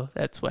brain, so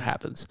that's what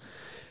happens.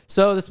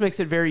 So this makes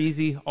it very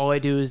easy. All I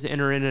do is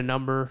enter in a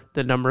number,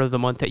 the number of the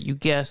month that you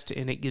guessed,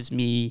 and it gives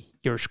me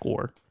your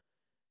score.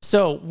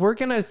 So we're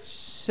going to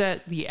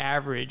set the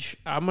average.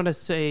 I'm going to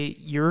say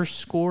your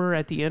score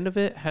at the end of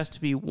it has to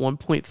be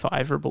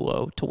 1.5 or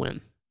below to win.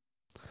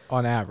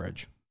 On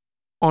average.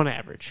 On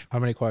average. How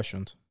many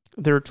questions?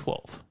 There are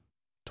 12.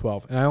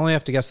 12. And I only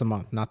have to guess the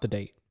month, not the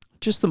date.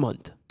 Just the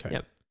month. Okay.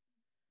 Yep.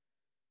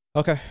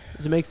 Okay.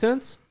 Does it make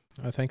sense?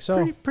 I think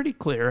so. Pretty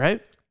clear,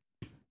 right?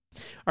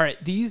 All right.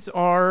 These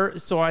are,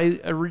 so I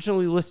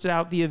originally listed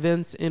out the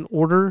events in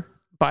order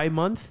by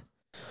month.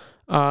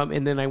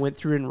 And then I went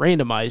through and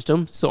randomized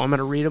them. So I'm going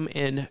to read them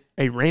in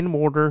a random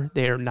order.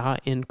 They are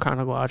not in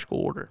chronological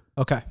order.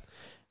 Okay.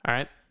 All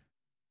right.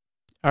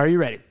 Are you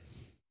ready?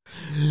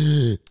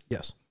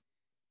 Yes.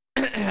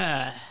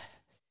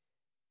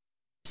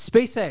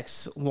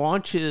 SpaceX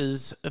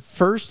launches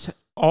first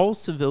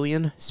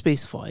all-civilian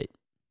spaceflight.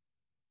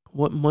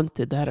 What month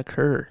did that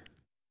occur?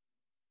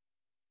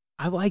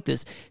 I like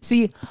this.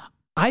 See,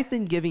 I've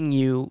been giving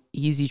you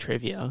easy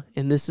trivia,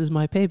 and this is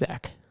my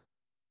payback.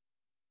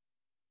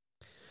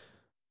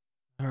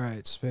 All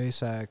right,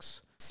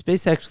 SpaceX.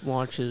 SpaceX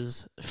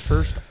launches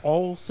first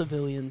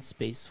all-civilian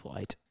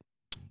spaceflight.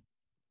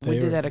 When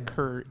did that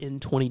occur in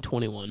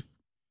 2021?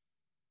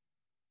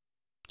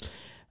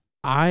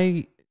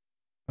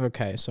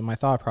 Okay, so my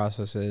thought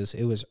process is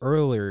it was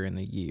earlier in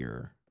the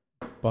year,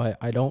 but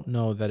I don't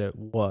know that it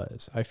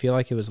was. I feel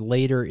like it was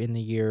later in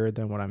the year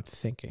than what I'm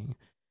thinking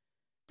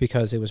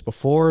because it was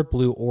before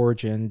Blue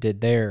Origin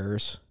did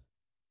theirs,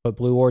 but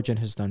Blue Origin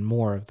has done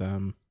more of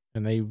them,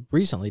 and they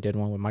recently did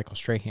one with Michael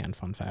Strahan,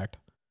 fun fact.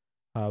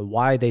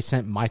 Why they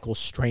sent Michael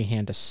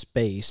Strahan to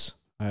space.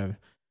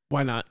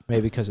 Why not?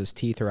 Maybe because his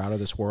teeth are out of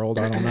this world.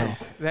 I don't know.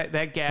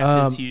 that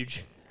gap is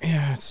huge.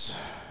 Yeah, it's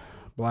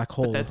black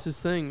hole. But that's his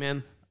thing,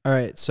 man. All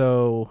right,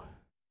 so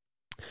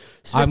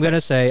SpaceX. I'm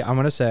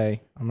gonna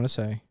say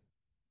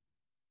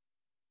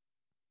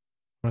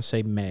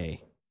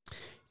May.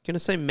 Gonna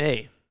say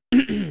May.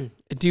 Do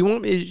you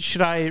want me?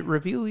 Should I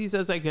reveal these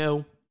as I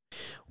go,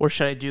 or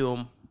should I do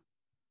them?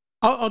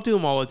 I'll do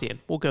them all at the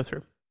end. We'll go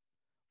through.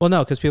 Well,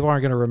 no, because people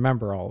aren't gonna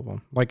remember all of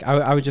them. Like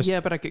I would just. Yeah,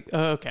 but I could.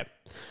 Okay.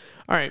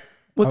 All right.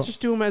 Let's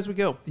just do them as we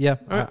go. Yeah,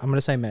 all right. I'm gonna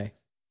say May.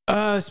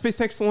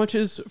 SpaceX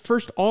launches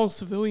first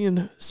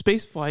all-civilian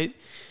spaceflight.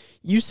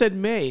 You said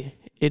May.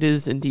 It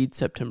is indeed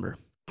September.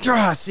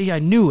 See, I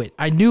knew it.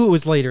 I knew it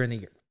was later in the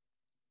year.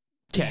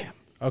 Damn.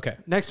 Okay.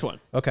 Next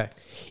one. Okay.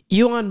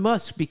 Elon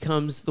Musk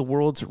becomes the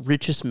world's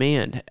richest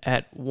man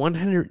at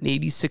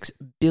 $186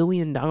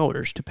 billion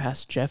to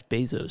pass Jeff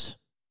Bezos.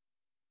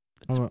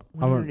 That's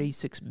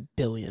 $186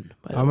 billion.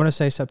 I'm going to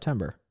say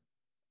September.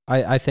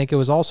 I think it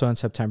was also in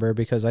September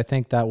because I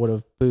think that would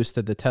have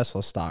boosted the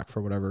Tesla stock for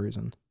whatever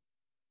reason.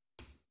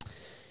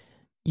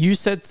 You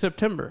said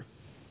September.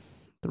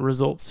 The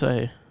results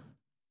say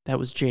that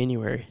was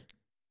January.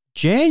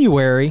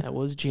 January? That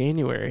was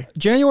January.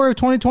 January of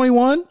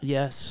 2021?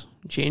 Yes.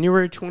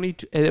 January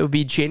 22. It would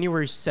be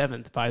January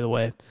 7th, by the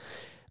way.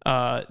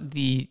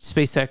 The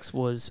SpaceX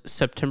was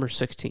September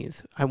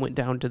 16th. I went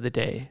down to the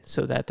day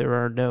so that there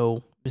are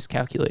no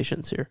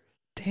miscalculations here.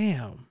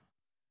 Damn.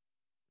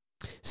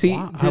 See,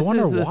 wow. This I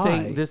wonder is the why.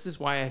 thing. This is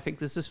why I think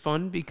this is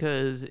fun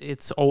because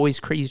it's always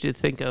crazy to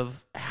think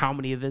of how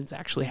many events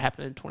actually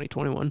happened in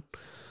 2021.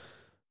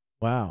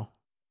 Wow.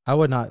 I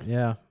would not,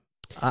 yeah.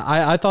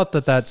 I thought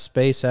that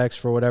SpaceX,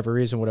 for whatever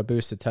reason, would have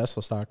boosted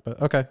Tesla stock,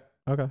 but okay.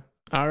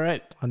 All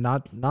right. I'm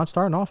not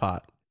starting off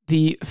hot.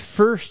 The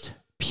first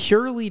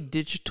purely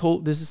digital,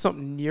 this is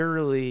something near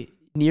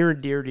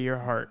and dear to your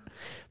heart.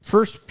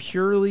 First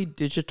purely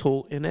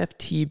digital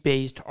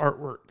NFT-based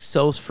artwork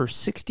sells for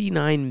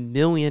 $69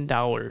 million.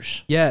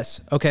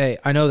 Yes. Okay.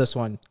 I know this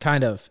one.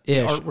 Kind of.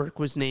 Ish. The artwork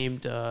was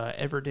named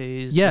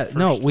Everyday's. Yeah.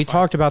 No, we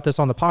talked about this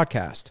on the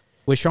podcast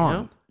with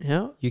Sean.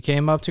 Yeah. You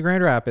came up to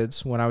Grand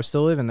Rapids when I was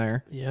still living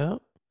there. Yeah.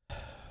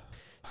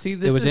 See,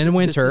 it was in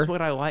winter. This is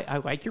what I like. I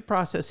like your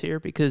process here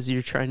because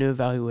you're trying to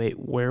evaluate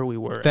where we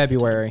were.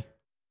 February.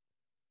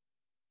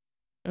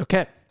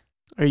 Okay.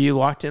 Are you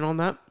locked in on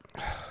that?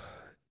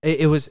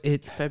 It was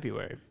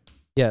February.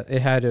 Yeah,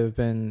 it had to have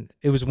been.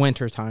 It was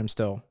winter time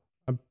still.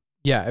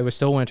 Yeah, it was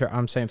still winter.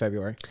 I'm saying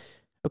February.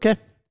 Okay.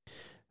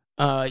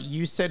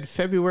 You said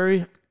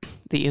February.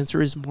 The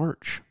answer is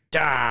March.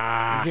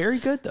 Very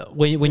good though.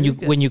 When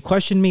you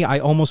questioned me, I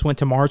almost went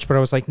to March, but I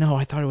was like, no,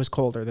 I thought it was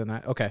colder than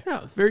that. Okay.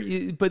 No,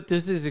 but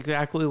this is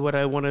exactly what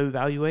I want to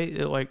evaluate.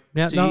 Like,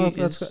 Yeah, no, it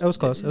was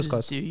close. It was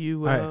close. Do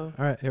you? All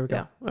right, here we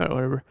go. Yeah,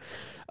 whatever.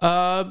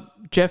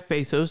 Jeff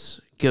Bezos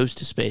goes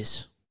to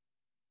space.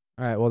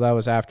 All right. Well, that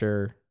was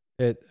after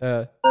it.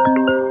 Are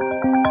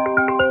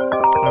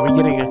we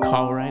getting a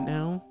call right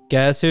now?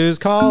 Guess who's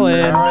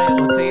calling? All right,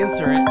 let's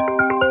answer it.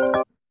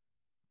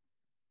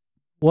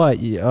 What?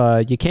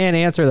 You can't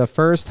answer the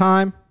first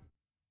time?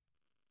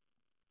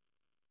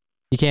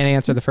 You can't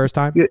answer the first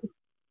time?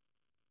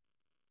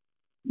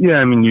 Yeah,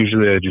 I mean,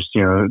 usually I just,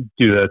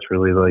 do that to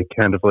really like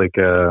kind of like,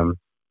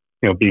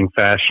 being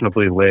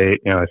fashionably late.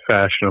 I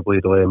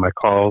fashionably delay my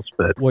calls,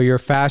 but. Well, you're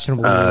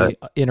fashionably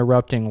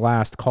interrupting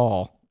last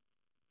call.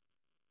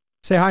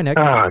 Say hi, Nick.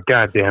 Oh,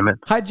 God damn it.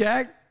 Hi,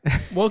 Jack.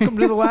 Welcome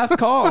to the last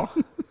call.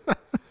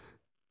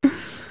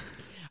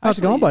 How's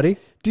it going, buddy?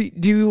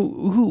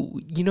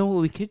 You know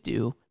what we could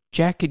do?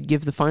 Jack could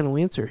give the final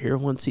answer here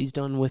once he's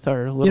done with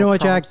our little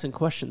prompts and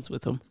questions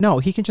with him. No,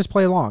 he can just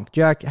play along.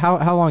 Jack,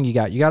 how long you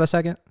got? You got a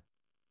second?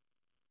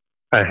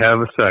 I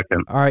have a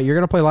second. All right, you're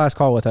going to play last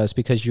call with us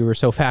because you were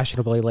so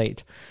fashionably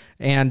late.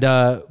 And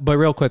but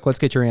real quick, let's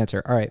get your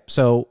answer. All right,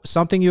 so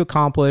something you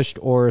accomplished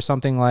or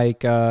something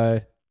like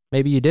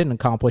maybe you didn't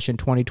accomplish in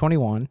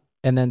 2021,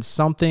 and then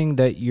something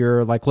that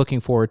you're like looking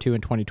forward to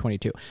in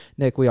 2022.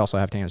 Nick, we also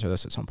have to answer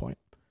this at some point.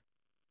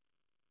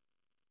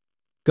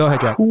 Go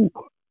ahead, Jack.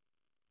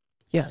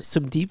 Yeah,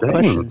 some deep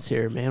questions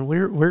here, man.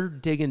 We're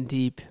digging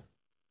deep.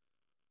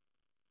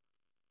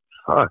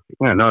 Fuck.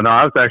 Yeah, no,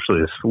 I was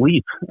actually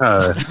asleep.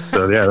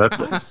 So yeah, that's.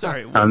 I'm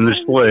sorry. I'm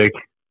just like.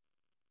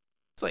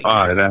 It's like.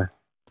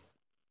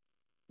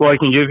 Well, I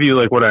can give you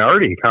like what I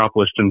already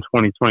accomplished in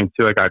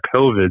 2022. I got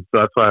COVID, so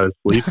that's why I was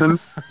sleeping.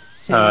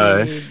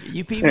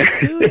 You beat me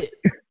to it.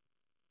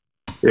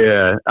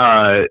 Yeah.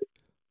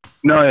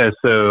 No, yeah.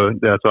 So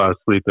that's why I was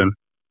sleeping.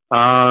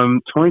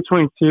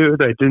 2022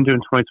 that I didn't do in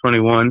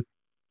 2021.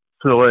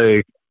 So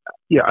like,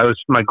 yeah,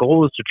 my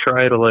goal was to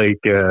try to like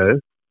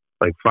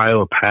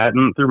file a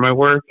patent through my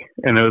work,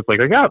 and it was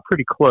like I got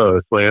pretty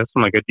close. Like I have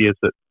some like ideas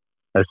that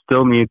I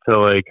still need to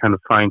like kind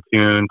of fine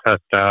tune,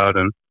 test out,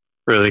 and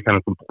really kind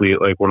of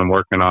complete like what I'm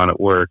working on at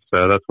work.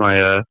 So that's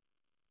my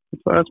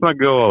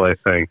goal, I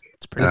think.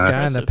 This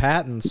guy in the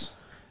patents.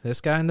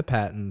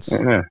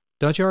 Yeah.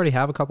 Don't you already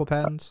have a couple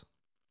patents?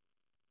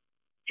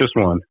 Just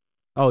one.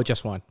 Oh,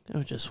 just one.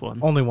 Oh, just one.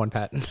 Only one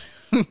patent.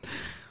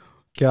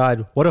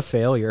 God, what a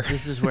failure.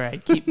 This is where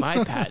I'd keep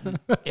my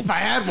patent if I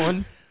had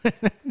one.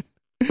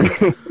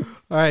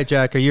 All right,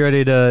 Jack, are you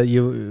ready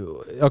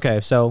to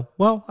okay, so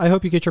I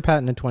hope you get your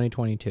patent in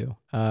 2022.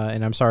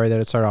 And I'm sorry that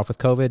it started off with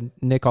COVID.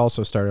 Nick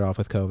also started off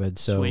with COVID,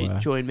 so sweet,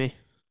 join me.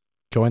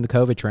 Join the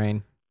COVID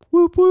train.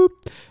 Whoop whoop.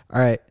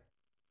 All right.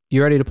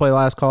 You ready to play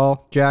last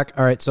call, Jack?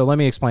 All right, so let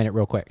me explain it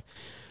real quick.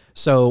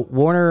 So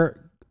Warner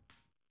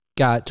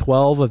got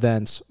 12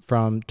 events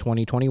from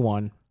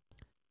 2021,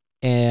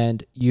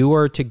 and you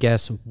were to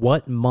guess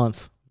what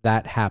month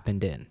that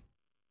happened in.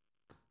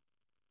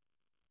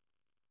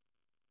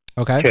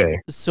 Okay.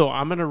 So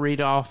I'm going to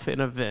read off an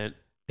event.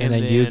 And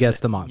then you guess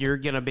the month. You're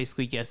going to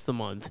basically guess the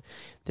month.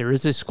 There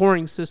is a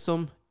scoring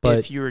system. But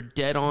if you're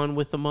dead on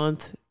with the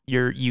month,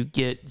 you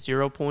get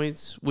 0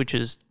 points, which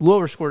is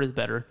lower score is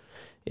better.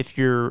 If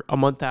you're a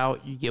month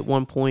out, you get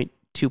 1 point,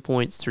 2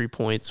 points, 3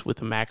 points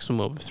with a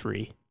maximum of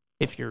 3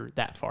 if you're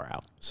that far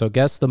out. So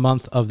guess the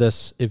month of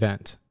this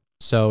event.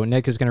 So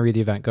Nick is going to read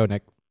the event. Go,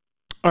 Nick.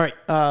 All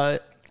right.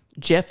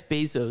 Jeff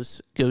Bezos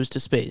goes to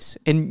space.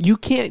 And you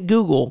can't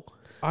Google.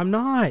 I'm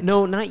not.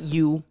 No, not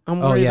you. I'm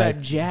worried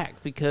about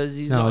Jack because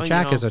he's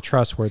Jack is a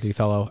trustworthy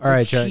fellow. All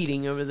right, Jack.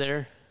 Cheating over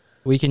there.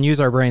 We can use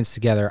our brains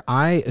together.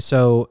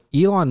 So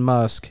Elon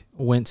Musk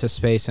went to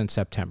space in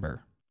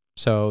September.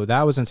 So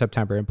that was in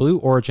September, and Blue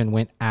Origin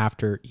went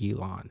after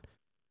Elon.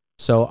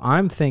 So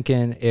I'm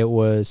thinking it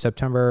was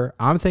September.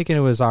 I'm thinking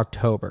it was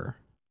October.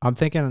 I'm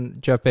thinking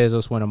Jeff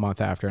Bezos went a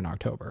month after in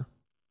October.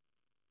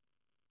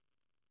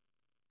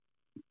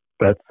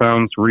 That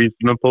sounds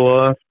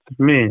reasonable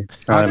to me.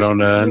 I don't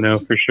know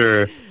for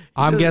sure.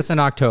 I'm guessing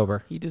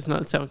October. He does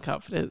not sound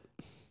confident.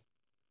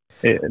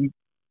 I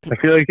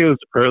feel like it was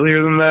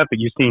earlier than that, but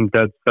you seem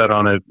dead set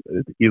on it,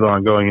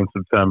 Elon going in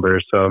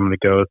September. So I'm going to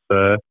go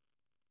with,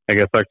 I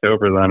guess,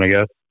 October then, I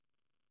guess.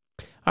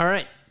 All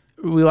right.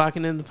 Are we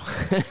locking in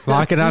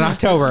locking on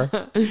October.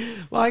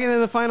 Locking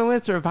in the final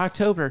answer of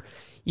October.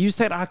 You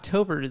said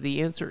October.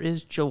 The answer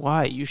is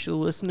July. You should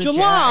listen to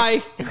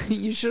July. Jack.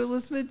 You should have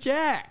listened to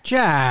Jack.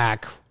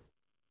 Jack,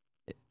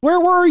 where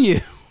were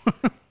you?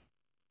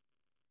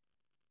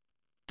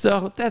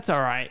 So that's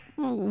all right.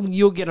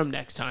 You'll get them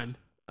next time.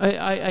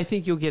 I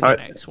think you'll get the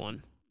next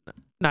one.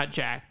 Not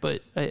Jack,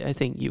 but I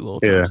think you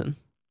will, Thompson.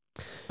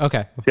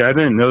 Okay. See, I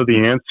didn't know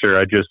the answer.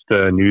 I just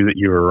knew that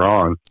you were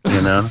wrong.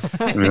 You know,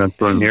 I mean, that's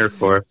what I'm here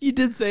for. You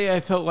did say I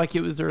felt like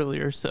it was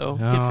earlier, so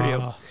good for you.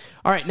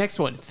 All right, next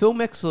one. Phil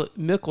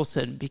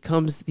Mickelson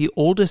becomes the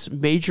oldest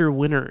major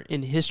winner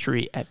in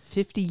history at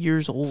 50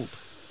 years old.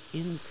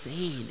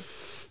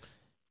 Insane.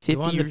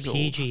 50 years old.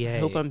 I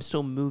hope I'm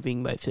still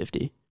moving by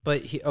 50.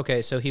 But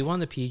so he won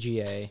the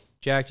PGA.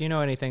 Jack, do you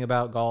know anything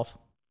about golf?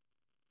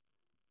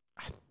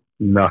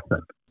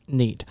 Nothing.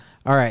 Neat.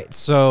 All right,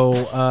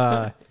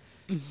 so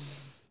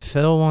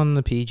Phil won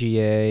the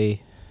PGA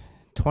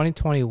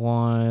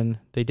 2021.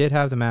 They did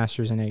have the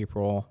Masters in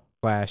April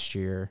last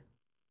year.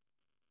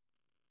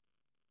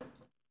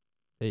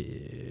 I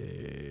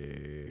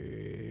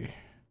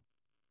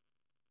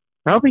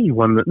don't think he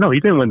won he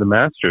didn't win the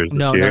Masters this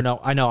year. No.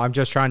 I know. I'm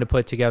just trying to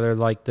put together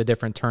like the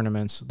different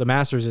tournaments. The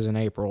Masters is in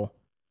April.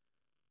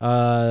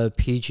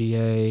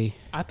 PGA.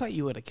 I thought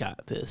you would have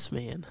got this,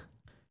 man.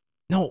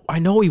 No, I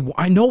know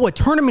what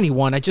tournament he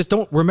won. I just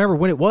don't remember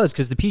when it was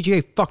because the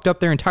PGA fucked up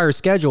their entire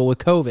schedule with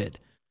COVID.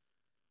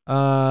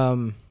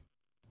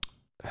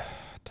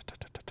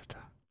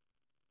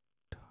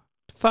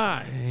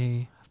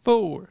 5,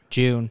 4,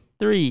 June,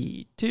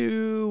 3,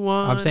 2,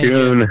 1. I'm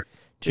saying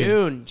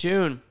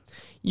June.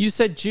 You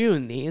said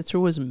June. The answer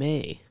was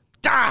May.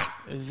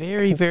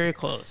 Very, very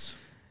close.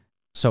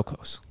 So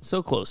close.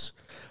 So close.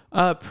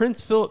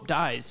 Prince Philip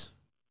dies.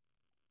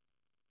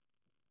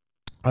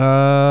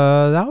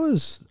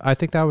 I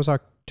think that was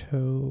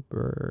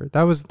October.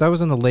 That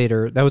was in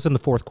the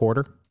fourth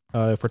quarter.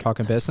 If we're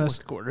talking business.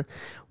 Fourth quarter.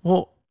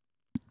 Well,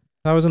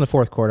 that was in the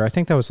fourth quarter. I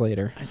think that was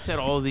later. I said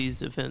all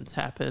these events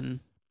happen.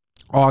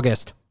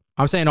 August.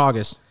 I'm saying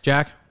August.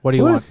 Jack, what do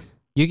you want?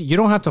 You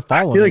don't have to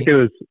follow me.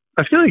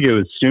 I feel like it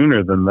was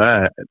sooner than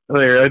that. I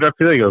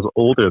feel like it was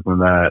older than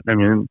that. I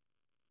mean,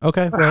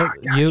 okay, well,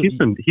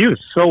 he was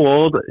so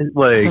old.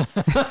 Like,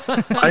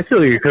 I feel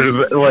like it could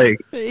have I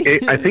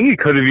think it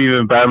could have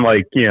even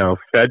been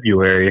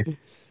February.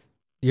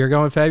 You're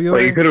going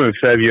February? Like, it could have been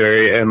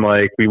February, and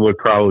we would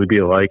probably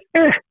be like,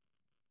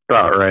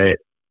 about right.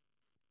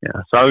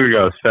 Yeah, so I'm gonna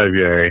go with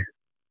February.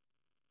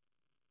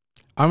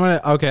 I'm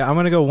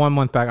gonna go 1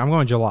 month back. I'm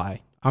going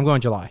July.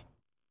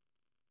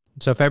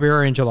 So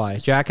February and July.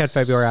 Jack had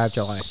February, I have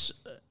July.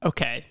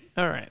 Okay.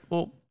 All right.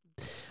 Well,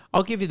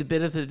 I'll give you the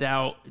benefit of the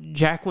doubt.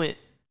 Jack went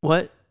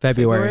what?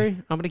 February.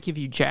 I'm going to give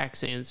you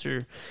Jack's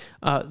answer.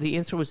 The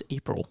answer was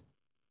April.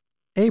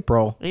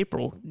 April.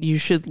 You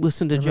should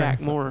listen to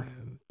Jack more.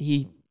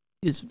 He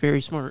is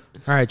very smart.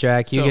 All right,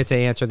 Jack, you get to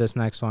answer this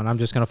next one. I'm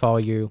just going to follow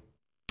you.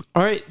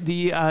 All right.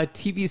 The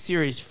TV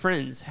series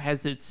Friends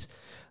has its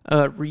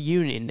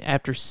reunion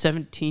after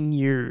 17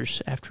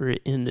 years after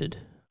it ended.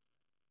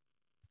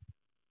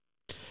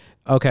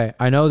 Okay,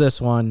 I know this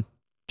one,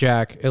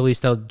 Jack, at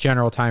least the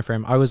general time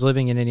frame. I was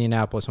living in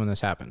Indianapolis when this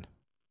happened.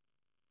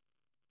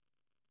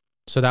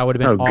 So that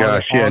would have been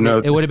August.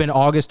 It would have been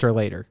August or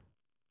later.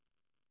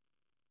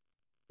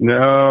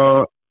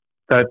 No,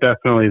 that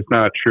definitely is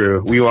not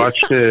true. We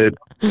watched it,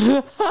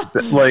 I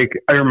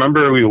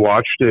remember we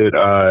watched it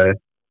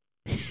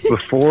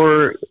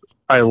before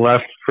I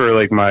left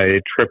for my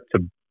trip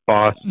to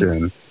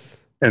Boston.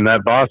 And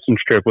that Boston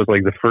trip was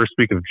the first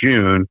week of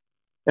June.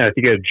 And I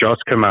think it had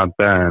just come out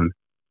then.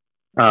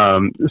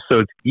 So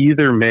it's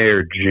either May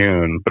or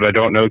June, but I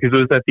don't know because it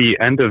was at the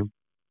end of,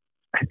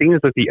 I think it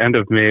was at the end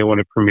of May when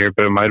it premiered,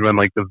 but it might have been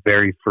the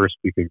very first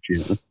week of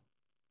June.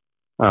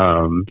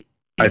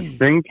 I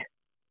think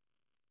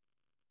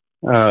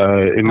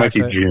it might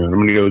be June. I'm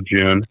going to go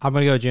June. I'm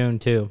going to go June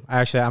too.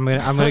 Actually, I'm going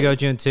to go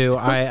June too.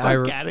 I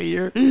out of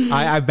here.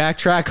 I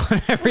backtrack on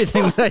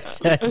everything that I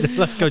said.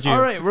 Let's go June.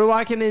 All right, we're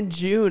locking in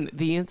June.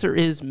 The answer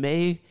is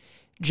May.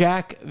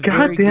 Jack,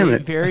 very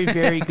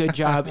good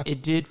job.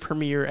 It did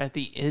premiere at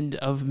the end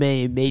of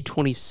May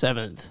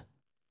 27th.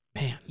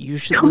 Man, you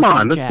should come listen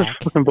on, to that's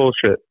Jack. fucking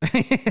bullshit.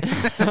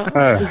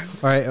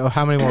 All right,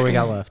 how many more we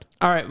got left?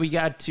 All right, we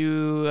got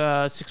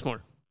to 6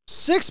 more.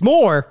 6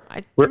 more?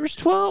 There's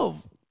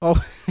 12. Oh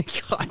my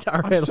God!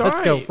 All right,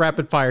 let's go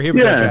rapid fire. Here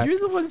we go, Jack. You're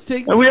the ones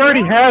taking. We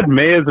already had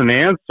May as an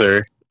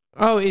answer.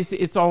 Oh,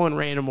 it's all in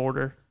random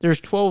order. There's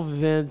 12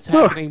 events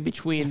happening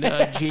between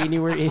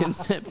January and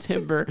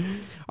September.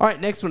 All right,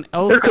 next one.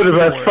 There could have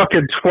been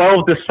fucking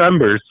 12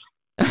 Decembers.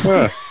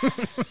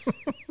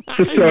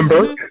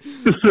 December.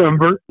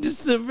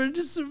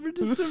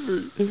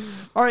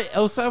 All right,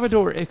 El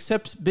Salvador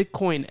accepts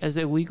Bitcoin as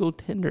a legal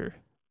tender.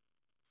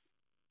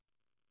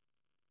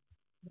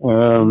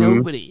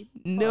 Nobody.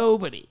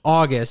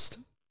 August.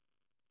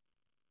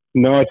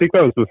 No, I think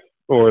that was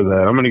before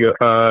that. I'm going to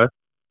go...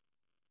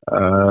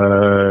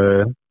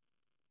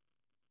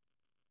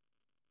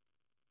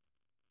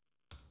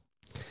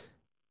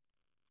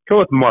 go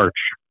with March.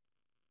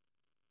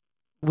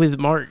 With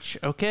March,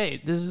 okay.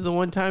 This is the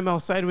one time I'll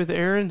side with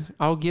Aaron.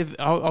 I'll give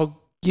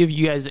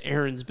you guys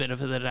Aaron's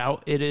benefit of the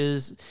doubt. It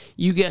is,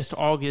 you guessed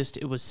August.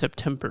 It was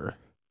September.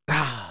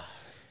 All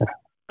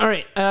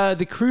right.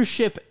 The cruise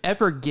ship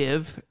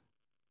Evergive,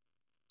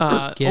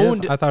 I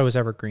thought it was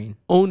Evergreen.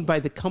 owned by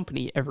the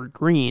company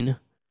Evergreen,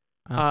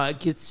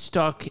 gets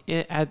stuck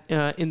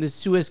in the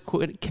Suez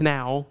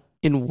Canal.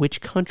 In which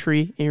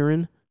country,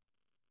 Aaron?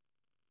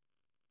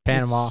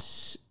 Panama.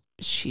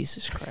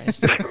 Jesus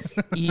Christ.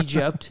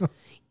 Egypt.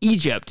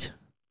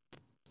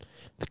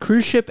 The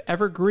cruise ship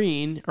Ever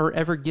Given,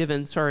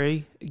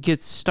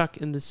 gets stuck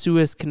in the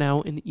Suez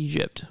Canal in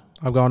Egypt.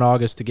 I'm going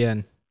August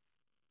again.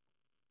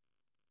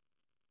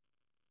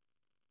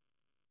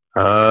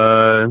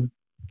 I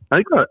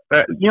think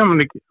I'm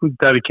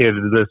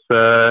dedicated to this.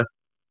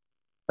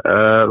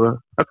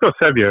 Let's go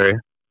February.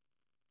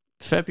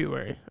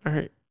 February. All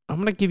right. I'm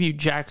gonna give you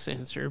Jack's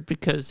answer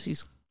because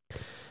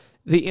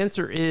the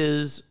answer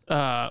is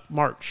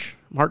March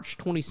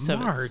 27th.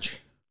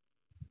 March.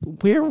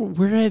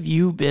 Where have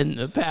you been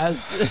the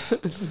past?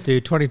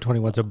 Dude,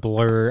 2021's a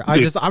blur.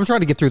 I'm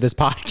trying to get through this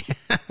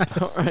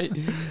podcast. All right.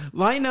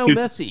 Lionel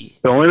Messi.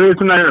 The only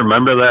reason I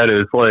remember that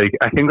is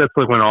I think that's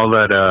when all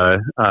that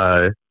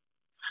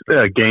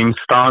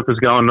GameStop was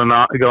going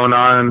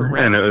on.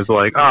 Correct. And it was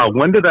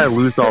when did I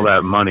lose all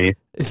that money?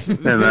 And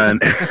then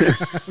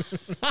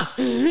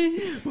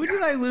when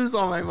did I lose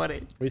all my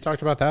money? We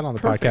talked about that on the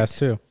podcast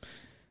too.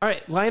 All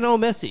right, Lionel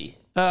Messi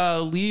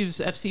leaves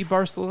FC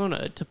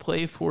Barcelona to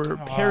play for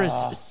Paris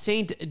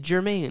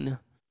Saint-Germain.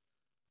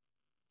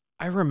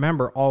 I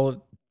remember all of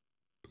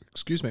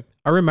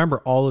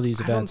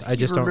these events. I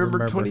just don't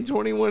remember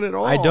 2021 at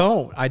all. I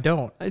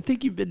don't. I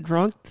think you've been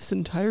drunk this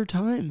entire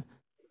time.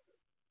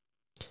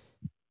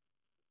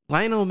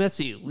 Lionel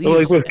Messi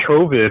leaves. With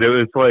COVID, it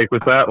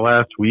was that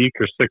last week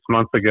or 6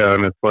 months ago,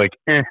 and it's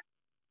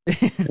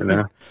you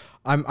know.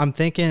 I'm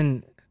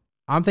thinking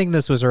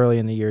this was early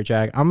in the year,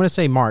 Jack. I'm going to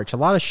say March. A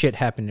lot of shit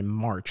happened in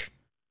March.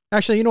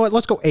 Actually, you know what?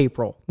 Let's go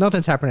April.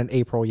 Nothing's happened in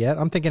April yet.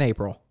 I'm thinking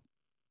April.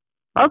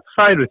 I'll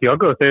side with you. I'll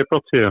go with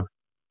April too.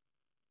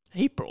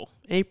 April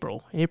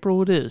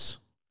it is.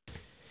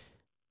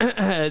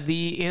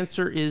 The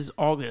answer is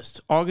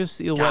August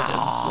the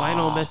 11th.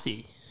 Lionel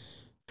Messi.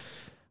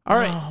 All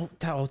right.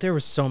 Oh, there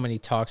was so many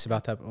talks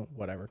about that.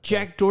 Whatever.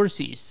 Jack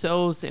Dorsey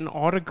sells an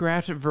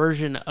autographed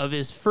version of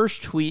his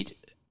first tweet,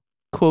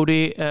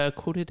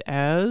 quoted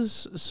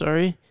as,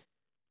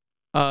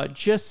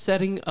 just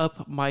setting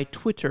up my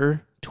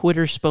Twitter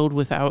spelled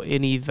without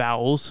any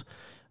vowels.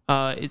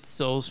 It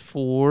sells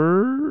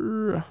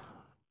for,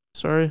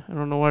 I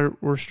don't know why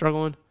we're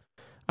struggling.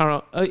 I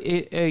don't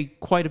know,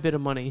 quite a bit of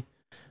money.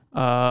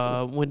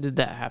 When did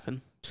that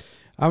happen?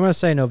 I'm going to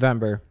say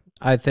November.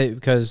 I think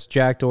because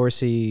Jack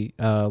Dorsey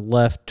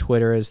left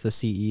Twitter as the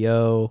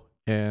CEO,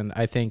 and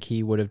I think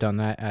he would have done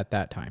that at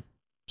that time.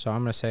 So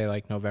I'm going to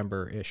say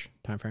November-ish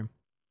timeframe.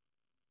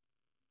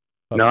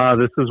 No,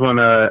 this is when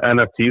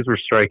NFTs were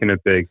striking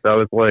it big.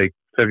 That was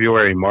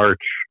February,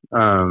 March.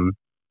 Let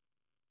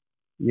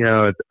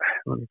me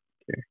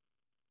see.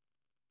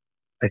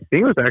 I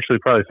think it was actually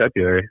probably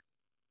February.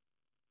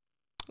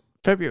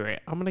 February.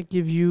 I'm going to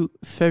give you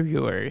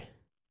February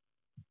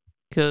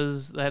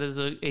because that is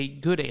a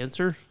good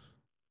answer.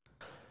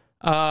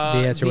 The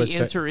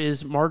answer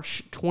is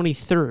March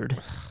 23rd.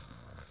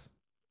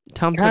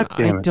 Thompson,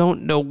 I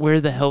don't know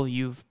where the hell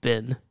you've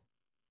been.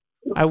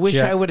 I wish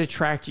I would have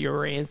tracked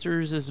your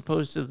answers as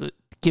opposed to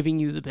giving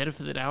you the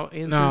benefit of the doubt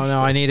answers. No,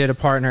 I needed a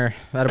partner.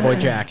 That a boy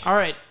Jack. All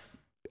right.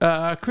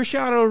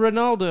 Cristiano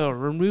Ronaldo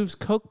removes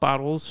Coke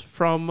bottles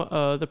from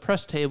the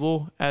press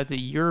table at the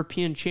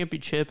European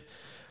Championship,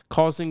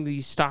 causing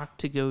the stock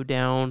to go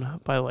down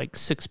by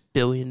 $6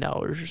 billion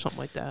or something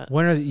like that.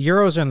 When are the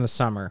Euros in the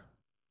summer?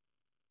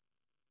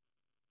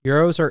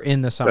 Euros are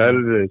in the summer. That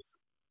it is.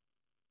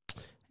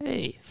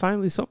 Hey,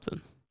 finally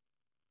something.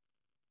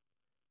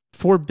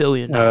 $4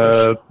 billion.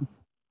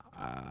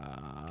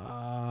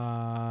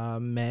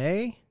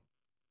 May?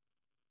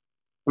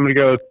 I'm going to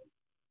go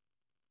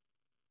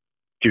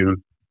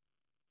June.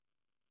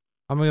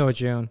 I'm going to go with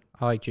June.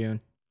 I like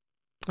June.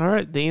 All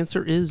right. The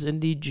answer is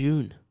indeed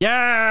June.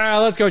 Yeah,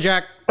 let's go,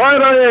 Jack.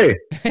 Finally!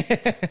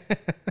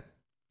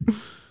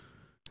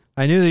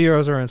 I knew the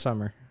Euros were in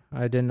summer.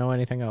 I didn't know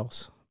anything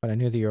else, but I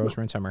knew the Euros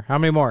were in summer. How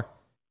many more?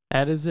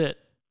 That is it.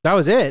 That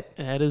was it?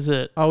 That is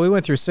it. Oh, we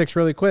went through 6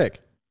 really quick.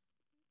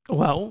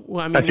 Well,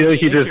 I mean, I feel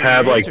like you just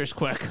had answers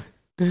quick.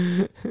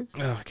 Oh,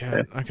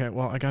 God. Okay,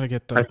 well, I got to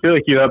get I feel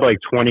like you had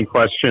 20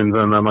 questions,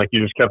 and then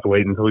you just kept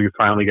waiting until you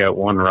finally got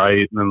one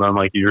right, and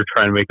then you were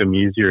trying to make them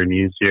easier and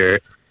easier,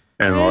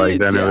 and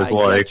then it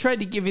was I tried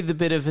to give you the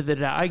benefit of the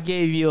doubt. I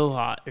gave you a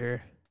lot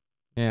here.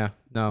 Yeah,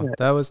 no,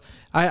 that was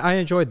I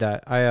enjoyed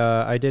that.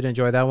 I did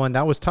enjoy that one.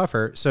 That was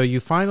tougher. So you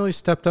finally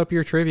stepped up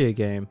your trivia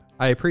game.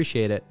 I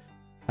appreciate it.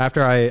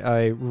 After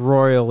I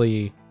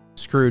royally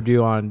screwed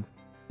you on,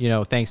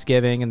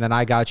 Thanksgiving, and then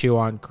I got you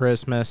on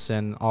Christmas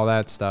and all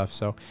that stuff.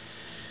 So,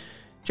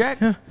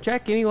 Jack,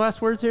 any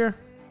last words here?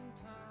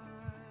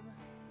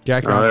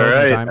 Jack, you're on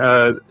closing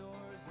time.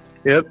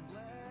 Yep.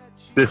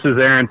 This is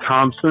Aaron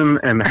Thompson,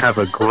 and have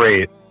a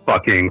great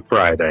fucking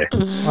Friday.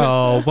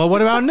 Oh, but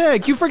what about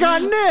Nick? You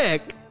forgot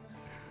Nick.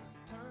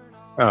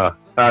 I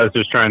was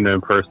just trying to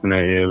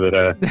impersonate you, but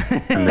I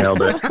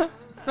nailed it.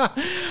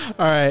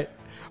 All right.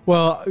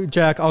 Well,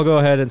 Jack, I'll go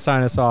ahead and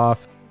sign us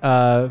off.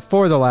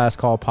 for the Last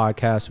Call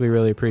podcast. We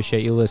really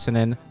appreciate you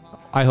listening.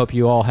 I hope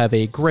you all have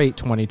a great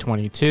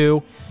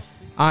 2022.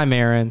 I'm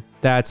Aaron.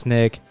 That's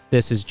Nick.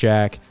 This is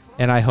Jack.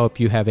 And I hope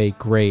you have a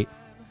great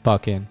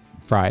fucking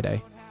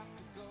Friday.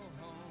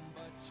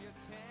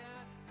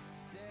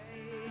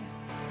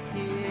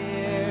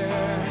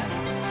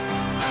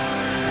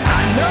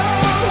 I know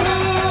who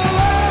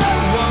I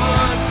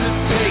want to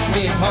take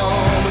me home.